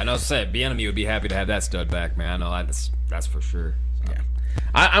place. Yeah, I know. Bieniemy would be happy to have that stud back, man. I know that's for sure. So. Yeah,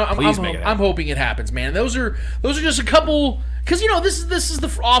 I'm hoping it happens, man. Those are just a couple, because this is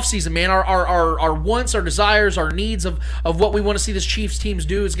the off season, man. Our wants, our desires, our needs of what we want to see this Chiefs teams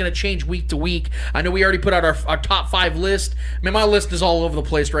do is going to change week to week. I know we already put out our top 5 list. Man, my list is all over the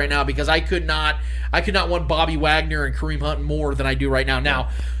place right now because I could not want Bobby Wagner and Kareem Hunt more than I do right now. Now,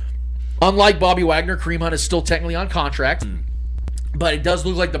 unlike Bobby Wagner, Kareem Hunt is still technically on contract. But it does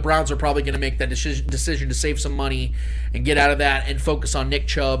look like the Browns are probably going to make that decision to save some money and get out of that and focus on Nick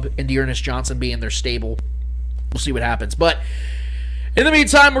Chubb and Dearness Johnson being their stable. We'll see what happens. But in the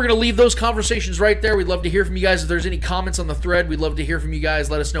meantime, we're going to leave those conversations right there. We'd love to hear from you guys. If there's any comments on the thread, we'd love to hear from you guys.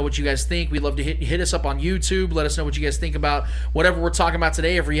 Let us know what you guys think. We'd love to hit us up on YouTube. Let us know what you guys think about whatever we're talking about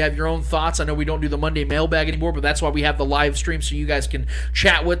today. If you have your own thoughts, I know we don't do the Monday mailbag anymore, but that's why we have the live stream so you guys can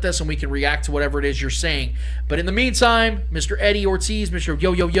chat with us and we can react to whatever it is you're saying. But in the meantime, Mr. Eddie Ortiz,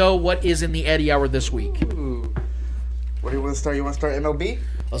 Mr. Yo, what is in the Eddie Hour this week? Ooh. What do you want to start? You want to start MLB?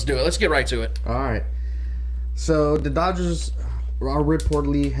 Let's do it. Let's get right to it. All right. So the Dodgers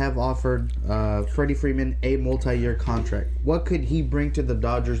reportedly have offered Freddie Freeman a multi-year contract. What could he bring to the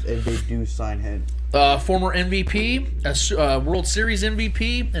Dodgers if they do sign him? Former MVP, a World Series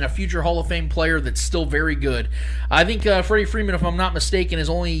MVP, and a future Hall of Fame player that's still very good. I think Freddie Freeman, if I'm not mistaken, is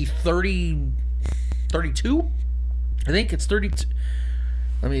only 32? I think it's 32.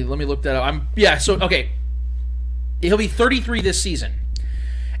 Let me look that up. Okay. He'll be 33 this season.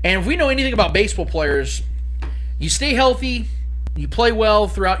 And if we know anything about baseball players, you stay healthy, you play well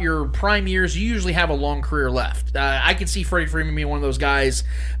throughout your prime years, you usually have a long career left. I can see Freddie Freeman being one of those guys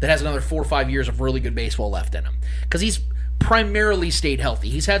that has another 4 or 5 years of really good baseball left in him. Because he's primarily stayed healthy.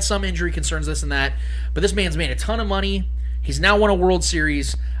 He's had some injury concerns, this and that, but this man's made a ton of money. He's now won a World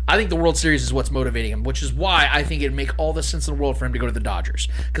Series. I think the World Series is what's motivating him, which is why I think it'd make all the sense in the world for him to go to the Dodgers.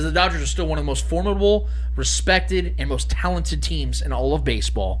 Because the Dodgers are still one of the most formidable, respected, and most talented teams in all of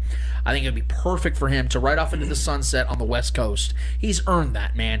baseball. I think it'd be perfect for him to ride off into the sunset on the West Coast. He's earned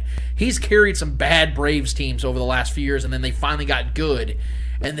that, man. He's carried some bad Braves teams over the last few years, and then they finally got good.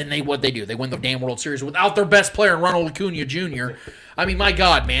 And then they win the damn World Series without their best player, Ronald Acuna Jr. I mean, my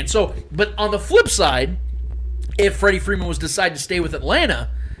God, man. So, but on the flip side, if Freddie Freeman was to decide to stay with Atlanta,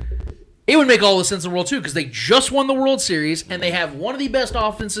 it would make all the sense in the world, too, because they just won the World Series, and they have one of the best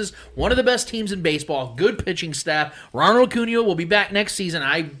offenses, one of the best teams in baseball, good pitching staff. Ronald Acuna will be back next season.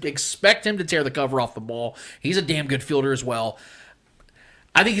 I expect him to tear the cover off the ball. He's a damn good fielder as well.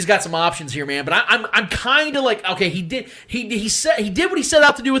 I think he's got some options here, man. But I'm kind of like, okay, he did what he set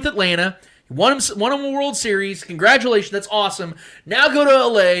out to do with Atlanta. Won him a World Series. Congratulations. That's awesome. Now go to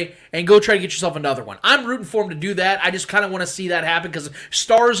LA and go try to get yourself another one. I'm rooting for him to do that. I just kind of want to see that happen because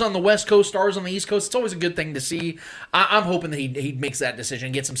stars on the West Coast, stars on the East Coast, it's always a good thing to see. I'm hoping that he makes that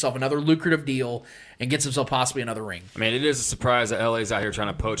decision, gets himself another lucrative deal, and gets himself possibly another ring. I mean, it is a surprise that LA's out here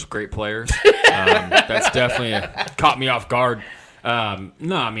trying to poach great players. That's definitely caught me off guard.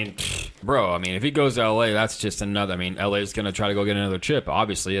 No, I mean, bro, if he goes to LA, that's just another. LA's going to try to go get another chip.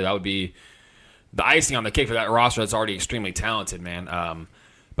 Obviously, that would be the icing on the cake for that roster that's already extremely talented, man.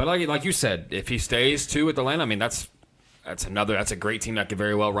 But like you said, if he stays too with Atlanta, that's a great team that could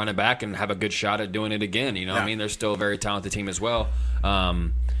very well run it back and have a good shot at doing it again. They're still a very talented team as well.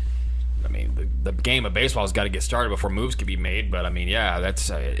 The game of baseball has got to get started before moves can be made. But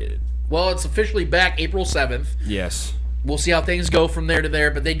that's well, it's officially back April 7th. Yes. We'll see how things go from there to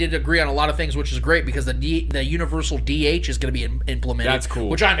there, but they did agree on a lot of things, which is great because the universal DH is going to be implemented. That's cool.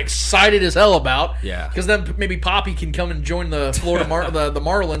 Which I'm excited as hell about. Yeah. Because then maybe Poppy can come and join the Florida the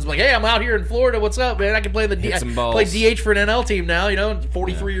Marlins. Like, hey, I'm out here in Florida. What's up, man? I can play play DH for an NL team now.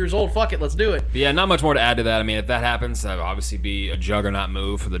 43 years old. Fuck it, let's do it. But yeah, not much more to add to that. If that happens, that would obviously be a juggernaut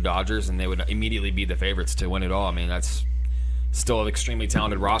move for the Dodgers, and they would immediately be the favorites to win it all. still an extremely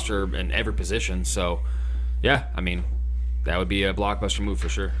talented roster in every position. So, yeah, I mean, that would be a blockbuster move for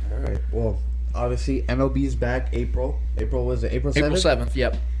sure. All right. Well, obviously, MLB's back April. Was it April 7th? April 7th,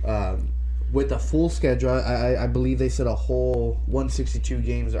 yep. With a full schedule, I believe they said a whole 162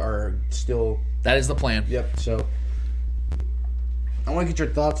 games are still... That is the plan. Yep, so... I want to get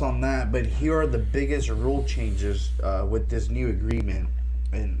your thoughts on that, but here are the biggest rule changes with this new agreement.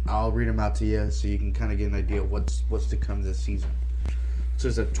 And I'll read them out to you so you can kind of get an idea of what's to come this season. So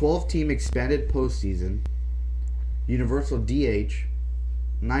there's a 12-team expanded postseason, universal DH,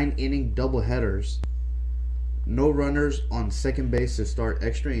 9-inning doubleheaders, no runners on second base to start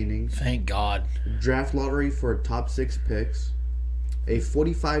extra innings, Thank God. draft lottery for top 6 picks, a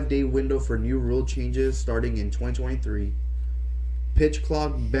 45-day window for new rule changes starting in 2023, pitch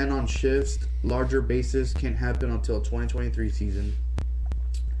clock ban on shifts, larger bases can't happen until 2023 season.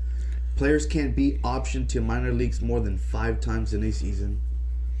 Players can't be optioned to minor leagues more than 5 times in a season.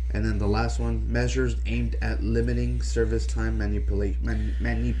 And then the last one, measures aimed at limiting service time manipulation.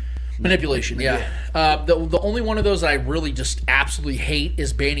 Manipulation, yeah. The only one of those that I really just absolutely hate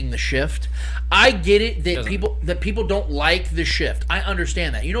is banning the shift. I get it that people don't like the shift. I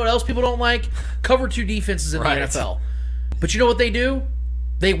understand that. You know what else people don't like? Cover 2 defenses in the NFL. But you know what they do?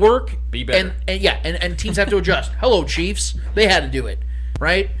 They work. Be better. And teams have to adjust. Hello, Chiefs. They had to do it,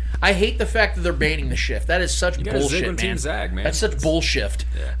 right? I hate the fact that they're banning the shift. That is such bullshit, man. Zag, man. That's such bullshit.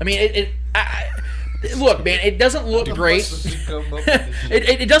 Yeah. I mean, look, man, it doesn't look great.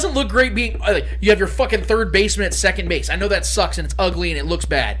 It doesn't look great being like you have your fucking third baseman at second base. I know that sucks and it's ugly and it looks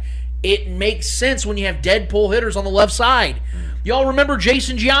bad. It makes sense when you have dead pull hitters on the left side. Y'all remember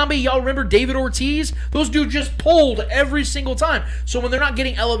Jason Giambi? Y'all remember David Ortiz? Those dudes just pulled every single time. So when they're not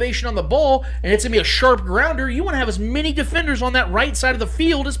getting elevation on the ball and it's going to be a sharp grounder, you want to have as many defenders on that right side of the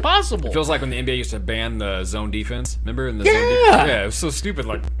field as possible. It feels like when the NBA used to ban the zone defense. Remember? In the zone defense? Yeah, it was so stupid.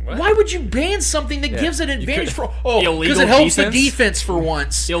 Like, what? Why would you ban something that gives an advantage for... Oh, because it helps the defense for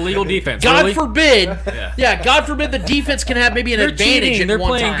once. Illegal defense. God forbid. God forbid the defense can have maybe an advantage cheating. at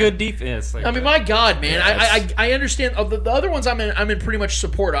one time. They're playing good defense. Like, I mean, my God, man. Yeah, I understand. The other ones I'm in pretty much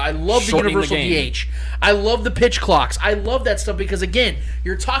support. I love the universal DH. I love the pitch clocks. I love that stuff because, again,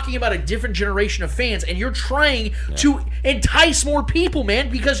 you're talking about a different generation of fans and you're trying to entice more people, man,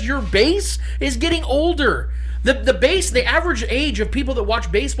 because your base is getting older. The average age of people that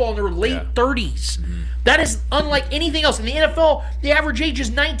watch baseball in their late 30s. Mm-hmm. That is unlike anything else. In the NFL, the average age is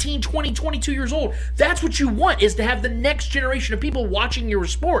 19, 20, 22 years old. That's what you want, is to have the next generation of people watching your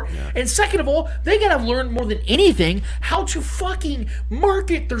sport. Yeah. And second of all, they got to learn more than anything how to fucking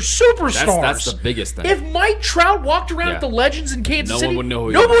market their superstars. That's the biggest thing. If Mike Trout walked around with the legends in Kansas City, no one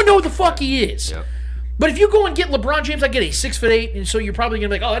would know who the fuck he is. Yep. But if you go and get LeBron James, I get it. He's 6'8", and so you're probably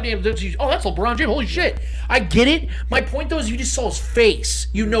gonna be like, that's LeBron James. Holy shit! I get it. My point though is, you just saw his face.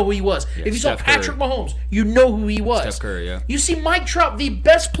 You know who he was. Yeah, if you saw Patrick Mahomes, you know who he was. Steph Curry, yeah. You see Mike Trout, the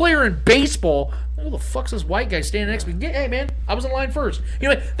best player in baseball. Who the fuck's this white guy standing next to me? Hey man, I was in line first. You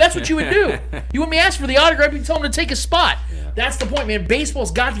know, that's what you would do. You wouldn't be asked for the autograph. You tell him to take a spot. Yeah. That's the point, man.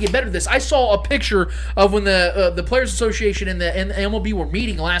 Baseball's got to get better at this. I saw a picture of when the Players Association and the MLB were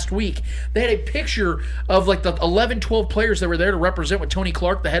meeting last week. They had a picture of like the 11, 12 players that were there to represent with Tony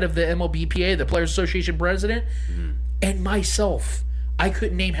Clark, the head of the MLBPA, the Players Association president, and myself. I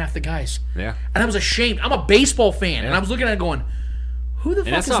couldn't name half the guys. Yeah. And I was ashamed. I'm a baseball fan, and I was looking at it going, who the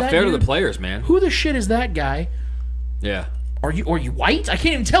fuck is that? And that's not fair to the players, man. Who the shit is that guy? Yeah. Are you white? I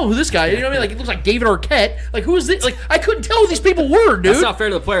can't even tell who this guy is. You know what I mean? Like, it looks like David Arquette. Like, who is this? Like, I couldn't tell who these people were, dude. That's not fair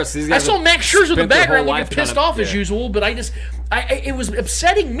to the players. These guys I saw Max Scherzer in the background looking pissed off as usual, but it was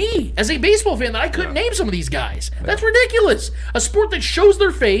upsetting me as a baseball fan that I couldn't name some of these guys. That's ridiculous. A sport that shows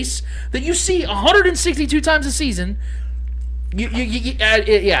their face, that you see 162 times a season.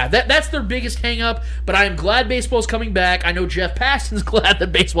 That's their biggest hang-up, but I am glad baseball's coming back. I know Jeff Passan's glad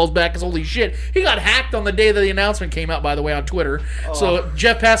that baseball's back, because holy shit, he got hacked on the day that the announcement came out, by the way, on Twitter. So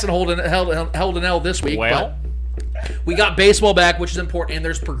Jeff Passan held an L this week. Well, but we got baseball back, which is important, and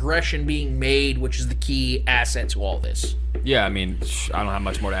there's progression being made, which is the key asset to all this. Yeah, I mean, I don't have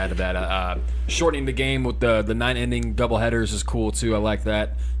much more to add to that. Shortening the game with the 9-inning doubleheaders is cool, too. I like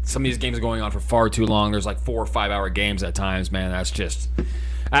that. Some of these games are going on for far too long. There's like 4 or 5 hour games at times, man. That's just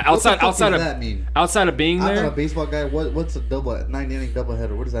outside of being there. I'm not a baseball guy. What's a 9-inning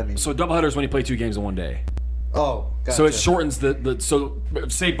doubleheader? What does that mean? So doubleheader is when you play 2 games in one day. Oh, gotcha. So it shortens so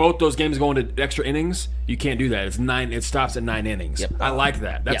say both those games go into extra innings, you can't do that. It's 9. It stops at 9 innings. Yep. I like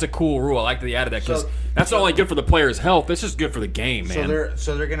that. That's a cool rule. I like that they added that, because that's not only good for the player's health. It's just good for the game, man.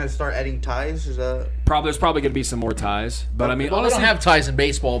 So they're gonna start adding ties. Is that There's probably going to be some more ties, but I mean, well, honestly, they don't have ties in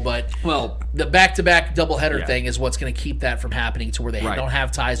baseball, but well, the back-to-back doubleheader Yeah. thing is what's going to keep that from happening to where they Right. don't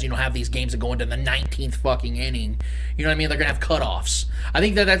have ties. You don't have these games that go into the 19th fucking inning. You know what I mean? They're going to have cutoffs. I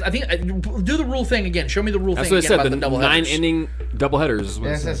think do the rule thing again. Show me the rule that's thing what I again said. about The the doubleheaders. 9-inning doubleheaders is what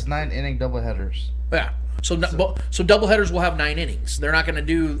Yeah, it it says. says 9-inning doubleheaders. Yeah. So doubleheaders will have 9 innings. They're not going to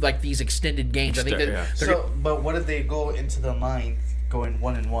do like these extended games. I think that Yeah. they're So, but what if they go into the 9th going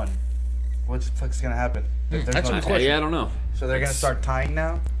 1-1? What the fuck's gonna happen? If there's that's no what I'm tie? saying. Yeah, I don't know. So they're gonna start tying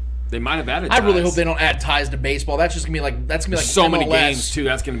now. They might have added. I really ties. hope they don't add ties to baseball. That's just gonna be like So many MLS. games too.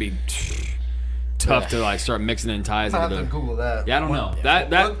 That's going to be tough to like start mixing in ties. I'll have into to the, Google that. yeah, I don't know.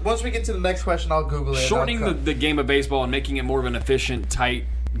 That Once we get to the next question, I'll Google it. shortening the game of baseball and making it more of an efficient, tight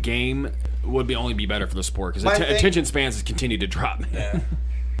game would only be better for the sport because My thing- attention spans continue to drop. Yeah.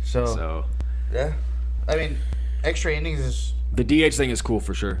 So, So yeah, I mean, extra innings is the DH thing is cool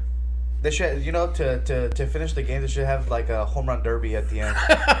for sure. they should to finish the game. They should have like a home run derby at the end.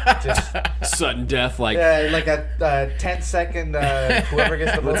 Just Sudden death, like like a 10-second whoever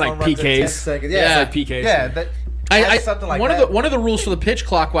gets the most like home runs in 10 PKs. seconds. Yeah. it's like PKs. Yeah, that, something like one that. of the rules for the pitch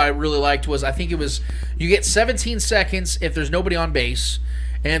clock what I really liked was I think it was you get 17 seconds if there's nobody on base,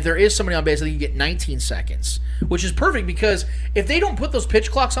 and if there is somebody on base, I think you get 19 seconds, which is perfect because if they don't put those pitch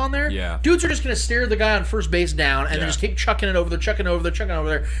clocks on there, Yeah. dudes are just going to stare the guy on first base down and Yeah. they just keep chucking it over there, chucking it over there, chucking it over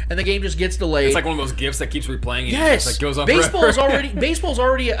there, and the game just gets delayed. It's like one of those gifts that keeps replaying. And Yes, it just, like, goes on baseball forever. is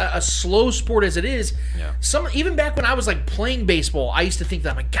already a slow sport as it is. Yeah. Even back when I was like playing baseball, I used to think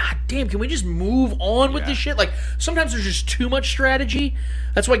that I'm like, God damn, can we just move on with Yeah. this shit? Like sometimes there's just too much strategy.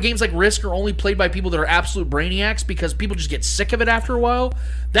 That's why games like Risk are only played by people that are absolute brainiacs because people just get sick of it after a while.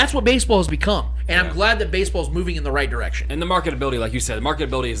 That's what baseball has become, and I'm glad that baseball is moving in the right direction. And the marketability, like you said, the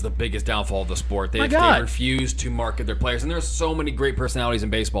marketability is the biggest downfall of the sport. They God. refuse to market their players, and there's so many great personalities in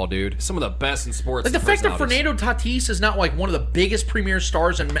baseball, dude. Some of the best in sports. Like the fact that personalities. Fernando Tatis is not like one of the biggest premier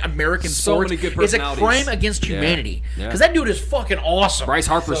stars in American So sports many good is a personalities. crime against Yeah. humanity. Yeah. Because that dude is fucking awesome. Bryce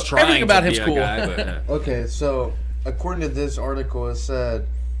Harper's trying everything about to him's be cool. a guy, but, yeah. Okay, so according to this article, it said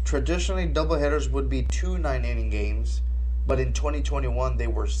traditionally doubleheaders would be 2 9-inning games, but in 2021 they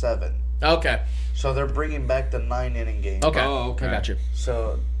were 7. Okay. So they're bringing back the 9-inning game. Okay. Oh, okay. I got you.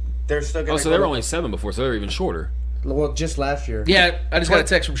 So they're still going Oh, to so they were only 7 before, so they were even shorter. well, just last year. Yeah, I just got a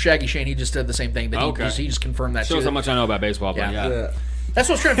text from Shaggy Shane. He just said the same thing. That Okay. he just confirmed that Shows too. how much I know about baseball, but Yeah. yeah. That's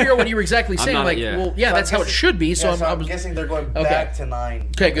what I was trying to figure out what you were exactly saying. not- like, yeah. well, yeah, So that's I'm how it guessing- should be. So, yeah, so I I'm was, guessing they're going Okay. back to 9.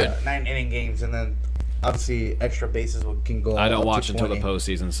 Okay, good. 9-inning games, and then obviously extra bases can go. I don't up to watch until the 20.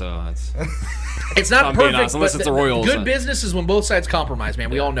 postseason, so that's it's not I'm being perfect, honest, unless but it's the Royals. good business is when both sides compromise, man.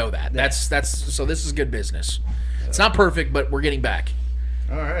 We all know that. That's so. This is good business. It's not perfect, but we're getting back.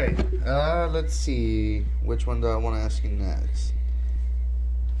 All right. Let's see. Which one do I want to ask you next?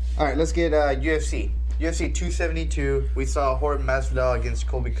 All right, let's get UFC. UFC 272. We saw Jorge Masvidal against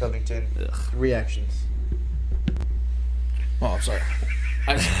Colby Covington. Reactions. Oh, I'm sorry.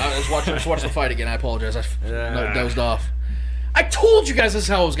 I just watched the fight again. I apologize. I dozed off. I told you guys this is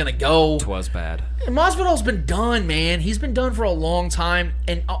how it was gonna go. was bad. Masvidal's been done, man. He's been done for a long time.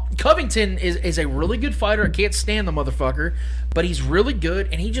 And Covington is a really good fighter. I can't stand the motherfucker, but he's really good,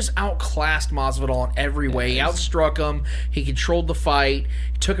 and he just outclassed Masvidal in every way. He outstruck him. He controlled the fight.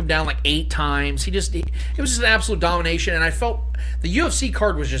 He took him down like 8 times. It was just an absolute domination, and I felt the UFC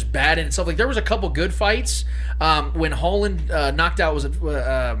card was just bad in itself. Like there was a couple good fights. When Holland knocked out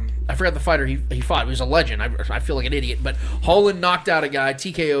I forgot the fighter he fought. He was a legend. I feel like an idiot, but Holland knocked out a guy,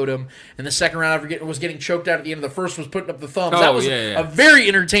 TKO'd him. In the second round, was getting choked out at the end of the first. Was putting up the thumbs. That was a very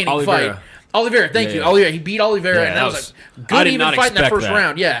entertaining Oliveira. fight. Oliveira, thank you. Yeah. Oliveira, he beat Oliveira, and that was a good even fight in that first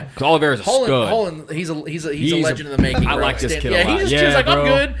round. Yeah, Oliveira's a Holland, scud. Holland, he's a legend in the making. I bro. like this kid a Yeah, lot. he just Yeah, was like, I'm bro.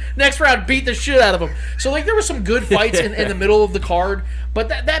 good. Next round, beat the shit out of him. So like, there were some good fights in the middle of the card, but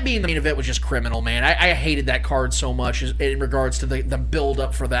that being the main event was just criminal, man. I hated that card so much in regards to the build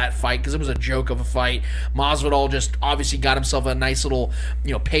up for that fight because it was a joke of a fight. Masvidal just obviously got himself a nice little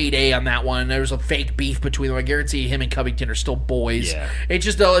payday on that one. There was a fake beef between them. I guarantee him and Covington are still boys. Yeah. It's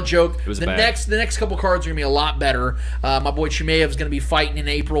just a joke. It was the bad. next couple cards are gonna be a lot better. My boy Chimaev is gonna be fighting in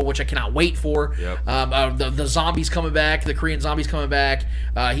April, which I cannot wait for. Yep. The zombies coming back. The Korean zombies coming back.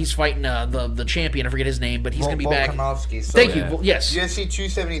 He's fighting the champion. I forget his name, but he's gonna be back. Volkanovski. So Thank you. Yes. UFC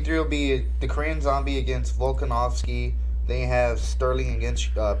 273 will be the Korean Zombie against Volkanovski. Then you have Sterling against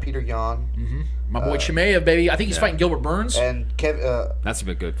Peter Yan. My boy Chimaev, baby. I think he's fighting Gilbert Burns. And That's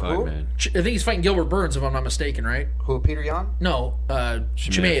a good fight, Who? man. I think he's fighting Gilbert Burns, if I'm not mistaken, right? who? Peter Yan? No,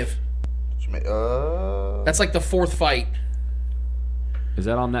 Chimaev. That's like the 4th fight. Is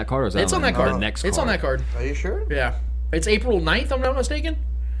that on that card or is that It's on that the card. next It's card? on that card. Are you sure? Yeah. It's April 9th, I'm not mistaken.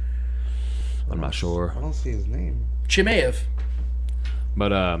 I'm not sure. I don't see his name. Chimaev.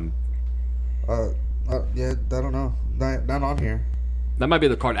 But Yeah, I don't know. Not on here. that might be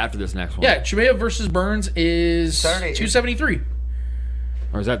the card after this next one. Yeah, Chimaev versus Burns is Saturday. 273.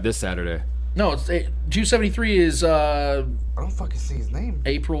 Or is that this Saturday? No, it's 273 is I don't fucking see his name.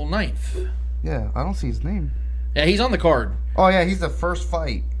 April 9th. Yeah, I don't see his name. Yeah, he's on the card. Oh yeah, he's the first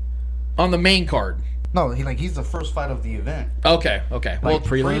fight. On the main card. No, he's the first fight of the event. Okay. Well,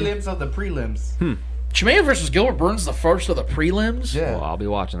 Prelims of the prelims. Chimaev versus Gilbert Burns is the first of the prelims. Yeah. Well, I'll be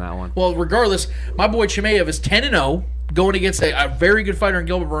watching that one. Well, regardless, my boy Chimaev is 10-0, going against a very good fighter in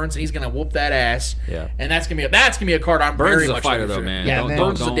Gilbert Burns, and he's gonna whoop that ass. Yeah. And that's gonna be a card I'm Burns very is a much fighter, looking though, for. man. Yeah, Don't-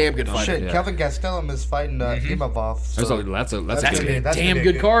 Burns is a don't- damn good don't- fighter. Shit, Yeah. Kelvin Gastelum is fighting Imavov. So That's a That's good. gonna be a that's damn gonna be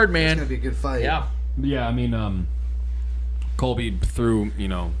good a card, man. It's gonna be a good fight. Yeah. Yeah, I mean, Colby threw,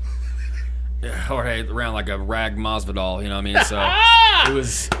 Jorge around like a rag Masvidal, you know what I mean? So it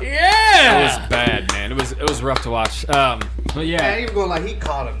was bad, man. It was rough to watch. But I yeah. ain't even going like he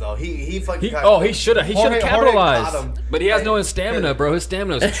caught him though. He fucking. He should have Jorge capitalized. caught him. But he has no stamina, bro. His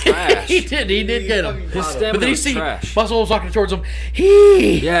stamina is trash. he did get him. His But stamina then you is see trash. Muscle was walking towards him.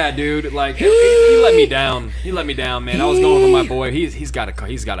 Yeah, dude. Like he let me down. He let me down, man. I was going for my boy. He's got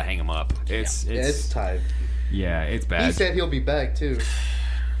to hang him up. It's time. Yeah, it's bad. He said he'll be back too.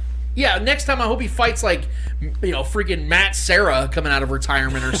 Yeah, next time I hope he fights like, freaking Matt Serra coming out of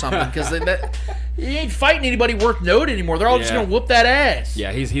retirement or something, because he ain't fighting anybody worth noting anymore. They're all just gonna whoop that ass.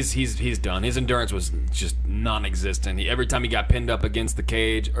 Yeah, he's done. His endurance was just non-existent. Every time he got pinned up against the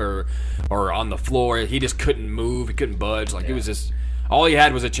cage or on the floor, he just couldn't move. He couldn't budge. Like it was just all he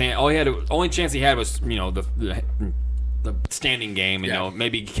had was a chance. Only chance he had was the standing game.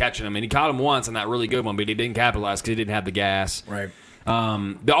 Maybe catching him, and he caught him once in that really good one, but he didn't capitalize because he didn't have the gas. Right.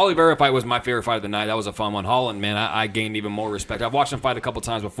 The Oliveira fight was my favorite fight of the night. That was a fun one. Holland, man, I gained even more respect. I've watched him fight a couple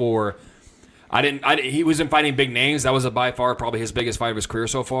times before. He wasn't fighting big names. That was by far probably his biggest fight of his career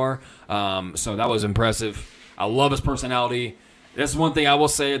so far. So that was impressive. I love his personality. That's one thing I will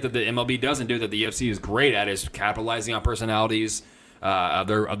say that the MLB doesn't do that the UFC is great at is capitalizing on personalities of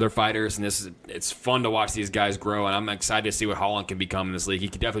their fighters. And it's fun to watch these guys grow. And I'm excited to see what Holland can become in this league. He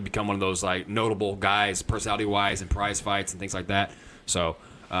could definitely become one of those like notable guys, personality-wise, in prize fights and things like that. So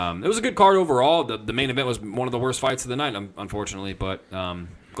it was a good card overall. The main event was one of the worst fights of the night, unfortunately. But glad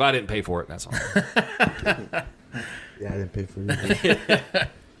I didn't pay for it. That's all. Yeah, I didn't pay for it.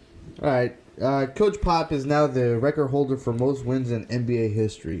 All right. Coach Pop is now the record holder for most wins in NBA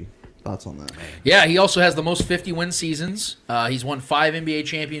history. Thoughts on that? Yeah, he also has the most 50-win seasons. He's won 5 NBA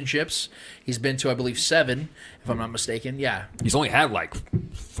championships. He's been to, I believe, 7, if I'm not mistaken. Yeah. He's only had like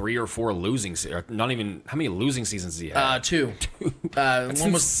 3 or 4 losing seasons. Not even, how many losing seasons did he have? 2. That's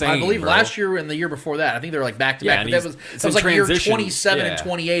one was, insane, I believe, bro. last year and the year before that. I think they were like back-to-back. Yeah, but and that was like year transition. 27 and Yeah.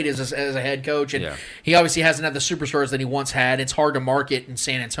 28 as a head coach. And Yeah. he obviously hasn't had the superstars that he once had. It's hard to market in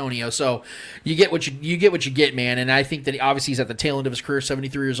San Antonio. So you get what you get, man. And I think that obviously he's at the tail end of his career,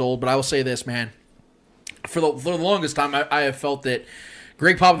 73 years old. But I will say this, man. For the longest time, I have felt that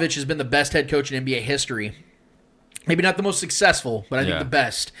Greg Popovich has been the best head coach in NBA history. Maybe not the most successful, but I think the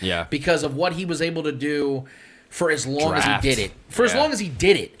best. Yeah. Because of what he was able to do for as long Draft. as he did it. For as long as he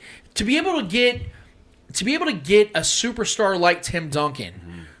did it. To be able to get a superstar like Tim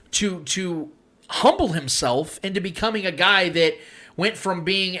Duncan to humble himself into becoming a guy that went from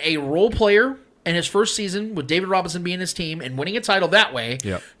being a role player in his first season with David Robinson being his team and winning a title that way,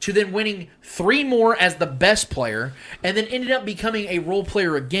 to then winning 3 more as the best player, and then ended up becoming a role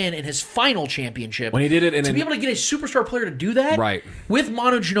player again in his final championship. When he did it, to be able to get a superstar player to do that, Right. with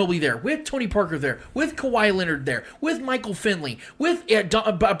Manu Ginobili there, with Tony Parker there, with Kawhi Leonard there, with Michael Finley, with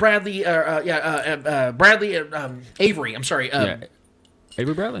Bradley Avery. I'm sorry.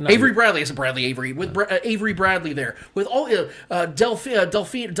 Avery Bradley? Avery Bradley isn't Bradley Avery. With Avery Bradley there. With all Del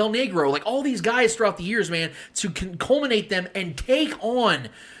Negro. Like all these guys throughout the years, man, to culminate them and take on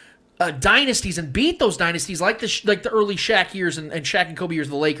dynasties and beat those dynasties like the early Shaq years and Shaq and Kobe years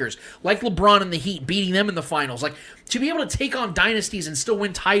of the Lakers. Like LeBron and the Heat, beating them in the finals. Like to be able to take on dynasties and still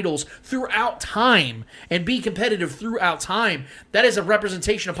win titles throughout time and be competitive throughout time, that is a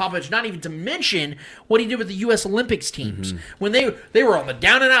representation of Popovich, not even to mention what he did with the U.S. Olympics teams. When they were on the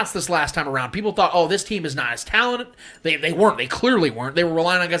down and outs this last time around, people thought, oh, this team is not as talented. They weren't. They clearly weren't. They were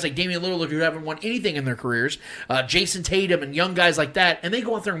relying on guys like Damian Lillard who haven't won anything in their careers, Jason Tatum and young guys like that, and they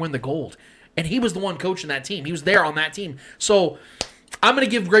go out there and win the gold. And he was the one coaching that team. He was there on that team. So I'm going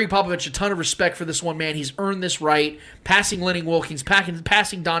to give Greg Popovich a ton of respect for this one, man. He's earned this right, passing Lenny Wilkens,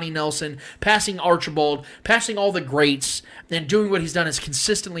 passing Donnie Nelson, passing Archibald, passing all the greats, and doing what he's done as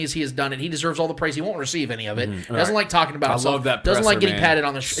consistently as he has done it. He deserves all the praise. He won't receive any of it. He doesn't like talking about himself. Love that doesn't like getting man. patted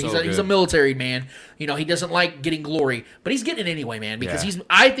on the he's a military man. You know, he doesn't like getting glory, but he's getting it anyway, man, because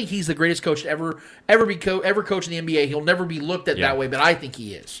I think he's the greatest coach to ever coach in the NBA. He'll never be looked at that way, but I think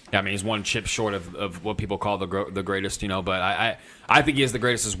he is. Yeah, I mean, he's one chip short of what people call the greatest, you know, but I think he is the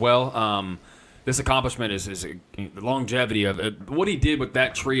greatest as well. This accomplishment is the longevity of it. What he did with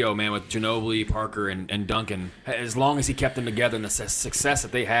that trio, man, with Ginobili, Parker, and Duncan, as long as he kept them together and the success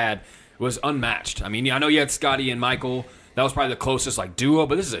that they had was unmatched. I mean, I know you had Scotty and Michael. That was probably the closest duo,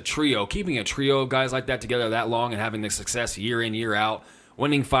 but this is a trio. Keeping a trio of guys like that together that long and having the success year in, year out,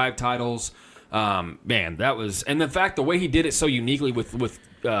 winning 5 titles, man, that was... And the fact, the way he did it so uniquely with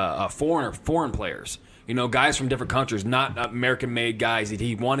foreign players. You know, guys from different countries, not American-made guys.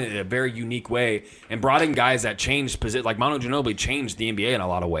 He won it in a very unique way and brought in guys that changed position. Like Manu Ginobili changed the NBA in a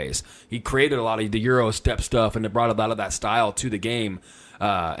lot of ways. He created a lot of the Euro step stuff and it brought a lot of that style to the game.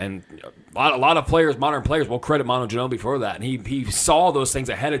 And a lot of players, modern players, will credit Manu Ginobili for that. And he saw those things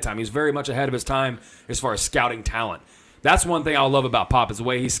ahead of time. He was very much ahead of his time as far as scouting talent. That's one thing I love about Pop is the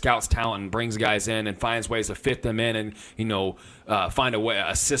way he scouts talent and brings guys in and finds ways to fit them in and, you know, find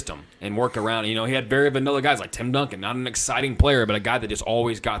a system and work around. You know, he had very vanilla guys like Tim Duncan, not an exciting player, but a guy that just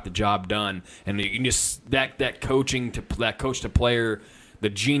always got the job done. And you can just that coach to player, the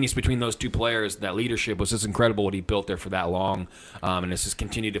genius between those two players, that leadership was just incredible what he built there for that long. And it's just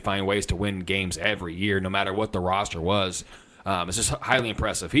continued to find ways to win games every year, no matter what the roster was. It's just highly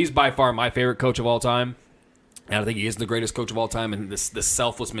impressive. He's by far my favorite coach of all time. And I think he is the greatest coach of all time, and this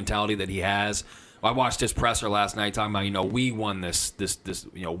selfless mentality that he has. I watched his presser last night talking about, you know, we won this,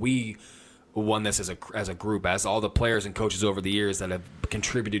 you know, we won this as a group, as all the players and coaches over the years that have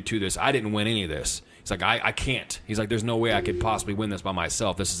contributed to this. I didn't win any of this. He's like, I can't. He's like, there's no way I could possibly win this by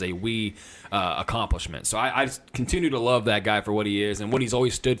myself. This is a we accomplishment. So I continue to love that guy for what he is and what he's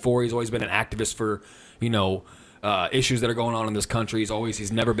always stood for. He's always been an activist for, you know, issues that are going on in this country.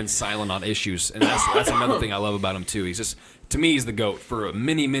 He's never been silent on issues, and that's another thing I love about him too. He's just, to me, he's the GOAT for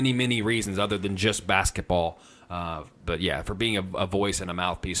many, many, many reasons other than just basketball. But yeah, for being a voice and a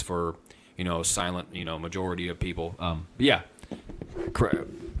mouthpiece for, you know, silent, you know, majority of people. But yeah,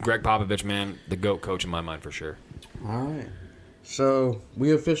 Greg Popovich, man, the GOAT coach in my mind for sure. All right. So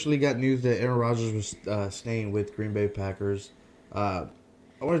we officially got news that Aaron Rodgers was staying with Green Bay Packers.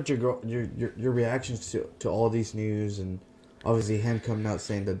 I wanted your reactions to all these news, and obviously him coming out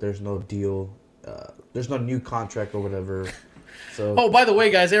saying that there's no deal, there's no new contract or whatever. So, oh, by the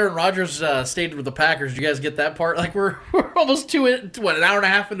way, guys, Aaron Rodgers stayed with the Packers. Did you guys get that part? Like we're almost an hour and a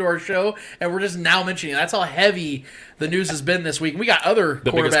half into our show, and we're just now mentioning it. That's how heavy the news has been this week. We got other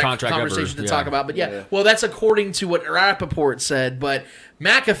quarterback conversations to talk about, but yeah, well, that's according to what Rappaport said. But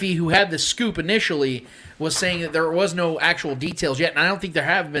McAfee, who had the scoop initially, was saying that there was no actual details yet, and I don't think there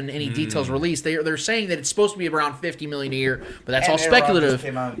have been any details released. They're saying that it's supposed to be around $50 million a year, but that's all speculative.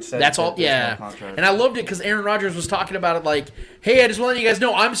 That's all, yeah. No, and I loved it because Aaron Rodgers was talking about it like, "Hey, I just want to let you guys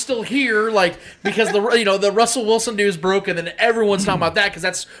know I'm still here," like because the Russell Wilson news broke, and then everyone's talking about that because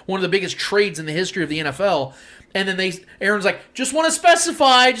that's one of the biggest trades in the history of the NFL. And then Aaron's like, "Just want to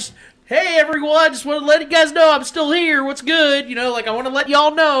specify, just." Hey everyone, just want to let you guys know I'm still here. What's good? You know, like I want to let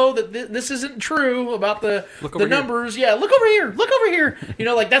y'all know that this isn't true about the numbers. Here. Yeah, look over here. Look over here. You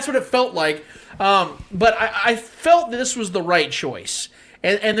know, like that's what it felt like. But I felt this was the right choice.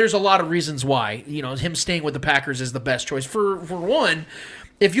 And there's a lot of reasons why. You know, him staying with the Packers is the best choice. For one,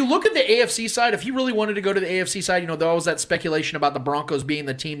 if you look at the AFC side, if he really wanted to go to the AFC side, you know, there was that speculation about the Broncos being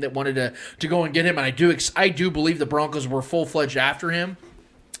the team that wanted to go and get him. And I do believe the Broncos were full-fledged after him.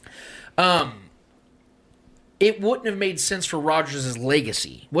 It wouldn't have made sense for Rodgers'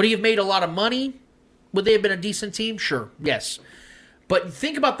 legacy. Would he have made a lot of money? Would they have been a decent team? Sure, yes. But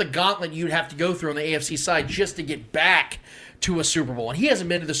think about the gauntlet you'd have to go through on the AFC side just to get back to a Super Bowl. And he hasn't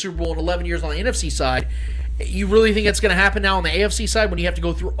been to the Super Bowl in 11 years on the NFC side. You really think it's going to happen now on the AFC side when you have to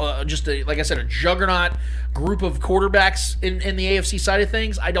go through like I said, a juggernaut group of quarterbacks in the AFC side of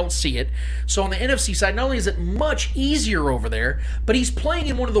things? I don't see it. So on the NFC side, not only is it much easier over there, but he's playing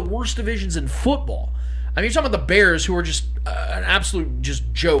in one of the worst divisions in football. I mean, you're talking about the Bears, who are just an absolute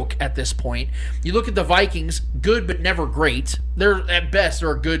just joke at this point. You look at the Vikings, good but never great. At best,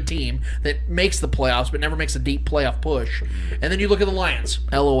 they're a good team that makes the playoffs but never makes a deep playoff push. And then you look at the Lions,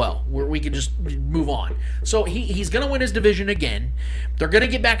 LOL, where we can just move on. So he's going to win his division again. They're going to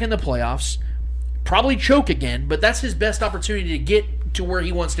get back in the playoffs, probably choke again, but that's his best opportunity to get to where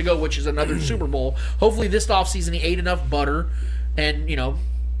he wants to go, which is another Super Bowl. Hopefully this offseason he ate enough butter, and,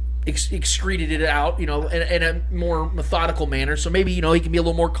 excreted it out, in a more methodical manner. So maybe, he can be a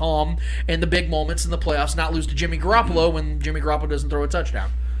little more calm in the big moments in the playoffs, not lose to Jimmy Garoppolo when Jimmy Garoppolo doesn't throw a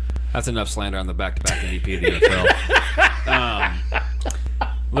touchdown. That's enough slander on the back-to-back MVP of the NFL.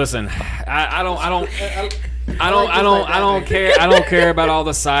 Listen, I don't care about all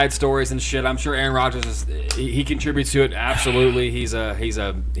the side stories and shit. I'm sure Aaron Rodgers he contributes to it absolutely. He's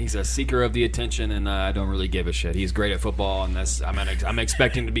a seeker of the attention, and I don't really give a shit. He's great at football, and I'm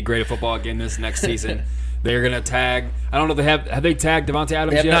expecting to be great at football again this next season. They're gonna tag. I don't know if have they tagged Davante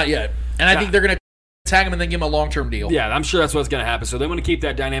Adams yet? Not yet. And I think they're gonna tag him and then give him a long-term deal. Yeah, I'm sure that's what's going to happen. So they want to keep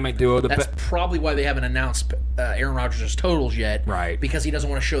that dynamic duo. That's probably why they haven't announced Aaron Rodgers' totals yet. Right. Because he doesn't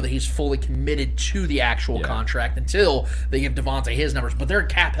want to show that he's fully committed to the actual contract until they give Davante his numbers. But they're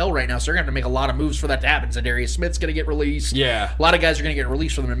cap hell right now, so they're going to have to make a lot of moves for that to happen. Zadarius Smith's going to get released. Yeah. A lot of guys are going to get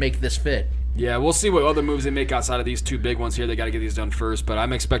released for them to make this fit. Yeah, we'll see what other moves they make outside of these two big ones here. They got to get these done first, but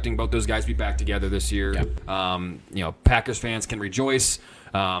I'm expecting both those guys to be back together this year. Yep. Packers fans can rejoice.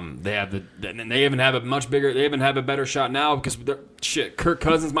 They even have a better shot now because Kirk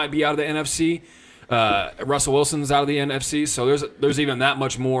Cousins might be out of the NFC. Russell Wilson's out of the NFC, so there's even that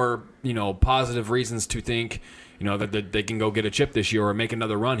much more positive reasons to think that they can go get a chip this year or make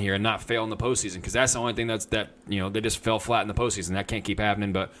another run here and not fail in the postseason, because that's the only thing they just fell flat in the postseason. That can't keep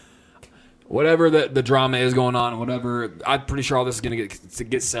happening. But whatever the drama is going on, whatever, I'm pretty sure all this is going to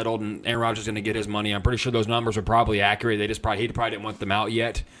get settled, and Aaron Rodgers is going to get his money. I'm pretty sure those numbers are probably accurate. He probably didn't want them out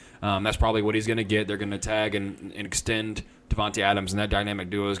yet. That's probably what he's going to get. They're going to tag and extend Davante Adams, and that dynamic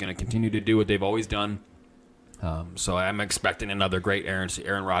duo is going to continue to do what they've always done. So I'm expecting another great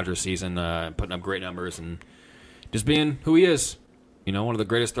Aaron Rodgers season, putting up great numbers and just being who he is. One of the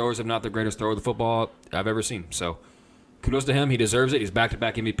greatest throwers, if not the greatest thrower of the football I've ever seen. So kudos to him. He deserves it. He's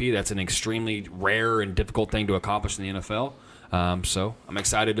back-to-back MVP. That's an extremely rare and difficult thing to accomplish in the NFL. So I'm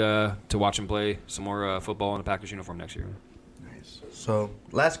excited to watch him play some more football in a Packers uniform next year. Nice. So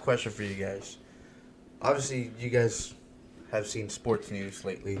last question for you guys. Obviously, you guys have seen sports news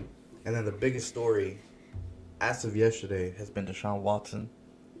lately, and then the biggest story as of yesterday has been Deshaun Watson.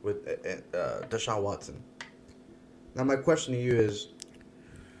 Deshaun Watson. Now, my question to you is,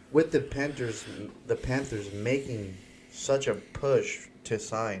 with the Panthers making such a push to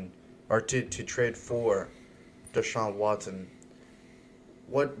sign or to trade for Deshaun Watson,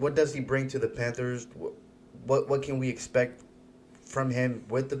 what does he bring to the Panthers? What can we expect from him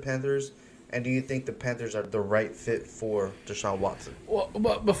with the Panthers? And do you think the Panthers are the right fit for Deshaun Watson? Well,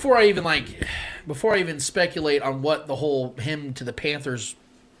 but before I even speculate on what the whole him to the Panthers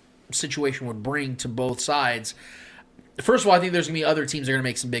situation would bring to both sides, first of all, I think there's going to be other teams that are going to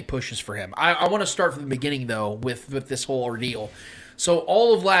make some big pushes for him. I want to start from the beginning, though, with this whole ordeal. So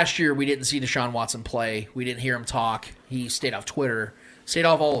all of last year, we didn't see Deshaun Watson play. We didn't hear him talk. He stayed off Twitter, stayed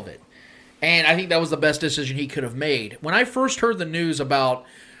off all of it. And I think that was the best decision he could have made. When I first heard the news about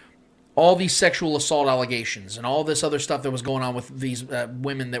all these sexual assault allegations and all this other stuff that was going on with these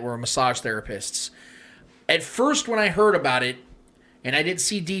women that were massage therapists, at first when I heard about it, and I didn't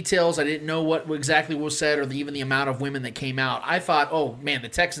see details, I didn't know what exactly was said or even the amount of women that came out, I thought, oh man, the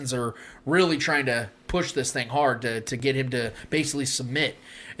Texans are really trying to push this thing hard to get him to basically submit.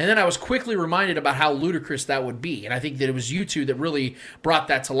 And then I was quickly reminded about how ludicrous that would be. And I think that it was you two that really brought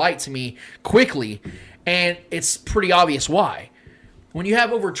that to light to me quickly. And it's pretty obvious why. When you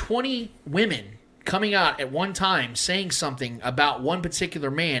have over 20 women coming out at one time saying something about one particular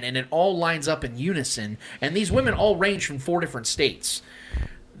man, and it all lines up in unison, and these women all range from 4 different states,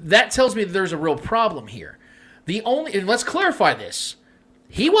 that tells me that there's a real problem here. And let's clarify this.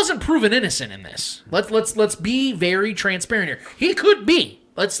 He wasn't proven innocent in this. Let's be very transparent here. He could be.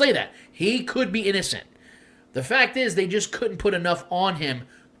 Let's say that. He could be innocent. The fact is they just couldn't put enough on him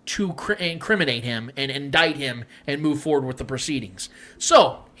to incriminate him and indict him and move forward with the proceedings.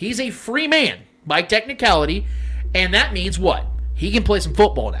 So, he's a free man by technicality, and that means what? He can play some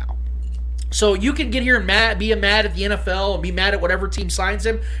football now. So you can get here and be mad at the NFL and be mad at whatever team signs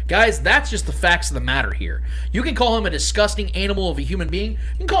him. Guys, that's just the facts of the matter here. You can call him a disgusting animal of a human being.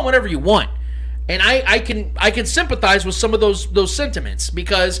 You can call him whatever you want. And I can sympathize with some of those sentiments,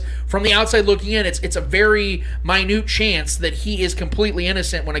 because from the outside looking in, it's a very minute chance that he is completely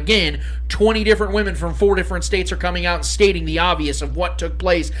innocent when, again, 20 different women from 4 different states are coming out and stating the obvious of what took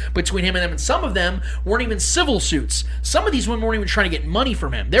place between him and them. And some of them weren't even civil suits. Some of these women weren't even trying to get money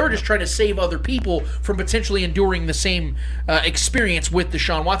from him. They were just trying to save other people from potentially enduring the same experience with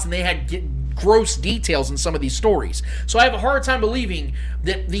Deshaun Watson. They had gross details in some of these stories. So I have a hard time believing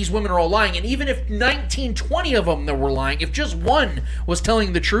that these women are all lying. And even if 19, 20 of them that were lying, if just one was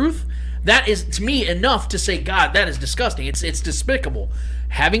telling the truth, that is, to me, enough to say, God, that is disgusting. It's despicable.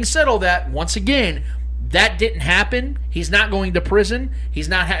 Having said all that, once again, that didn't happen. He's not going to prison. He's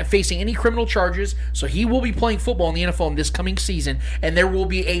not facing any criminal charges. So he will be playing football in the NFL in this coming season. And there will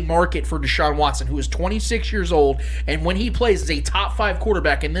be a market for Deshaun Watson, who is 26 years old. And when he plays as a top 5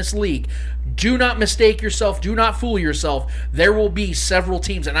 quarterback in this league, do not mistake yourself. Do not fool yourself. There will be several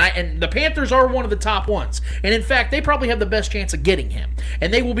teams. And the Panthers are one of the top ones. And in fact, they probably have the best chance of getting him.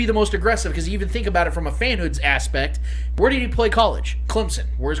 And they will be the most aggressive because you even think about it from a fanhood's aspect. Where did he play college? Clemson.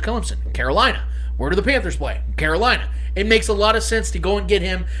 Where's Clemson? Carolina. Where do the Panthers play? Carolina. It makes a lot of sense to go and get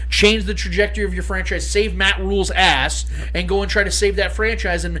him, change the trajectory of your franchise, save Matt Rule's ass, and go and try to save that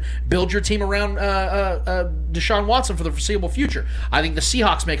franchise and build your team around Deshaun Watson for the foreseeable future. I think the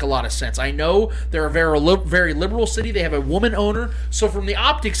Seahawks make a lot of sense. I know they're a very liberal city. They have a woman owner, so from the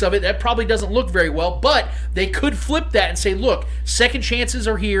optics of it, that probably doesn't look very well, but they could flip that and say, look, second chances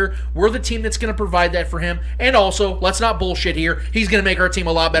are here. We're the team that's going to provide that for him, and also, let's not bullshit here. He's going to make our team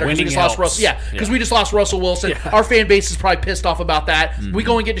a lot better because we just lost Russell. Because we just lost Russell Wilson. Yeah. Our fan base is probably pissed off about that. Mm-hmm. We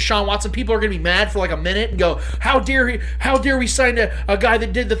go and get Deshaun Watson. People are going to be mad for like a minute and go, how dare we sign a guy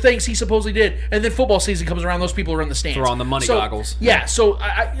that did the things he supposedly did? And then football season comes around, those people are in the stands. Throw on the money goggles. Yeah, so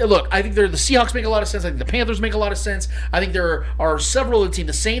look, I think the Seahawks make a lot of sense. I think the Panthers make a lot of sense. I think there are several of the teams.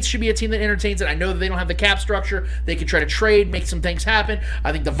 The Saints should be a team that entertains it. I know that they don't have the cap structure. They could try to trade, make some things happen.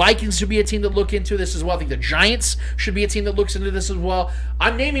 I think the Vikings should be a team that look into this as well. I think the Giants should be a team that looks into this as well.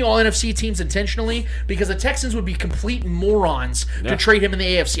 I'm naming all NFC teams intentionally because the Texans would be complete morons to trade him in the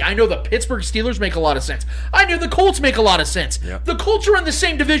AFC. I know the Pittsburgh Steelers make a lot of sense. I know the Colts make a lot of sense. Yep. The Colts are in the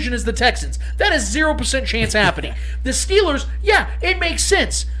same division as the Texans. That is 0% chance happening. The Steelers, yeah, it makes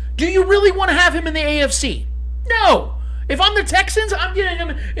sense. Do you really want to have him in the AFC? No. If I'm the Texans, I'm getting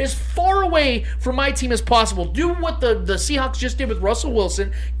him as far away from my team as possible. Do what the Seahawks just did with Russell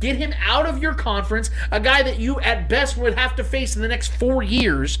Wilson. Get him out of your conference, a guy that you at best would have to face in the next 4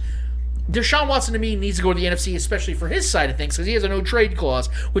 years. Deshaun Watson, to me, needs to go to the NFC, especially for his side of things, because he has a no-trade clause,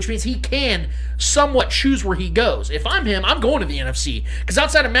 which means he can somewhat choose where he goes. If I'm him, I'm going to the NFC, because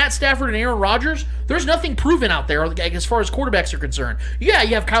outside of Matt Stafford and Aaron Rodgers, there's nothing proven out there as far as quarterbacks are concerned. Yeah,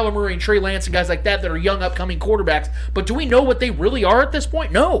 you have Kyler Murray and Trey Lance and guys like that are young, upcoming quarterbacks, but do we know what they really are at this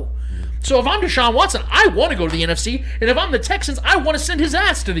point? No. So if I'm Deshaun Watson, I want to go to the NFC, and if I'm the Texans, I want to send his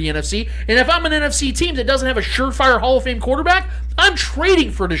ass to the NFC, and if I'm an NFC team that doesn't have a surefire Hall of Fame quarterback, I'm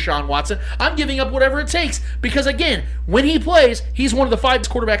trading for Deshaun Watson. I'm giving up whatever it takes, because again, when he plays, he's one of the 5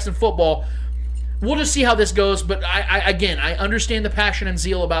 quarterbacks in football. We'll just see how this goes, but I understand the passion and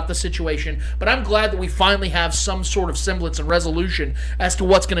zeal about the situation, but I'm glad that we finally have some sort of semblance and resolution as to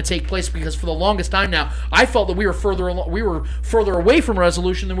what's going to take place, because for the longest time now, I felt that we were further away from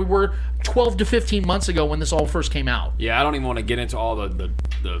resolution than we were 12 to 15 months ago when this all first came out. Yeah, I don't even want to get into all the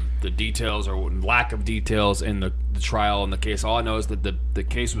details or lack of details in the trial and the case. All I know is that the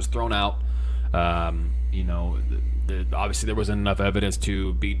case was thrown out. Obviously there wasn't enough evidence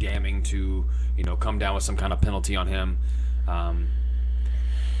to be damning to come down with some kind of penalty on him.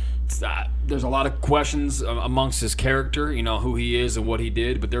 There's a lot of questions amongst his character, who he is and what he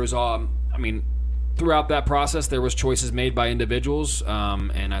did, but there was throughout that process there was choices made by individuals,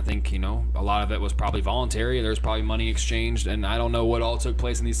 and I think a lot of it was probably voluntary. There's probably money exchanged, and I don't know what all took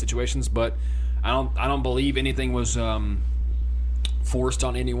place in these situations, but I don't believe anything was forced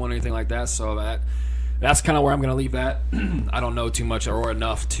on anyone or anything like that. So that's kind of where I'm going to leave that. I don't know too much or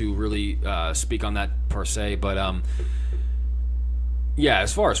enough to really speak on that per se, but yeah,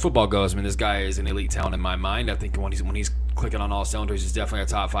 as far as football goes, this guy is an elite talent in my mind. I think when he's clicking on all cylinders, he's definitely a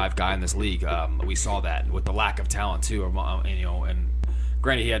top 5 guy in this league. We saw that with the lack of talent too, and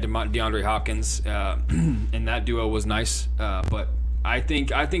granted he had DeAndre Hopkins, and that duo was nice, but I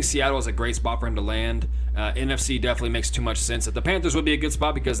think Seattle is a great spot for him to land. NFC definitely makes too much sense. That the Panthers would be a good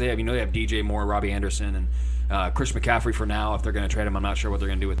spot because they have DJ Moore, Robbie Anderson, and Chris McCaffrey for now. If they're going to trade him, I'm not sure what they're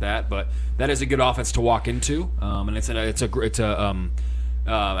going to do with that. But that is a good offense to walk into, and it's a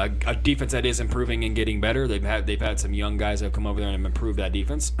defense that is improving and getting better. They've had some young guys that have come over there and have improved that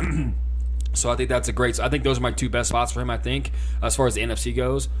defense. So I think that's I think those are my 2 best spots for him, I think, as far as the NFC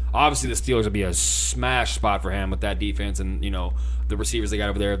goes. Obviously, the Steelers would be a smash spot for him with that defense and, the receivers they got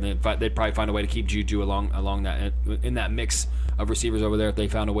over there. They'd probably find a way to keep Juju along that in that mix of receivers over there if they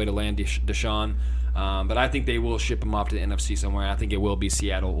found a way to land Deshaun. But I think they will ship him off to the NFC somewhere. I think it will be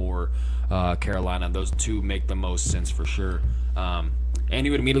Seattle or Carolina. Those 2 make the most sense for sure. And he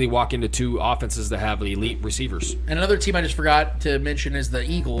would immediately walk into two offenses that have elite receivers. And another team I just forgot to mention is the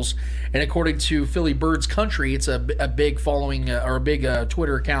Eagles. And according to Philly Birds Country, it's a big following or a big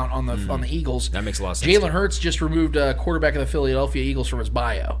Twitter account on the Eagles. That makes a lot of sense. Jalen Hurts just removed a quarterback of the Philadelphia Eagles from his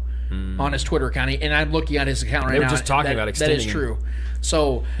bio on his Twitter account. And I'm looking at his account right now. They were just talking about extending That is him. true.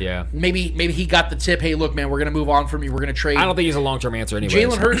 So maybe he got the tip, hey, look, man, we're going to move on from you. We're going to trade. I don't think he's a long-term answer anyway.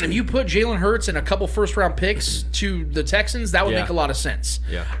 Jalen Hurts, if you put Jalen Hurts and a couple first-round picks to the Texans, that would make a lot of sense.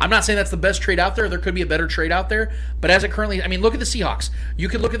 Yeah. I'm not saying that's the best trade out there. There could be a better trade out there. But as it currently, I mean, look at the Seahawks. You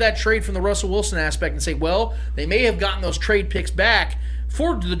could look at that trade from the Russell Wilson aspect and say, well, they may have gotten those trade picks back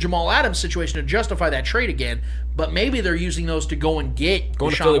for the Jamal Adams situation to justify that trade again, but maybe they're using those to go and get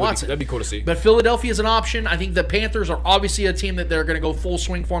Deshaun Watson. That'd be cool to see. But Philadelphia is an option. I think the Panthers are obviously a team that they're going to go full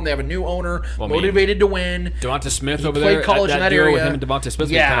swing for them. They have a new owner, motivated to win. Devonta Smith he over played there. College in that duo area. with him and Devonta Smith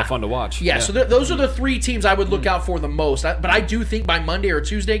would be kind of fun to watch. Yeah, so those are the three teams I would look out for the most. But I do think by Monday or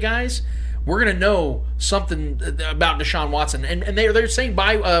Tuesday, guys, we're going to know something about Deshaun Watson. And they're saying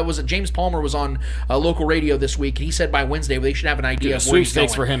was it James Palmer was on local radio this week, and he said by Wednesday they should have an idea of where he's going.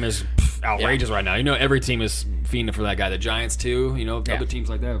 Sweepstakes for him is outrageous right now. You know, every team is fiending for that guy. The Giants, too. You know, other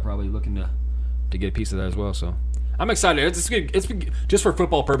teams like that are probably looking to get a piece of that as well. So I'm excited. It's good. Just for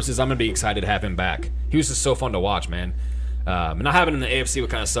football purposes, I'm going to be excited to have him back. He was just so fun to watch, man. Not having him in the AFC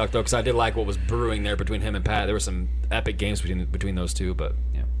would kind of suck, though, because I did like what was brewing there between him and Pat. There were some epic games between those two, but,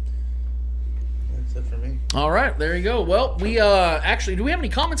 yeah. That's it for me. All right, there you go. Well, we actually, do we have any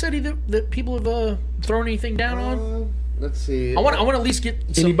comments, Eddie, that people have thrown anything down on? Let's see. I want to at least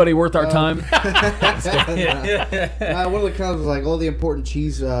get some... Anybody worth our time? One of the comments was like, all the important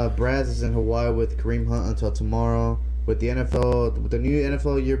cheese Brads is in Hawaii with Kareem Hunt until tomorrow. With the new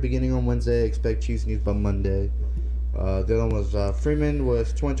NFL year beginning on Wednesday, expect Chiefs news by Monday. The other one was Freeman was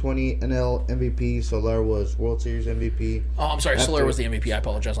 2020 NL MVP. Soler was World Series MVP. Oh, I'm sorry. Soler was the MVP. I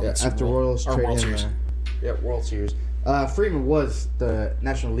apologize on that. After Royals traded World him. Series. World Series. Freeman was the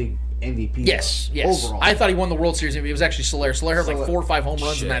National League MVP. Yes. Overall. I thought he won the World Series MVP. It was actually Soler. Soler had like 4 or 5 home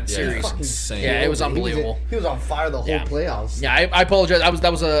runs in that series. Insane. Yeah, it was unbelievable. He was on fire the whole playoffs. Yeah, I apologize.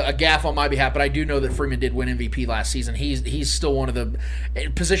 That was a gaffe on my behalf, but I do know that Freeman did win MVP last season. He's still one of the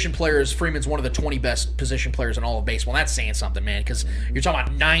position players. Freeman's one of the 20 best position players in all of baseball. And that's saying something, man, because you're talking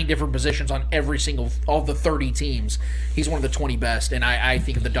about 9 different positions on all the 30 teams. He's one of the 20 best, and I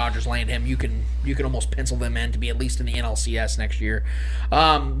think if the Dodgers land him, you can almost pencil them in to be at least in the NLCS next year.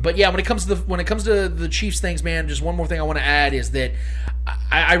 But yeah, when it comes to the Chiefs things, man, just one more thing I want to add is that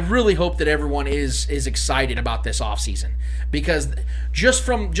I really hope that everyone is excited about this offseason, because just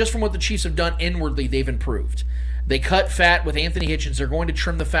from what the Chiefs have done inwardly, they've improved. They cut fat with Anthony Hitchens. They're going to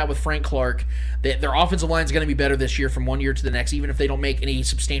trim the fat with Frank Clark. Their offensive line is going to be better this year from one year to the next, even if they don't make any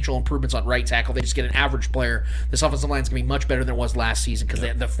substantial improvements on right tackle. They just get an average player. This offensive line is going to be much better than it was last season because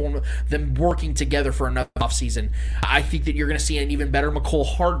them working together for another offseason. I think that you're going to see an even better McCole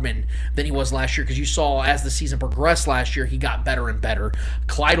Hardman than he was last year, because you saw as the season progressed last year, he got better and better.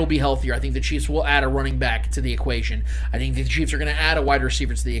 Clyde will be healthier. I think the Chiefs will add a running back to the equation. I think the Chiefs are going to add a wide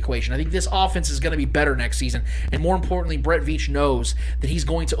receiver to the equation. I think this offense is going to be better next season. And more importantly, Brett Veach knows that he's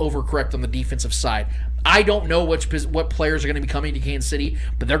going to overcorrect on the defensive side. I don't know what players are going to be coming to Kansas City,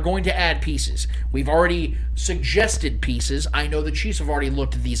 but they're going to add pieces. We've already suggested pieces. I know the Chiefs have already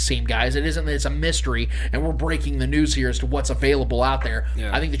looked at these same guys. It isn't that it's a mystery, and we're breaking the news here as to what's available out there.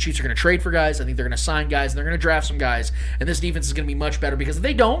 Yeah. I think the Chiefs are going to trade for guys. I think they're going to sign guys, and they're going to draft some guys. And this defense is going to be much better, because if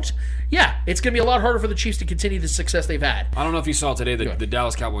they don't, it's going to be a lot harder for the Chiefs to continue the success they've had. I don't know if you saw today that the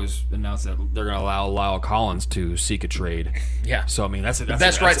Dallas Cowboys announced that they're going to allow Lyle Collins to seek a trade. Yeah. So, I mean, that's the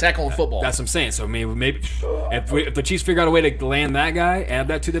best right tackle in football. That's what I'm saying. So, maybe if the Chiefs figure out a way to land that guy, add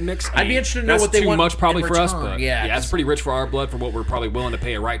that to the mix, I'd be interested to know what they want. That's too much probably for us, but yeah, that's pretty rich for our blood for what we're probably willing to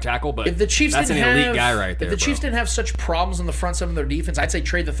pay a right tackle. But if the Chiefs that's an elite guy right there. If the Chiefs didn't have such problems on the front seven of their defense, I'd say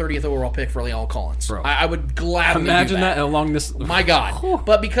trade the 30th overall pick for Lyle Collins. Bro, I would gladly imagine do that along this. My God.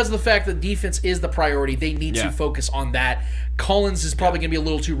 But because of the fact that defense is the priority, they need to focus on that. Collins is probably going to be a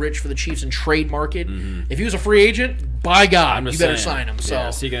little too rich for the Chiefs in trade market. Mm-hmm. If he was a free agent, by God, you better sign him. So,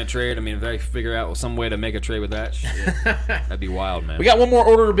 seeking a trade. I mean, if they figure out some way to make a trade with that, that'd be wild, man. We got one more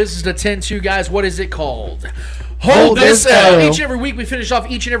order of business to attend to, guys. What is it called? Hold this L. Each and every week, we finish off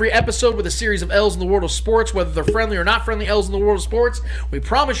each and every episode with a series of L's in the world of sports, whether they're friendly or not friendly L's in the world of sports. We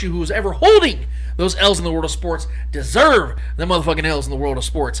promise you, who's ever holding those L's in the world of sports deserve the motherfucking L's in the world of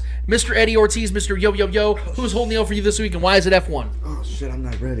sports. Mr. Eddie Ortiz, Mr. Yo, who's holding the L for you this week, and why is it F1? Oh, shit, I'm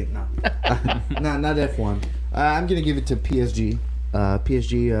not ready. No. No, not F1. I'm going to give it to PSG. How do you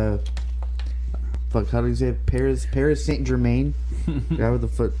say it? Paris Saint-Germain? Guy with the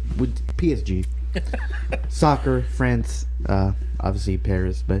foot. With PSG. Soccer, France, obviously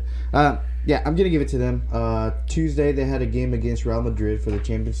Paris. But, yeah, I'm going to give it to them. Tuesday, they had a game against Real Madrid for the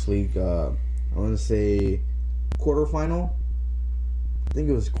Champions League. I want to say quarterfinal. I think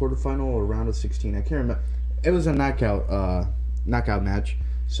it was quarterfinal or round of 16. I can't remember. It was a knockout match.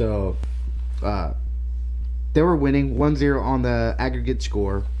 So, they were winning 1-0 on the aggregate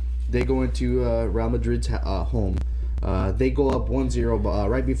score. They go into Real Madrid's home. They go up 1-0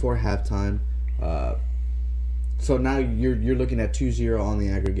 right before halftime. So now you're looking at 2-0 on the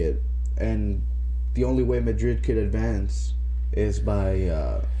aggregate. And the only way Madrid could advance is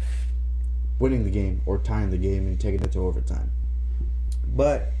by winning the game or tying the game and taking it to overtime.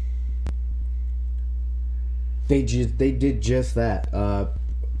 But they did just that.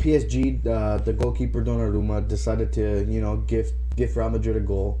 PSG, the goalkeeper Donnarumma, decided to give Real Madrid a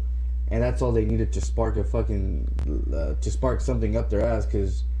goal, and that's all they needed to spark something up their ass.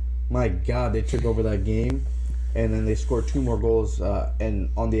 Because my God, they took over that game, and then they scored 2 more goals,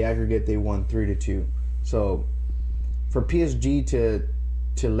 and on the aggregate they won 3-2. So for PSG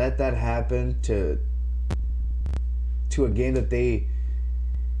to let that happen to a game that they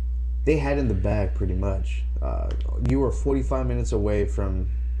had in the bag pretty much. You were 45 minutes away from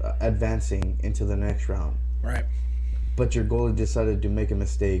advancing into the next round. Right. But your goalie decided to make a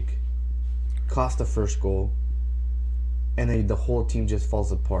mistake, cost the first goal, and then the whole team just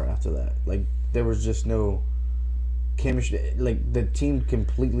falls apart after that. Like, there was just no chemistry. Like, the team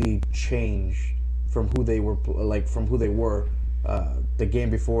completely changed from who they were, the game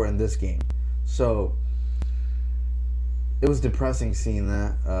before and this game. So it was depressing seeing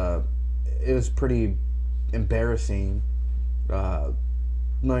that. It was pretty embarrassing,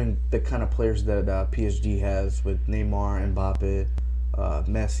 knowing the kind of players that PSG has with Neymar, Mbappe,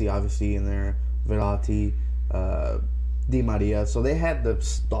 Messi obviously in there, Verratti, Di Maria. So they had the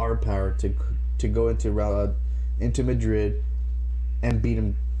star power to go into Madrid and beat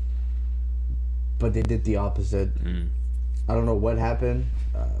them, but they did the opposite. I don't know what happened.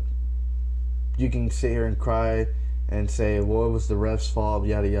 You can sit here and cry and say, well, it was the ref's fault,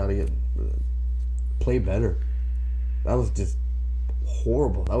 yada, yada, yada. Play better. That was just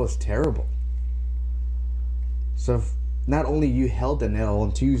horrible. That was terrible. So not only you held an L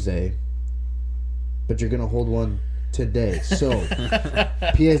on Tuesday, but you're going to hold one today. So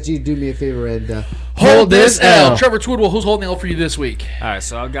PSG, do me a favor and hold this L. Trevor Twidwell, who's holding the L for you this week? All right,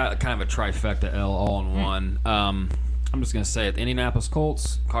 so I've got kind of a trifecta L all in one. I'm just going to say it. The Indianapolis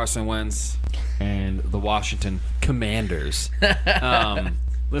Colts, Carson Wentz, and the Washington Commanders.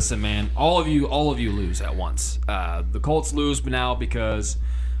 Listen, man, all of you lose at once. The Colts lose now because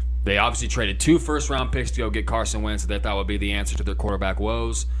they obviously traded 2 first-round picks to go get Carson Wentz. They thought would be the answer to their quarterback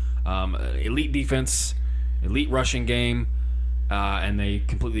woes. Elite defense, elite rushing game, and they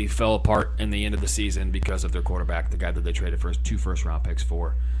completely fell apart in the end of the season because of their quarterback, the guy that they traded 2 first-round picks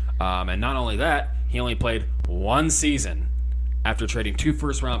for. And not only that, he only played 1 season after trading 2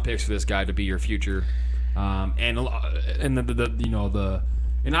 first-round picks for this guy to be your future. And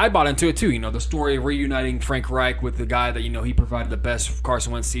I bought into it too. The story of reuniting Frank Reich with the guy that he provided the best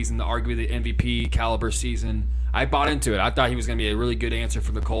Carson Wentz season, arguably the MVP caliber season. I bought into it. I thought he was going to be a really good answer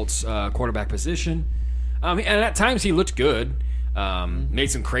for the Colts quarterback position. And at times he looked good.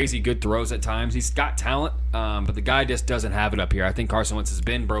 Made some crazy good throws at times. He's got talent, but the guy just doesn't have it up here. I think Carson Wentz has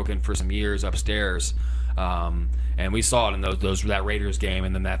been broken for some years upstairs, and we saw it in that Raiders game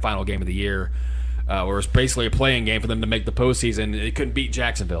and then that final game of the year, where it was basically a playing game for them to make the postseason. They couldn't beat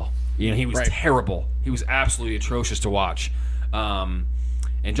Jacksonville. He was terrible. He was absolutely atrocious to watch. And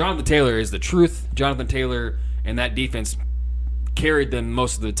Jonathan Taylor is the truth. Jonathan Taylor and that defense carried them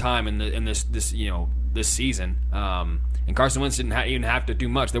most of the time in this season. And Carson Wentz didn't even have to do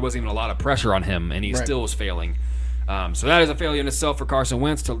much. There wasn't even a lot of pressure on him, and he still was failing. So that is a failure in itself for Carson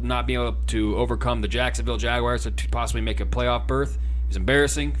Wentz to not be able to overcome the Jacksonville Jaguars to possibly make a playoff berth. It's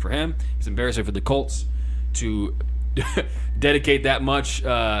embarrassing for him. It's embarrassing for the Colts to dedicate that much,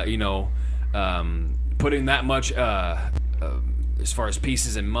 putting that much as far as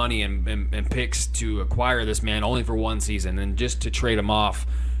pieces and money and picks to acquire this man only for 1 season, and just to trade him off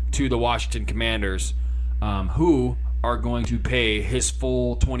to the Washington Commanders, who are going to pay his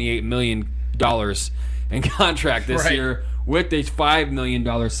full $28 million in contract this year with a $5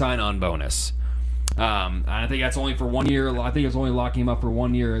 million sign-on bonus. I think that's only for 1 year. I think it's only locking him up for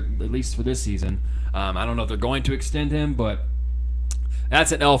 1 year, at least for this season. I don't know if they're going to extend him, but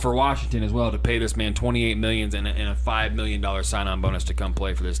that's an L for Washington as well, to pay this man $28 million and a $5 million sign-on bonus to come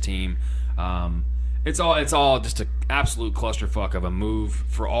play for this team. It's all just an absolute clusterfuck of a move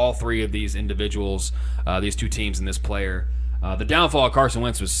for all 3 of these individuals, these 2 teams and this player. The downfall of Carson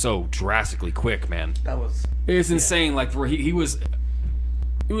Wentz was so drastically quick, man. That was. It's insane. Like he was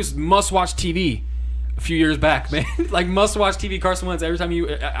must-watch TV a few years back, man. Like must-watch TV. Carson Wentz. Every time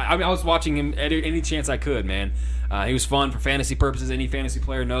I was watching him any chance I could, man. He was fun for fantasy purposes. Any fantasy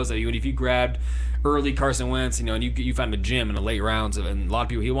player knows that if you grabbed early Carson Wentz, and you found a gym in the late rounds, and a lot of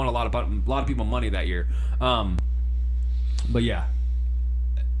people, he won a lot of people money that year. But yeah,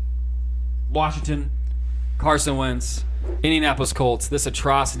 Washington, Carson Wentz, Indianapolis Colts. This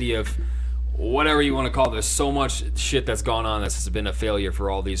atrocity of whatever you want to call it. There's so much shit that's gone on that's been a failure for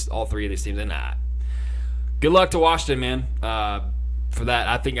all three of these teams. And good luck to Washington, man. For that,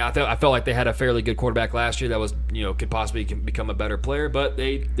 I felt like they had a fairly good quarterback last year that was, could possibly become a better player, but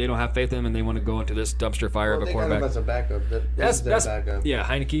they don't have faith in him, and they want to go into this dumpster fire of a quarterback. They got him as a backup. That's their backup. Yeah,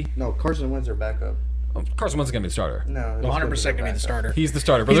 Heineke. No, Carson Wentz their backup. Carson Wentz is going to be the starter. No, 100% going to be the starter. He's the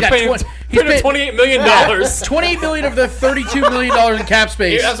starter. But He's they're got paying $28 million. $28 million of the $32 million in cap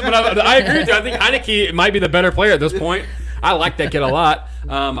space. Yeah, I agree with you. I think Heineke might be the better player at this point. I like that kid a lot.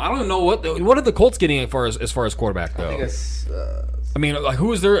 I don't even know what are the Colts getting as far as quarterback though. I think it's.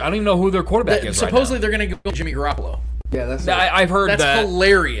 Who is their? I don't even know who their quarterback is. Supposedly right they're going to go Jimmy Garoppolo. Yeah, that's. I've heard that's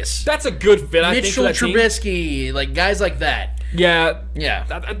hilarious. That's a good fit. Mitchell I think, Trubisky, like guys like that. Yeah. Yeah.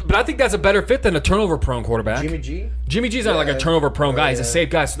 But I think that's a better fit than a turnover-prone quarterback. Jimmy G? Jimmy G's not like a turnover-prone guy. He's a safe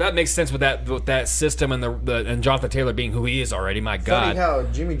guy. So that makes sense with that system and Jonathan Taylor being who he is already. My God. Funny how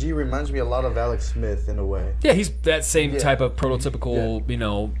Jimmy G reminds me a lot of Alex Smith in a way. Yeah, he's that same type of prototypical,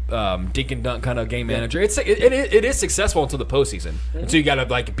 dink and dunk kind of game manager. It is successful until the postseason. Until you got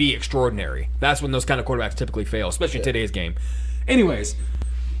to be extraordinary. That's when those kind of quarterbacks typically fail, especially in today's game. Anyways,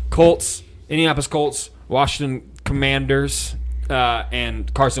 Colts, Indianapolis Colts, Washington Commanders,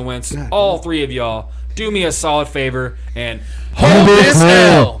 and Carson Wentz. All three of y'all, do me a solid favor and hold this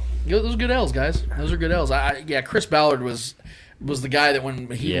L. Those are good L's, guys. Those are good L's. Chris Ballard was the guy that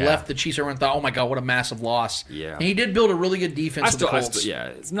when he left the Chiefs, everyone thought, oh my God, what a massive loss. Yeah. And he did build a really good defense with the Colts.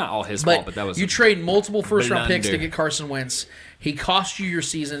 It's not all his fault, but that was you trade multiple first-round picks to get Carson Wentz. He cost you your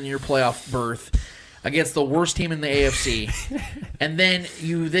season and your playoff berth against the worst team in the AFC, and then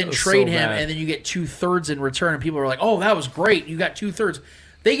you trade him, and then you get 2/3 in return, and people are like, "Oh, that was great! You got 2/3."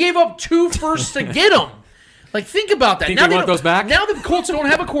 They gave up 2 firsts to get him. Like, think about that. Think now they want those back? Now the Colts don't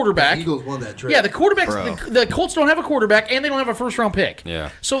have a quarterback. The Eagles won that trade. Yeah, the Colts don't have a quarterback, and they don't have a first-round pick. Yeah.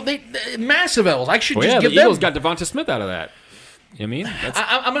 So they massive L's. I should just give the them. Eagles got Devonta Smith out of that. You know what I mean?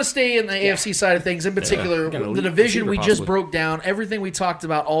 I'm going to stay in the AFC side of things. In particular, the division we just broke down. Everything we talked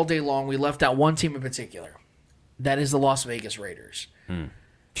about all day long, we left out one team in particular. That is the Las Vegas Raiders.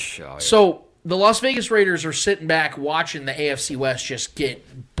 So the Las Vegas Raiders are sitting back watching the AFC West just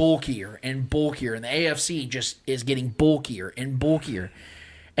get bulkier and bulkier, and the AFC just is getting bulkier and bulkier.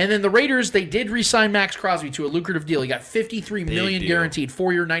 And then the Raiders, they did re-sign Max Crosby to a lucrative deal. He got $53 million guaranteed,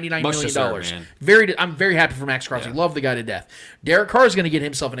 4 year, $99 million. I'm very happy for Max Crosby. Love the guy to death. Derek Carr is going to get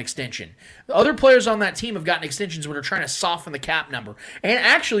himself an extension. The other players on that team have gotten extensions when they're trying to soften the cap number. And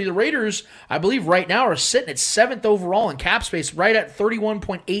actually, the Raiders, I believe right now, are sitting at 7th overall in cap space, right at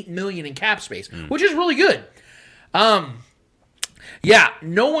 $31.8 million in cap space, which is really good. Yeah,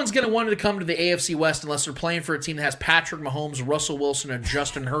 no one's going to want to come to the AFC West unless they're playing for a team that has Patrick Mahomes, Russell Wilson, and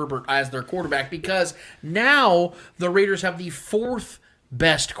Justin Herbert as their quarterback, because now the Raiders have the 4th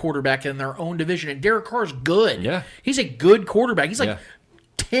best quarterback in their own division, and Derek Carr's good. Yeah. He's a good quarterback. He's like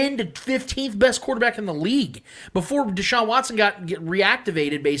 10 to 15th best quarterback in the league. Before Deshaun Watson got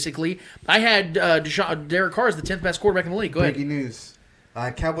reactivated, basically, I had Derek Carr as the 10th best quarterback in the league. Go ahead. Breaking news.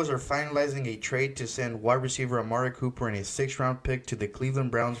 Cowboys are finalizing a trade to send wide receiver Amari Cooper and a 6th-round pick to the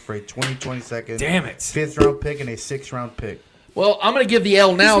Cleveland Browns for a 2022 5th-round pick and a 6th-round pick. Well, I'm going to give the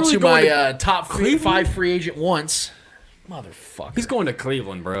L now to my top 5 free agent once. Motherfucker. He's going to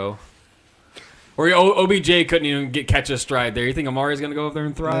Cleveland, bro. Or OBJ couldn't even catch a stride there. You think Amari's going to go over there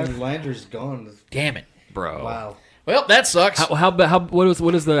and thrive? Landry's gone. Damn it. Bro. Wow. Well, that sucks. How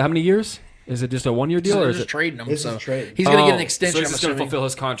many years? Is it just a 1-year deal, or is just it trading him? It's a trade. He's going to get an extension. So he's just going to fulfill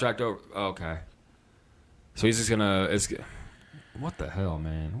his contract over. Okay. So he's just going to. What the hell,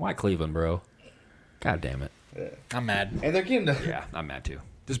 man? Why Cleveland, bro? God damn it. Yeah. I'm mad. And they're getting. Yeah, I'm mad too.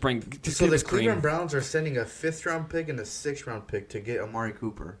 So the Cleveland Browns are sending a 5th-round pick and a 6th-round pick to get Amari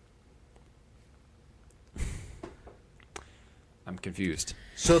Cooper. I'm confused.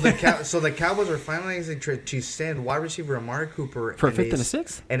 So the Cowboys are finalizing trade to send wide receiver Amari Cooper for a 5th and a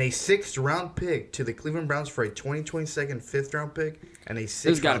 6th and a 6th-round pick to the Cleveland Browns for a 2022 5th-round pick and a 6th.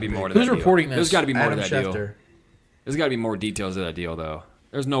 There's got to be more to that deal. Who's reporting this? There's got to be more Adam to that Schefter. deal. There's got to be more details of that deal, though.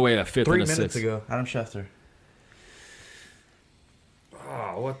 There's no way a 5th and a 6th. 3 minutes ago, Adam Schefter.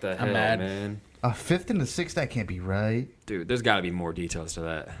 Oh, what the hell, mad. man? A fifth and a sixth, that can't be right. Dude, there's got to be more details to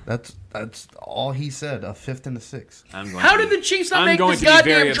that. That's all he said. A fifth and a sixth. How did the Chiefs not make this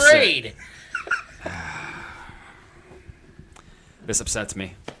goddamn trade? This upsets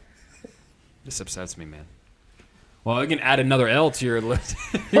me. Man. Well, you can add another L to your list.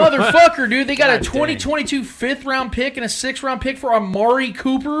 Motherfucker, dude. They got a 2022 fifth-round pick and a sixth-round pick for Amari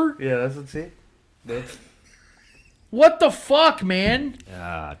Cooper. Yeah, that's what see. What the fuck, man?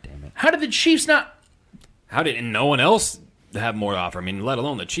 Ah, damn it. How did the Chiefs not... How did no one else have more to offer? I mean, let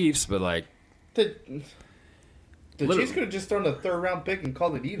alone the Chiefs, but like... The Chiefs could have just thrown a third-round pick and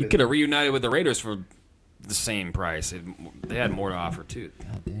called it even. You could have reunited with the Raiders for the same price. They had more to offer, too.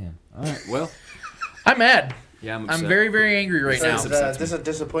 God damn. All right, well... I'm mad. Yeah, I'm very, very angry right now. Is this a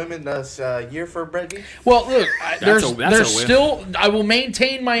disappointment year for Brady? Well, look, there's still. I will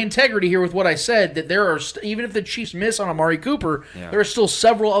maintain my integrity here with what I said. That there are even if the Chiefs miss on Amari Cooper, there are still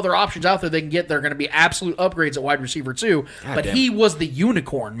several other options out there they can get. They're going to be absolute upgrades at wide receiver too. But he was the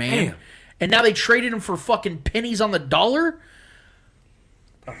unicorn, man. Damn. And now they traded him for fucking pennies on the dollar.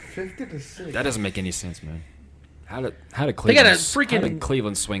 A 50 to 6. That doesn't make any sense, man. How did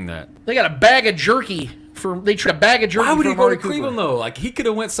Cleveland swing that? They got a bag of jerky. They tried a bag of jerky. Why would he go to Cooper. Cleveland though? Like he could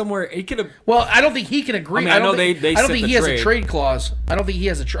have went somewhere. He could have. Well, I don't think he can agree. I don't think he has a trade clause. I don't think he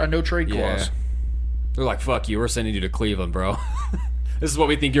has a no trade clause. They're like, "Fuck you. We're sending you to Cleveland, bro. This is what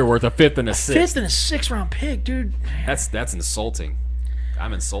we think you're worth. A fifth and a sixth. Fifth and a sixth-round pick, dude. That's insulting.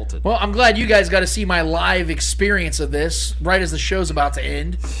 I'm insulted. Well, I'm glad you guys got to see my live experience of this right as the show's about to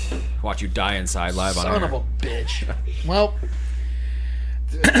end. Watch you die inside live on air. Son of a bitch. Well.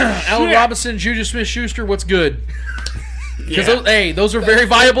 Allen Robinson, Juju Smith-Schuster, what's good? Because those are very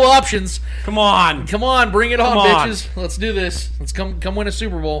viable options. Come on, bring it on, bitches. Let's do this. Let's come win a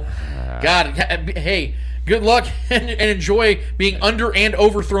Super Bowl. God, hey, good luck and enjoy being under and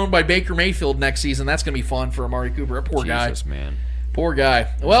overthrown by Baker Mayfield next season. That's gonna be fun for Amari Cooper. Poor guy, man. Poor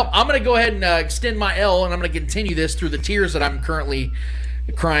guy. Well, I'm gonna go ahead and extend my L, and I'm gonna continue this through the tears that I'm currently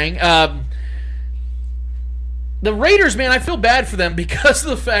crying. The Raiders, man, I feel bad for them because of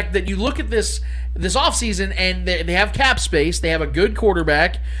the fact that you look at this offseason and they have cap space. They have a good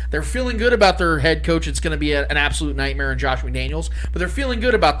quarterback. They're feeling good about their head coach. It's going to be an absolute nightmare in Josh McDaniels, but they're feeling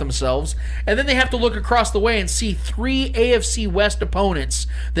good about themselves. And then they have to look across the way and see 3 AFC West opponents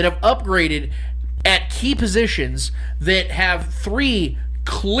that have upgraded at key positions that have 3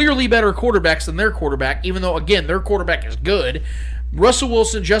 clearly better quarterbacks than their quarterback, even though, again, their quarterback is good. Russell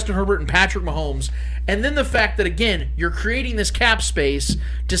Wilson, Justin Herbert, and Patrick Mahomes. And then the fact that, again, you're creating this cap space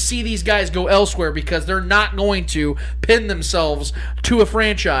to see these guys go elsewhere because they're not going to pin themselves to a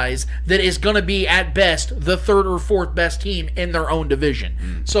franchise that is going to be, at best, the 3rd or 4th best team in their own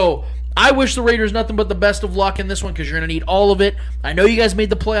division. So I wish the Raiders nothing but the best of luck in this one because you're going to need all of it. I know you guys made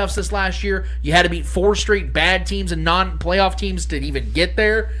the playoffs this last year. You had to beat 4 straight bad teams and non-playoff teams to even get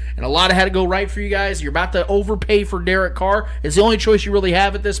there, and a lot had to go right for you guys. You're about to overpay for Derek Carr. It's the only choice you really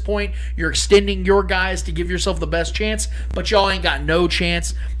have at this point. You're extending your guys to give yourself the best chance, but y'all ain't got no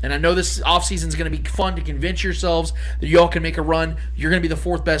chance, and I know this offseason is going to be fun to convince yourselves that y'all can make a run. You're going to be the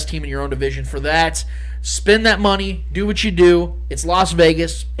 4th best team in your own division. For that, spend that money. Do what you do. It's Las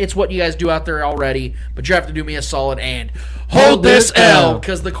Vegas. It's what you guys do out there already. But you have to do me a solid and hold this L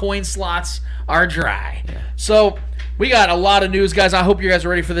because the coin slots are dry. Yeah. So we got a lot of news, guys. I hope you guys are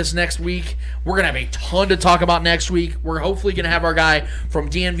ready for this next week. We're going to have a ton to talk about next week. We're hopefully going to have our guy from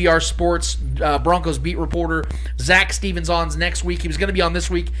DNVR Sports, Broncos beat reporter, Zach Stevens on next week. He was going to be on this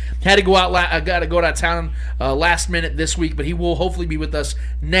week. Had to go out of town last minute this week, but he will hopefully be with us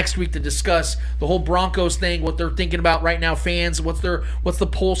next week to discuss the whole Broncos thing, what they're thinking about right now, fans, what's the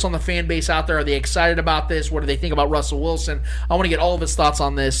pulse on the fan base out there? Are they excited about this? What do they think about Russell Wilson? I want to get all of his thoughts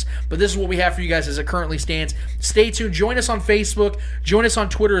on this, but this is what we have for you guys as it currently stands. Stay tuned. Join us on Facebook. Join us on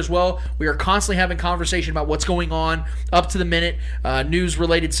Twitter as well. We are constantly having conversation about what's going on, up to the minute,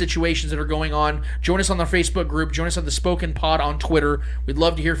 news-related situations that are going on. Join us on our Facebook group. Join us on the Spoken Pod on Twitter. We'd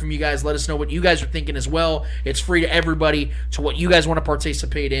love to hear from you guys. Let us know what you guys are thinking as well. It's free to everybody to what you guys want to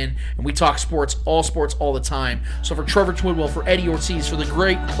participate in, and we talk sports all the time. So for Trevor Twidwell, for Eddie Ortiz, for the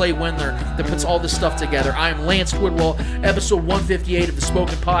great Clay Wendler that puts all this stuff together, I am Lance Twidwell. Episode 158 of the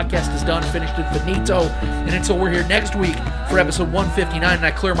Spoken Podcast is done, finished, and finito. And until we're here next week for episode 159, and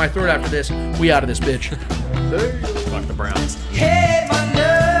I clear my throat after this, we out of this bitch. Fuck the Browns. Hey, my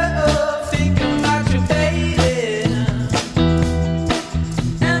love, thinking about your baby,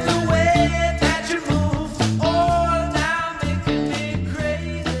 and the way that you move, all now making me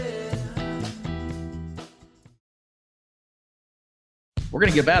crazy. We're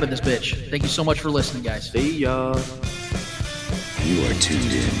gonna get out of this bitch. Thank you so much for listening, guys. See ya. You are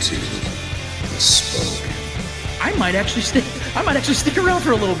tuned in to the Spoken. I might actually stick around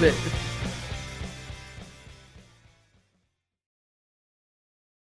for a little bit.